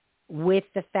with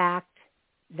the fact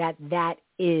that that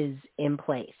is in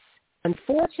place.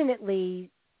 Unfortunately,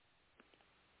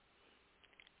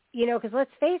 because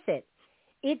let's face it,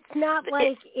 it's not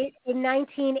like in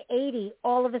 1980,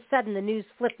 all of a sudden the news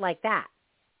flipped like that.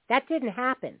 That didn't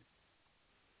happen.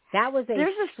 That was a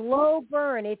slow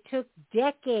burn. It took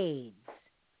decades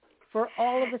for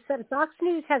all of a sudden. Fox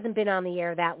News hasn't been on the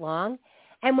air that long.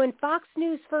 And when Fox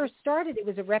News first started, it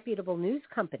was a reputable news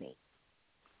company.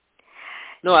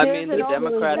 No, I mean, the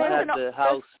Democrats had the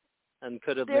House and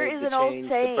could have made the change.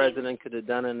 The president could have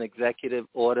done an executive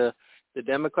order. The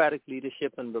Democratic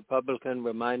leadership and Republican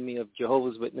remind me of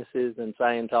Jehovah's Witnesses and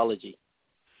Scientology.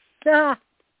 Ah.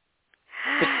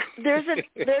 There's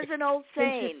an old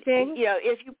saying.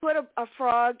 If you put a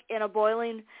frog in a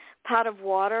boiling pot of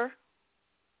water,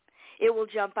 it will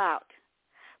jump out.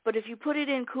 But if you put it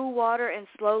in cool water and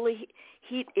slowly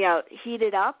heat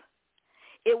it up,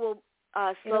 it will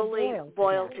slowly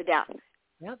boil to death.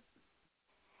 Yep.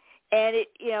 And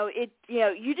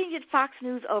you didn't get Fox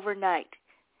News overnight.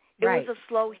 It was a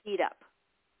slow heat up.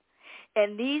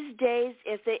 And these days,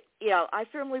 if they, I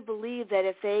firmly believe that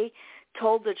if they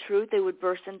told the truth, they would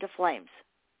burst into flames.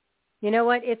 You know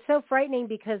what? It's so frightening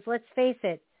because let's face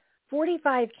it,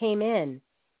 45 came in.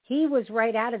 He was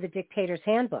right out of the Dictator's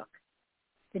Handbook.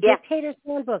 The Dictator's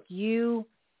Handbook, you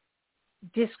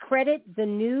discredit the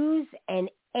news and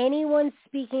anyone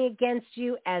speaking against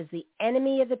you as the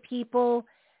enemy of the people,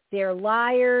 They're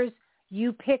liars.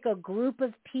 You pick a group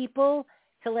of people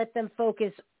to let them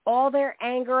focus all their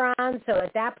anger on. So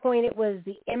at that point, it was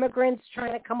the immigrants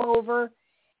trying to come over,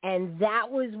 and that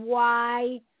was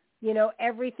why,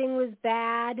 everything was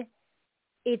bad.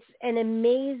 It's an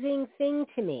amazing thing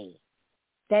to me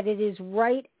that it is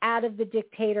right out of the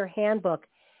dictator handbook.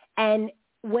 And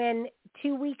when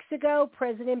 2 weeks ago,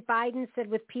 President Biden said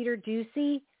with Peter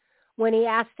Doocy, when he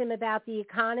asked him about the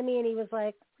economy, and he was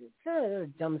like, oh,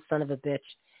 dumb son of a bitch,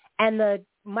 and the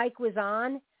mic was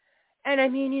on, and I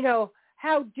mean,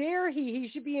 how dare he? He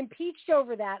should be impeached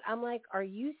over that. I'm like, are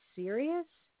you serious?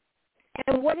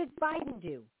 And what did Biden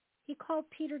do? He called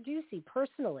Peter Doocy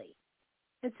personally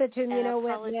and said to him, you know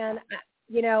what, man,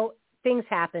 things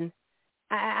happen.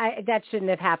 I that shouldn't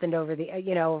have happened over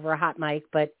over a hot mic,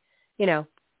 but,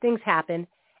 things happen.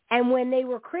 And when they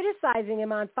were criticizing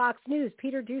him on Fox News,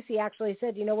 Peter Doocy actually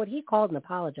said, you know what, he called and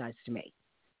apologized to me.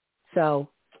 So,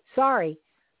 sorry.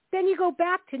 Then you go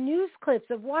back to news clips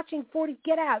of watching 40,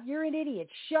 get out, you're an idiot,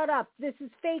 shut up, this is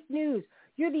fake news,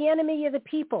 you're the enemy of the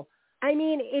people. I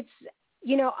mean, it's,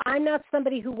 I'm not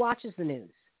somebody who watches the news.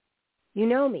 You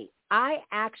know me. I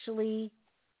actually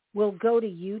will go to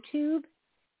YouTube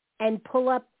and pull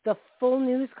up the full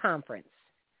news conference.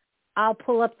 I'll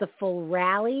pull up the full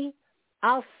rally.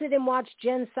 I'll sit and watch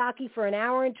Jen Psaki for an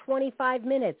hour and 25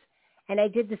 minutes. And I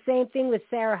did the same thing with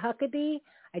Sarah Huckabee.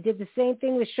 I did the same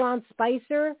thing with Sean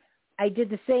Spicer. I did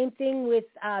the same thing with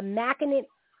McEnany.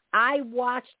 I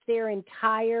watched their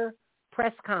entire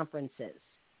press conferences.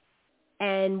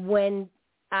 And when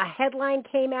a headline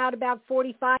came out about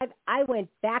 45, I went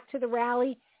back to the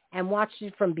rally and watched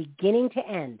it from beginning to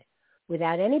end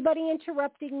without anybody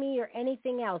interrupting me or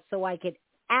anything else, so I could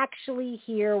actually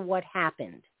hear what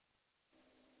happened.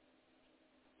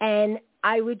 And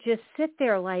I would just sit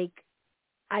there like,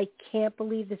 I can't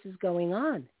believe this is going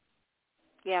on.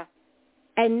 Yeah.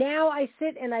 And now I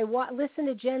sit and I listen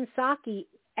to Jen Psaki,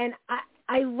 and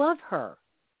I love her.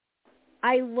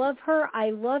 I love her. I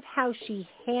love how she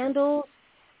handles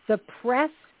the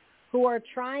press who are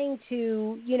trying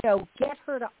to, get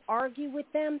her to argue with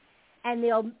them, and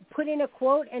they'll put in a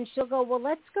quote, and she'll go, well,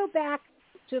 let's go back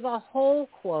to the whole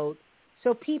quote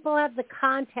so people have the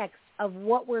context of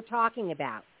what we're talking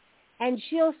about. And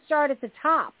she'll start at the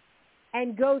top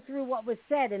and go through what was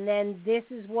said, and then this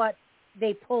is what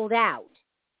they pulled out.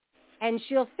 And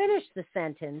she'll finish the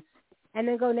sentence and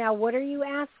then go, now what are you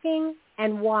asking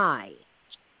and why?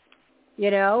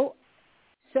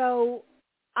 So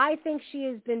I think she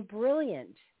has been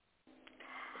brilliant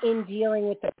in dealing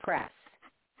with the press.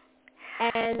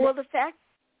 And well, the fact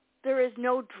there is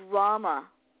no drama.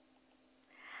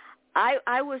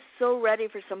 I was so ready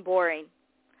for some boring.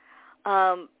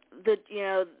 The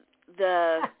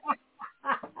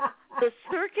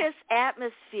circus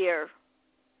atmosphere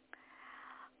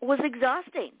was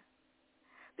exhausting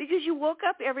because you woke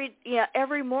up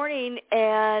every morning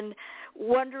and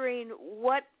wondering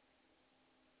what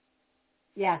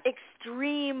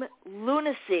extreme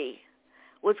lunacy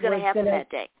was going to happen that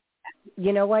day.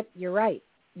 You know what? You're right.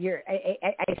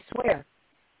 I swear.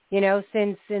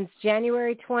 Since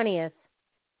January 20th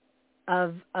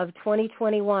of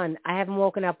 2021, I haven't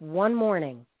woken up one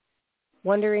morning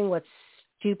wondering what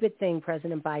stupid thing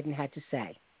President Biden had to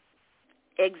say.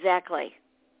 Exactly.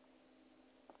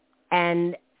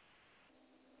 And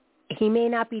he may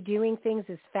not be doing things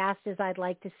as fast as I'd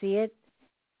like to see it,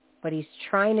 but he's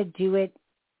trying to do it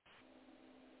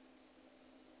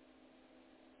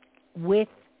with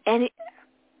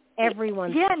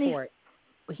everyone's support.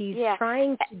 He's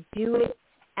trying to do it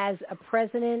as a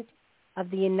president of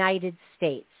the United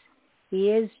States. He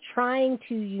is trying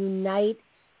to unite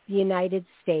the United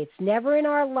States. Never in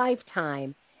our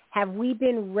lifetime have we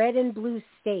been red and blue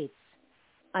states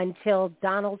until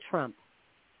Donald Trump.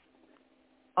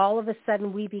 All of a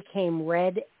sudden we became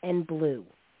red and blue.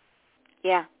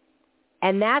 Yeah.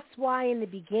 And that's why in the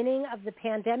beginning of the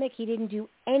pandemic he didn't do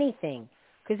anything,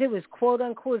 because it was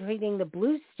quote-unquote hitting the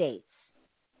blue states.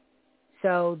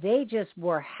 So they just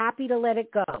were happy to let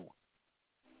it go.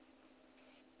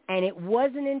 And it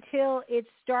wasn't until it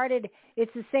started,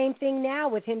 it's the same thing now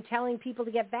with him telling people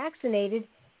to get vaccinated.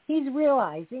 He's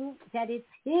realizing that it's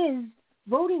his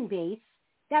voting base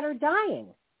that are dying.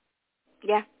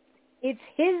 Yeah. It's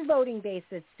his voting base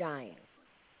that's dying,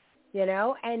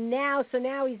 and now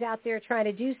he's out there trying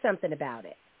to do something about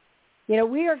it.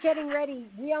 We are getting ready.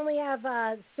 We only have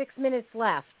 6 minutes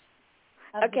left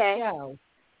of the show.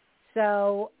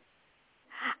 So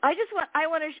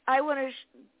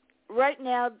right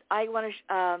now,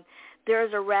 there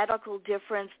is a radical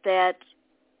difference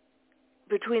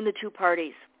between the two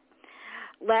parties.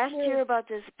 Last year about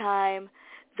this time,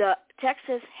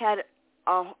 Texas had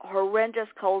a horrendous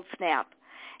cold snap,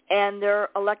 and their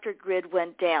electric grid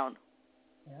went down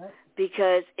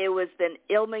because it was been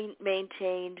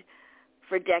ill-maintained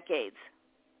for decades.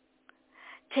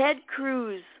 Ted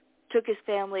Cruz took his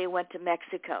family and went to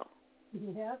Mexico.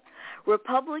 Yep.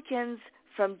 Republicans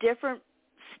from different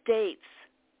states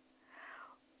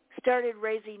started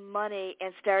raising money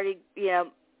and started,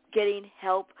 getting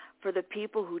help for the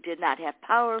people who did not have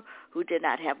power, who did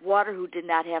not have water, who did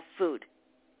not have food.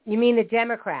 You mean the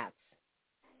Democrats?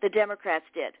 The Democrats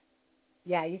did.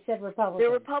 Yeah, you said Republicans.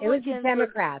 The Republicans. It was the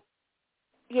Democrats.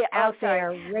 Out there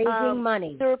raising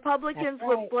money. The Republicans That's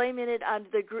were right. blaming it on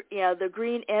the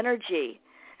green energy.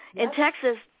 Yep. In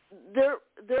Texas,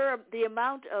 the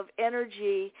amount of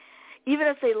energy, even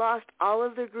if they lost all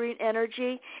of their green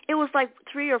energy, it was like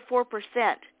 3 or 4%.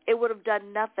 It would have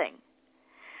done nothing.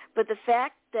 But the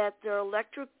fact that their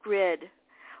electric grid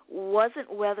wasn't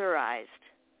weatherized,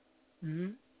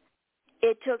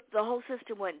 it took the whole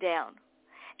system went down,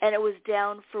 and it was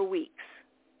down for weeks.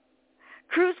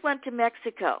 Cruz went to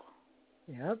Mexico.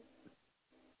 Yep.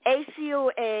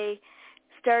 ACOA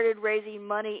started raising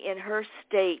money in her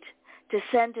state to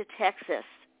send to Texas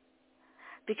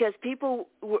because people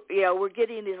were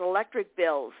getting these electric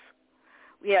bills,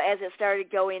 as it started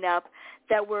going up,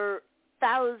 that were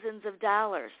thousands of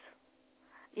dollars.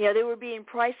 They were being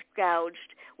price gouged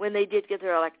when they did get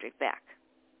their electric back.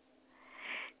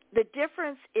 The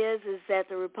difference is that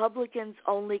the Republicans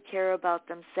only care about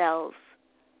themselves.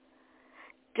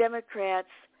 Democrats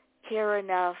care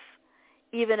enough,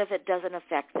 even if it doesn't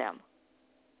affect them.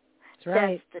 That's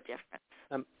right. That's the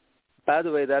difference. By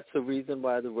the way, that's the reason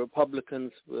why the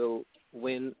Republicans will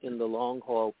win in the long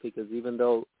haul, because even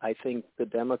though I think the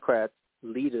Democrat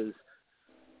leaders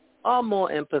are more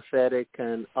empathetic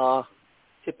and are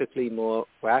typically more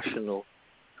rational,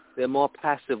 they're more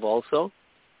passive also.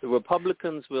 The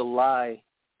Republicans will lie,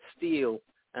 steal,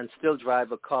 and still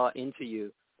drive a car into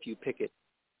you if you pick it.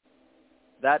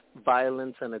 That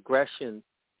violence and aggression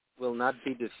will not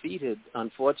be defeated,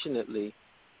 unfortunately,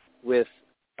 with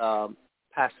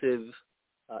passive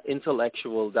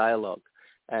intellectual dialogue.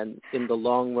 And in the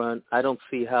long run, I don't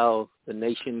see how the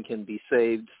nation can be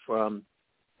saved from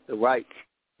the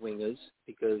right-wingers,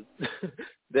 because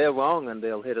they're wrong and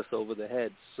they'll hit us over the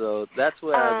head. So that's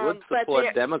where I would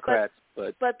support Democrats.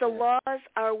 But the laws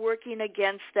are working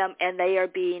against them, and they are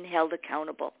being held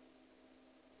accountable.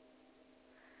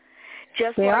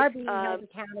 They are being held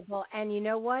accountable, and you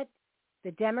know what?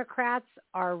 The Democrats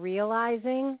are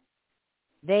realizing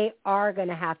they are going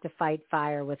to have to fight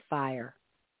fire with fire.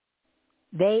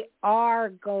 They are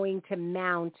going to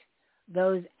mount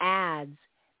those ads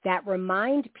that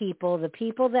remind people, the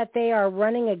people that they are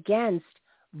running against,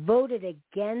 voted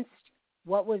against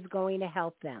what was going to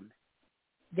help them.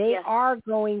 They are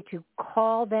going to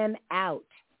call them out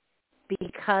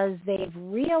because they've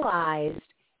realized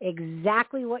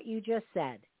exactly what you just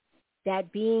said,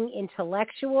 that being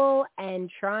intellectual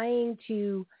and trying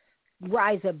to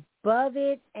rise above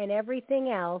it and everything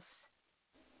else,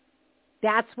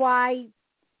 that's why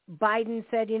Biden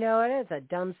said, it's a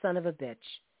dumb son of a bitch.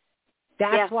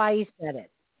 That's why he said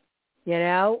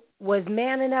it. Was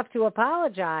man enough to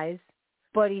apologize,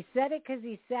 but he said it because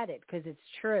he said it, because it's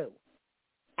true.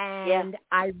 And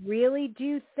I really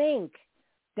do think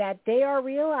that they are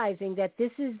realizing that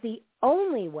this is the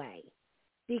only way,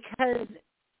 because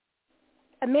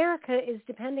America is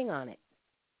depending on it.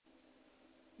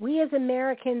 We as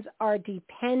Americans are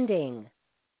depending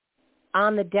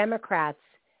on the Democrats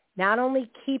not only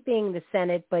keeping the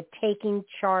Senate, but taking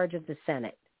charge of the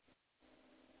Senate.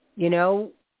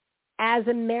 As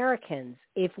Americans,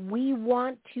 if we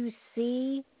want to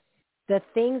see the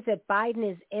things that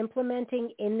Biden is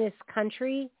implementing in this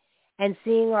country and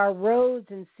seeing our roads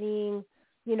and seeing,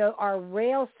 our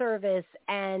rail service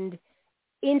and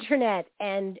internet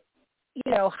and,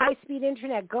 high-speed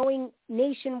internet going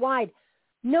nationwide,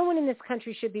 no one in this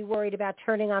country should be worried about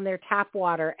turning on their tap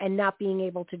water and not being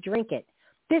able to drink it.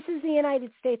 This is the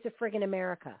United States of friggin'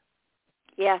 America.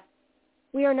 Yeah.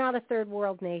 We are not a third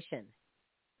world nation.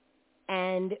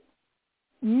 And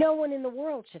no one in the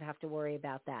world should have to worry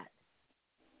about that.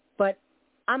 But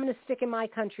I'm going to stick in my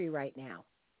country right now.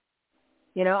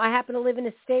 I happen to live in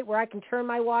a state where I can turn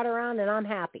my water on and I'm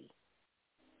happy.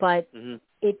 But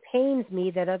it pains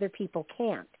me that other people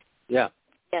can't. Yeah.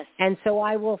 Yes. And so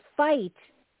I will fight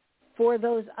for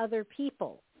those other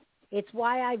people. It's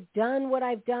why I've done what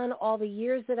I've done all the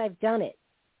years that I've done it.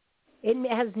 It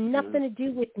has nothing to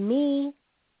do with me.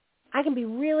 I can be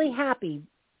really happy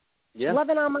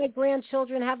loving on my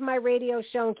grandchildren, having my radio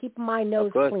show, and keeping my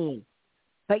nose clean.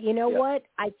 But you know what?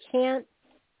 I can't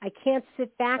I can't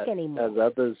sit back anymore. As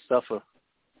others suffer.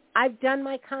 I've done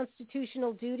my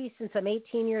constitutional duty since I'm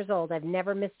 18 years old. I've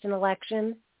never missed an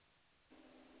election.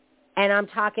 And I'm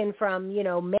talking from,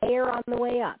 mayor on the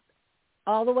way up,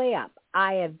 all the way up.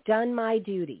 I have done my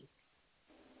duty.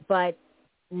 But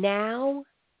now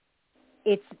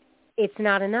it's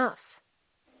not enough.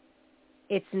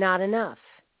 It's not enough.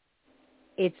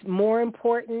 It's more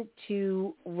important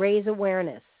to raise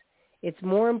awareness. It's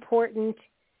more important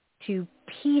to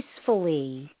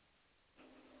peacefully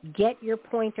get your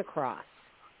point across.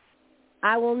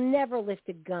 I will never lift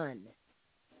a gun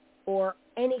or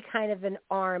any kind of an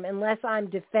arm unless I'm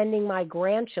defending my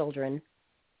grandchildren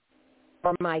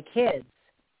or my kids.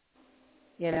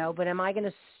 But am I going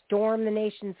to storm the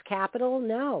nation's capital?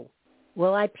 No.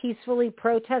 Will I peacefully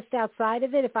protest outside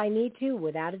of it if I need to?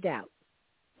 Without a doubt.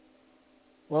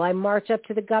 Will I march up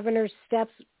to the governor's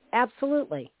steps?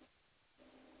 Absolutely.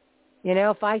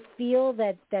 If I feel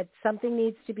that something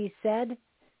needs to be said,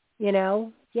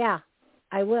 yeah,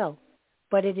 I will.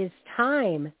 But it is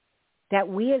time that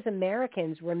we as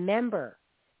Americans remember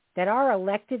that our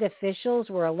elected officials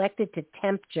were elected to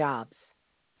temp jobs.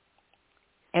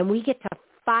 And we get to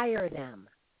fire them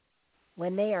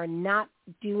when they are not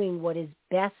doing what is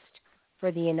best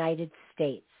for the United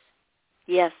States.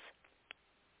 Yes.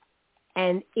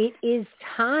 And it is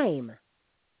time.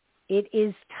 It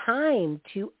is time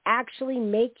to actually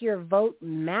make your vote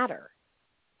matter.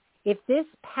 If this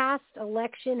past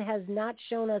election has not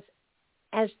shown us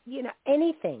as,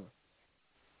 anything,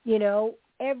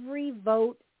 every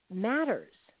vote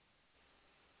matters.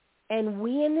 And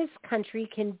we in this country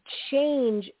can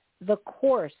change the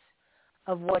course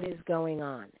of what is going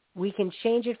on. We can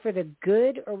change it for the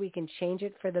good or we can change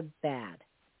it for the bad.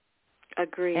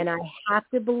 Agreed. And I just have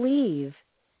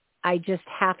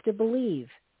to believe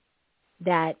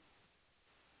that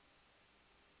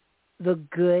the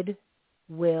good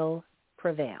will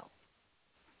prevail.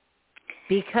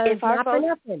 Because not for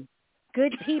nothing,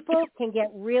 good people can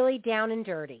get really down and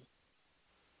dirty.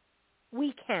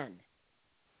 We can.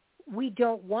 We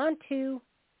don't want to,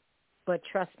 but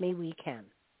trust me, we can.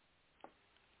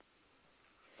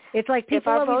 It's like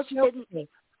people always joke with me,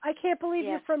 I can't believe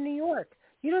you're from New York.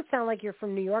 You don't sound like you're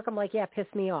from New York. I'm like, yeah, piss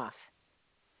me off.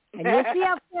 And you'll see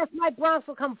how fast my Bronx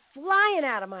will come flying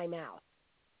out of my mouth.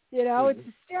 It's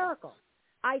hysterical.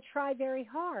 I try very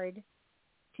hard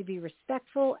to be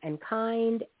respectful and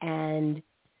kind and,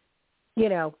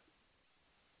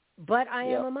 but I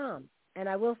am a mom. And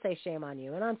I will say shame on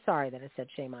you. And I'm sorry that I said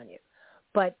shame on you.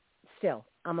 But still,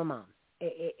 I'm a mom.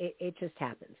 It just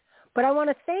happens. But I want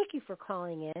to thank you for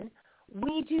calling in.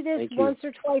 We do this once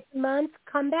or twice a month.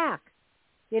 Come back.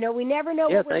 We never know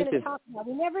what we're going to talk about.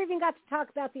 We never even got to talk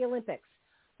about the Olympics.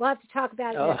 We'll have to talk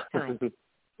about it next time.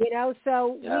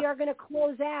 So we are going to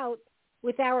close out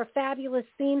with our fabulous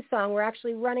theme song. We're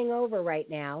actually running over right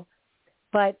now.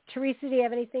 But, Theresa, do you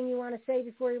have anything you want to say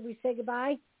before we say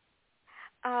goodbye?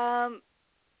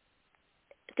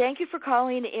 Thank you for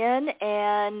calling in,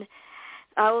 and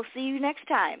I will see you next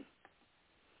time.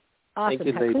 Awesome. Thank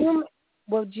you, Hakoum,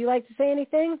 would you like to say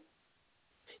anything?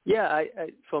 Yeah,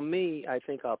 for me, I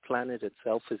think our planet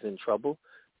itself is in trouble,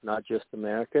 not just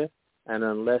America. And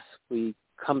unless we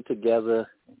come together,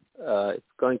 it's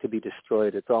going to be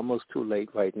destroyed. It's almost too late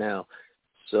right now.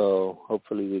 So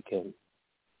hopefully we can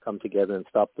come together and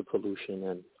stop the pollution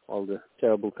and all the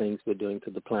terrible things we're doing to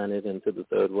the planet and to the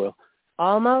third world.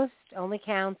 Almost only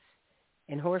counts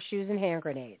in horseshoes and hand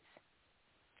grenades.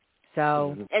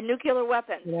 So and nuclear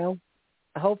weapons.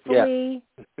 Hopefully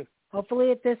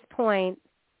at this point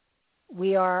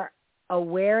we are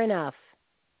aware enough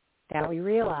that we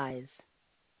realize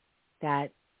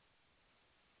that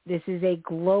this is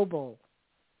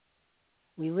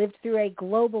we lived through a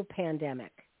global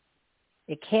pandemic.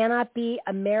 It cannot be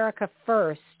America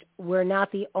first. We're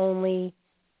not the only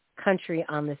country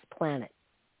on this planet.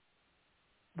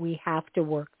 We have to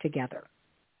work together.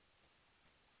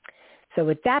 So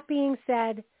with that being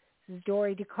said, this is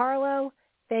Dori DiCarlo.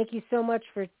 Thank you so much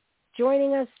for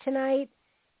joining us tonight.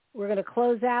 We're going to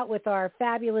close out with our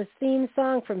fabulous theme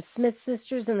song from Smith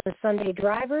Sisters and the Sunday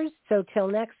Drivers. So till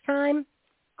next time,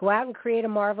 go out and create a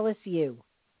marvelous you.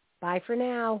 Bye for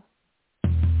now.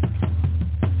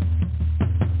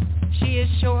 She is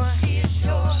sure. She is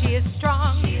sure. She is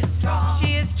strong. She is strong.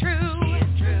 She is true.